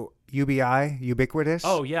 oh, UBI, Ubiquitous.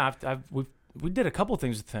 Oh yeah, we did a couple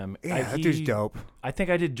things with him. Yeah, that dude's dope. I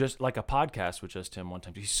think I did just like a podcast with just him one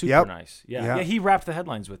time. He's super nice. Yeah, he rapped the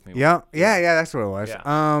headlines with me. Yeah, that's what it was.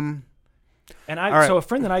 Yeah. And so a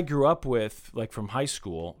friend that I grew up with, like from high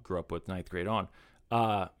school, ninth grade on.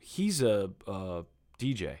 He's a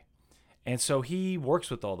DJ. And so he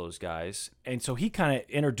works with all those guys. And so he kind of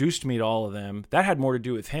introduced me to all of them. That had more to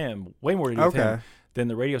do with him, way more to do with him than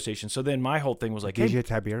the radio station. So then my whole thing was like, DJ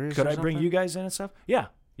Tiberius, could I bring you guys in and stuff? Yeah.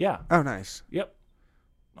 Oh, nice. Yep.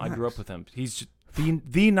 I grew up with him. He's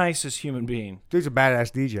the nicest human being. Dude's a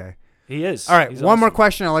badass DJ. He is. All right, He's one more awesome.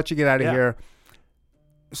 question. I'll let you get out of here.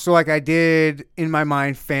 So like I did in my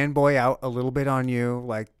mind, fanboy out a little bit on you.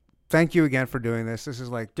 Like, thank you again for doing this. This is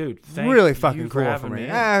like, dude, really fucking cool for having me.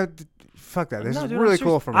 me. Fuck that. This is dude, really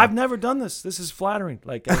cool for me. I've never done this. This is flattering.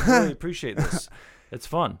 Like, I really appreciate this. It's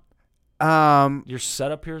fun. Your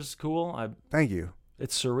setup here is cool. Thank you.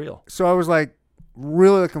 It's surreal. So I was like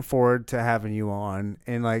really looking forward to having you on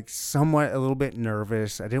and like somewhat a little bit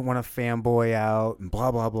nervous. I didn't want to fanboy out and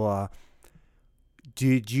blah, blah, blah.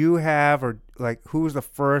 Did you have, or like, who was the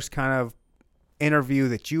first kind of interview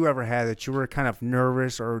that you ever had that you were kind of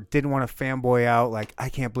nervous or didn't want to fanboy out? Like, I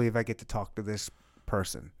can't believe I get to talk to this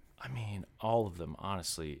person. I mean, all of them,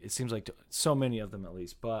 honestly. It seems like so many of them at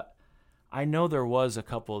least. But I know there was a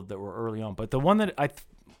couple that were early on. But the one that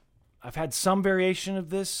I've had some variation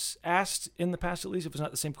of this asked in the past, at least, if it's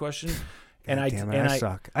not the same question. And I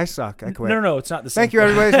suck. I quit. No, it's not the same. Thank you,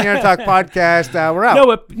 everybody. It's the Talk Podcast. We're out.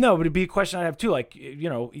 No, but it'd be a question I have too. Like,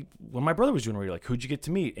 when my brother was doing radio, like, who'd you get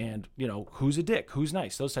to meet, and who's a dick, who's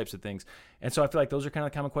nice, those types of things. And so I feel like those are kind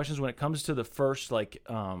of common questions when it comes to the first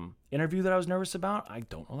interview that I was nervous about. I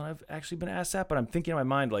don't know that I've actually been asked that, but I'm thinking in my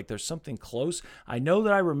mind like there's something close. I know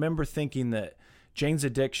that I remember thinking that Jane's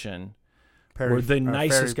Addiction were the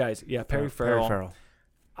nicest guys. Yeah, Perry Farrell.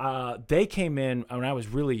 They came in when I was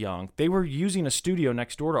really young. They were using a studio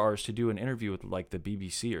next door to ours to do an interview with like the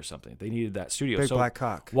BBC or something. They needed that studio. Big Black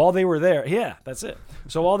Cock. While they were there, yeah, that's it.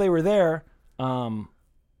 So while they were there,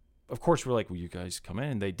 of course we're like, will you guys come in?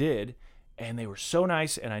 And they did. And they were so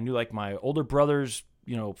nice. And I knew like my older brothers,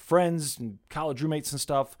 friends and college roommates and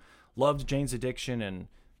stuff loved Jane's Addiction, and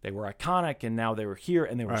they were iconic, and now they were here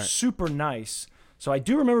and they were super nice. So I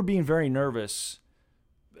do remember being very nervous,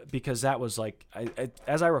 because that was like,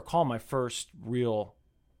 as I recall, my first real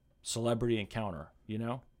celebrity encounter,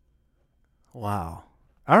 Wow.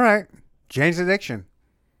 All right. Jane's Addiction.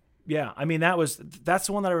 Yeah. I mean, that's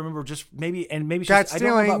the one that I remember just maybe I don't know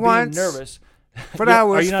Stealing about once, being nervous. But I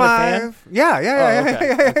was Are you not 5. a fan?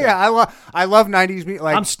 Yeah. Okay. I love 90s music.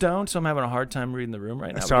 Like, I'm stoned, so I'm having a hard time reading the room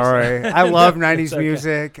right now. Sorry. I love 90s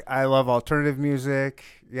music. I love alternative music.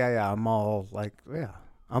 Yeah. I'm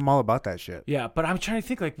all about that shit. Yeah, but I'm trying to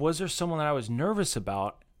think, like, was there someone that I was nervous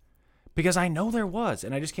about? Because I know there was,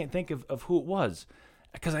 and I just can't think of who it was.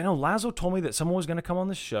 Because I know Lazo told me that someone was going to come on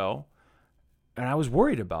the show, and I was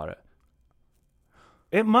worried about it.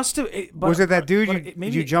 It must have... Was it that dude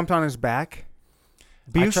you jumped on his back?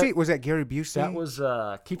 Busey? Was that Gary Busey? That was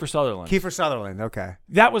Kiefer Sutherland. Kiefer Sutherland, okay.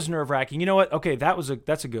 That was nerve-wracking. You know what? Okay, that's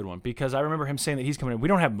a good one, because I remember him saying that he's coming in. We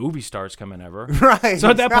don't have movie stars coming ever. Right. So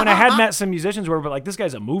at that point, I had met some musicians where, but like, this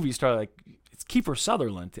guy's a movie star. Like, it's Kiefer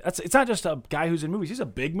Sutherland. It's not just a guy who's in movies. He's a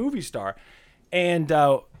big movie star. And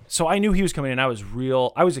so I knew he was coming in. I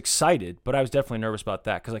was excited, but I was definitely nervous about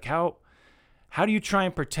that. Because like, how do you try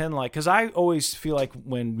and pretend like, because I always feel like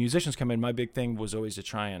when musicians come in, my big thing was always to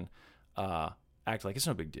try and act like it's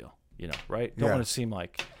no big deal, right? Don't want to seem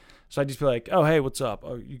like. So I just be like, oh, hey, what's up?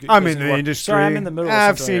 Oh, I'm in the industry. Sorry, I'm in the middle of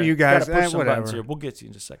I've something seen here. you guys. Gotta push some buttons Whatever. here. We'll get to you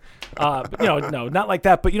in just a sec. But no, not like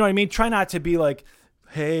that. But you know what I mean? Try not to be like,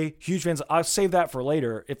 hey, huge fans. I'll save that for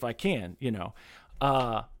later if I can,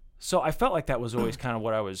 So I felt like that was always kind of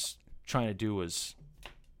what I was trying to do was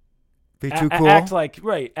be too cool. Act like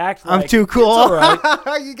I'm too cool. It's all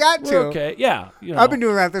right. You got to. Okay, yeah. I've been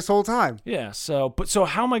doing that this whole time. Yeah. So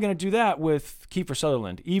how am I going to do that with Kiefer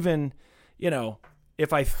Sutherland? Even,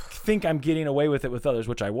 if I think I'm getting away with it with others,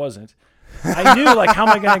 which I wasn't, I knew like, how am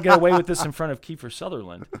I going to get away with this in front of Kiefer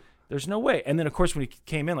Sutherland? There's no way. And then of course when he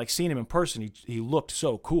came in, like seeing him in person, he looked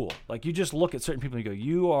so cool. Like you just look at certain people and you go,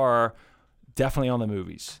 you are definitely on the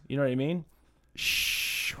movies. You know what I mean?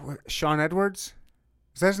 Sean Edwards?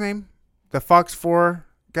 Is that his name? The Fox 4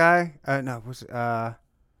 guy? No, was it, is that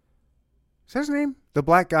his name? The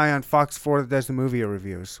black guy on Fox 4 that does the movie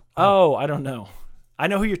reviews. Oh, I don't know. I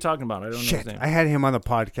know who you're talking about. I don't know his name. I had him on the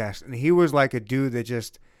podcast, and he was like a dude that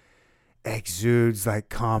just exudes like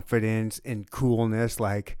confidence and coolness.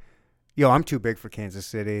 Like, yo, I'm too big for Kansas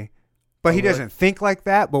City. But he doesn't think like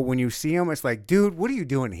that. But when you see him, it's like, dude, what are you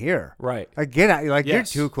doing here? Right. Like, get out. Like,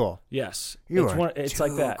 Yes. you're too cool. Yes. It's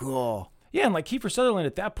like that. Cool. Yeah, and like Kiefer Sutherland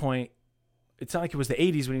at that point, it's not like it was the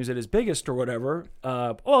 80s when he was at his biggest or whatever.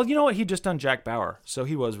 Well, you know what? He'd just done Jack Bauer, so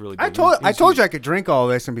he was really good. I told you I could drink all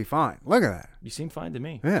this and be fine. Look at that. You seem fine to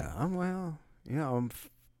me. Yeah, I'm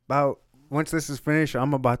about, once this is finished,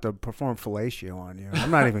 I'm about to perform fellatio on you.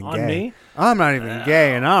 I'm not even On gay. me? I'm not even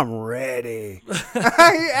gay, and I'm ready.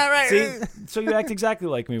 Yeah, right. See, so you act exactly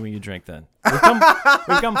like me when you drink then. We've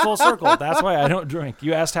come full circle. That's why I don't drink.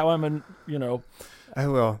 You asked how I'm I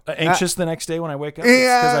will. anxious the next day when I wake up. It's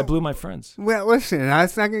because I blew my friends. Well, listen,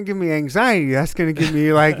 that's not going to give me anxiety. That's going to give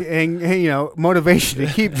me like, motivation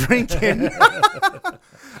to keep drinking.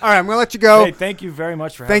 All right, I'm going to let you go. Hey, thank you very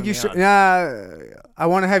much for having me on. I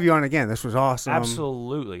want to have you on again. This was awesome.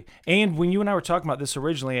 Absolutely. And when you and I were talking about this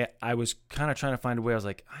originally, I was kind of trying to find a way. I was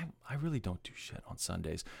like, I really don't do shit on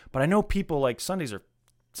Sundays. But I know people like Sundays are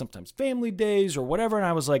sometimes family days or whatever. And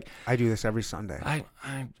I was like, I do this every Sunday. I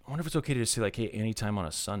wonder if it's okay to just say like, hey, anytime on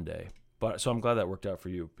a Sunday. So I'm glad that worked out for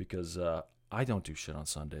you because I don't do shit on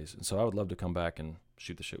Sundays. And so I would love to come back and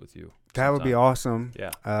shoot the shit with you. That would be awesome.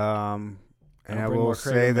 Yeah. And I will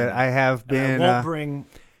say that I have been.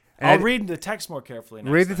 I'll read the text more carefully.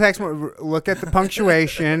 Read the text more. Look at the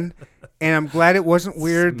punctuation. And I'm glad it wasn't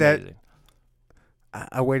weird that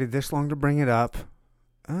I waited this long to bring it up.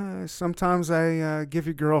 Sometimes I give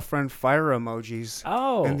your girlfriend fire emojis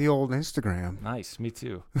in the old Instagram. Nice. Me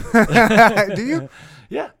too. Do you?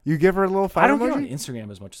 Yeah. You give her a little fire emoji? I don't get on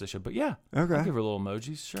Instagram as much as I should, but yeah. Okay. I'll give her little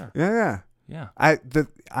emojis, sure. Yeah. Yeah.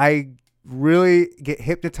 I really get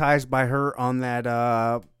hypnotized by her on that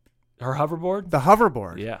her hoverboard? The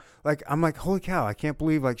hoverboard. Yeah. Like I'm like, holy cow, I can't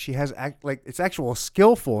believe like she has it's actual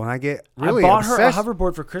skillful, and I get really I bought obsessed. her a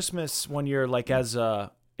hoverboard for Christmas one year, like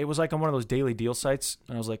it was like on one of those daily deal sites,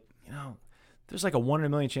 and I was like, there's like a 1 in a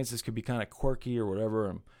million chance this could be kind of quirky or whatever.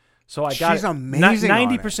 And so I got She's amazing.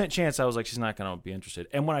 90% chance I was like, she's not going to be interested.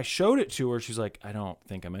 And when I showed it to her, she's like, I don't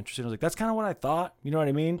think I'm interested. I was like, that's kind of what I thought. You know what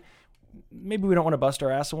I mean? Maybe we don't want to bust our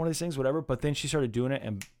ass on one of these things, whatever. But then she started doing it,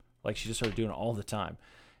 and like she just started doing it all the time.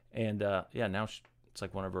 And now it's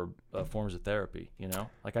like one of her forms of therapy.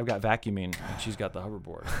 Like I've got vacuuming, and she's got the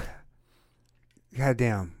hoverboard. God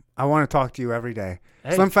damn. I want to talk to you every day.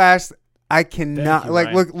 Hey, Slim Fast, I cannot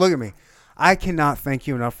Ryan. look at me. I cannot thank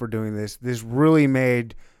you enough for doing this. This really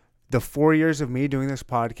made the 4 years of me doing this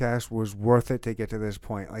podcast was worth it to get to this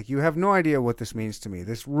point. Like you have no idea what this means to me.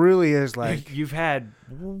 This really is like you've had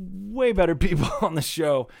way better people on the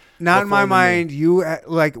show. Not in my mind. You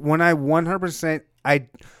like when I 100%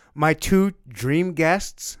 my two dream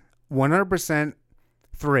guests 100%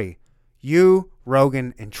 3. You,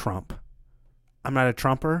 Rogan, and Trump. I'm not a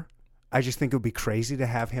Trumper. I just think it would be crazy to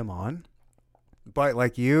have him on. But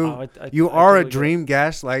like you, you are a dream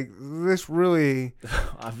guest. Like this really,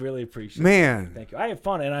 I really appreciate man. it. Thank you. I had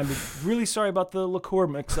fun, and I'm really sorry about the liqueur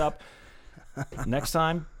mix-up. Next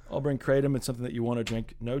time, I'll bring Kratom. It's something that you want to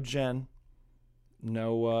drink. No gin.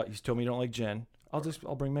 No, you told me you don't like gin.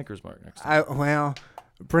 I'll bring Maker's Mark next time.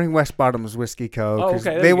 Bring West Bottoms Whiskey Co. Oh,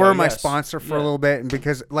 okay. They were my sponsor for a little bit, and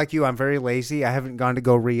because like you, I'm very lazy. I haven't gone to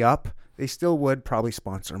go re-up. They still would probably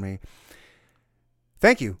sponsor me.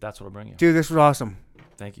 Thank you. That's what I'll bring you. Dude, this was awesome.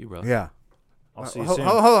 Thank you, brother. Yeah. I'll see you soon.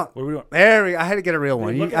 Hold on. What are we doing? There I had to get a real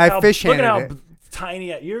one. I Look fish-handed at it. how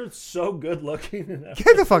tiny. You're so good looking.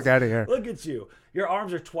 Get the fuck out of here. Look at you. Your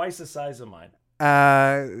arms are twice the size of mine.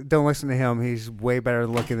 Don't listen to him. He's way better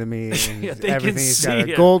looking than me. And Yeah, they everything. can He's got see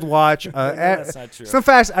a it. gold watch. That's not true. So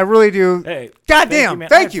fast. I really do. Hey, goddamn. man.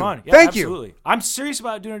 Thank you. I had fun. Yeah, Thank absolutely. I'm serious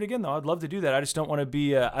about doing it again, though. I'd love to do that. I just don't want to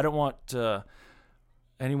be. I don't want.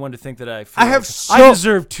 anyone to think that I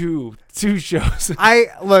deserve two shows. I've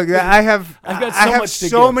got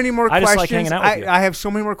so many more questions. I just like hanging out with you. I have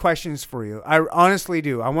so many more questions for you. I honestly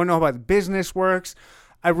do. I want to know how the business works.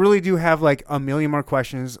 I really do have like a million more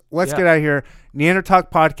questions. Let's get out of here.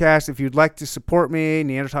 Neandertalk Podcast. If you'd like to support me,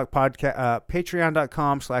 Neandertalk Podcast,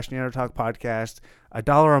 patreon.com/Neandertalk Podcast,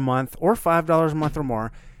 $1 a month or $5 a month or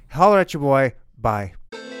more. Holler at your boy. Bye.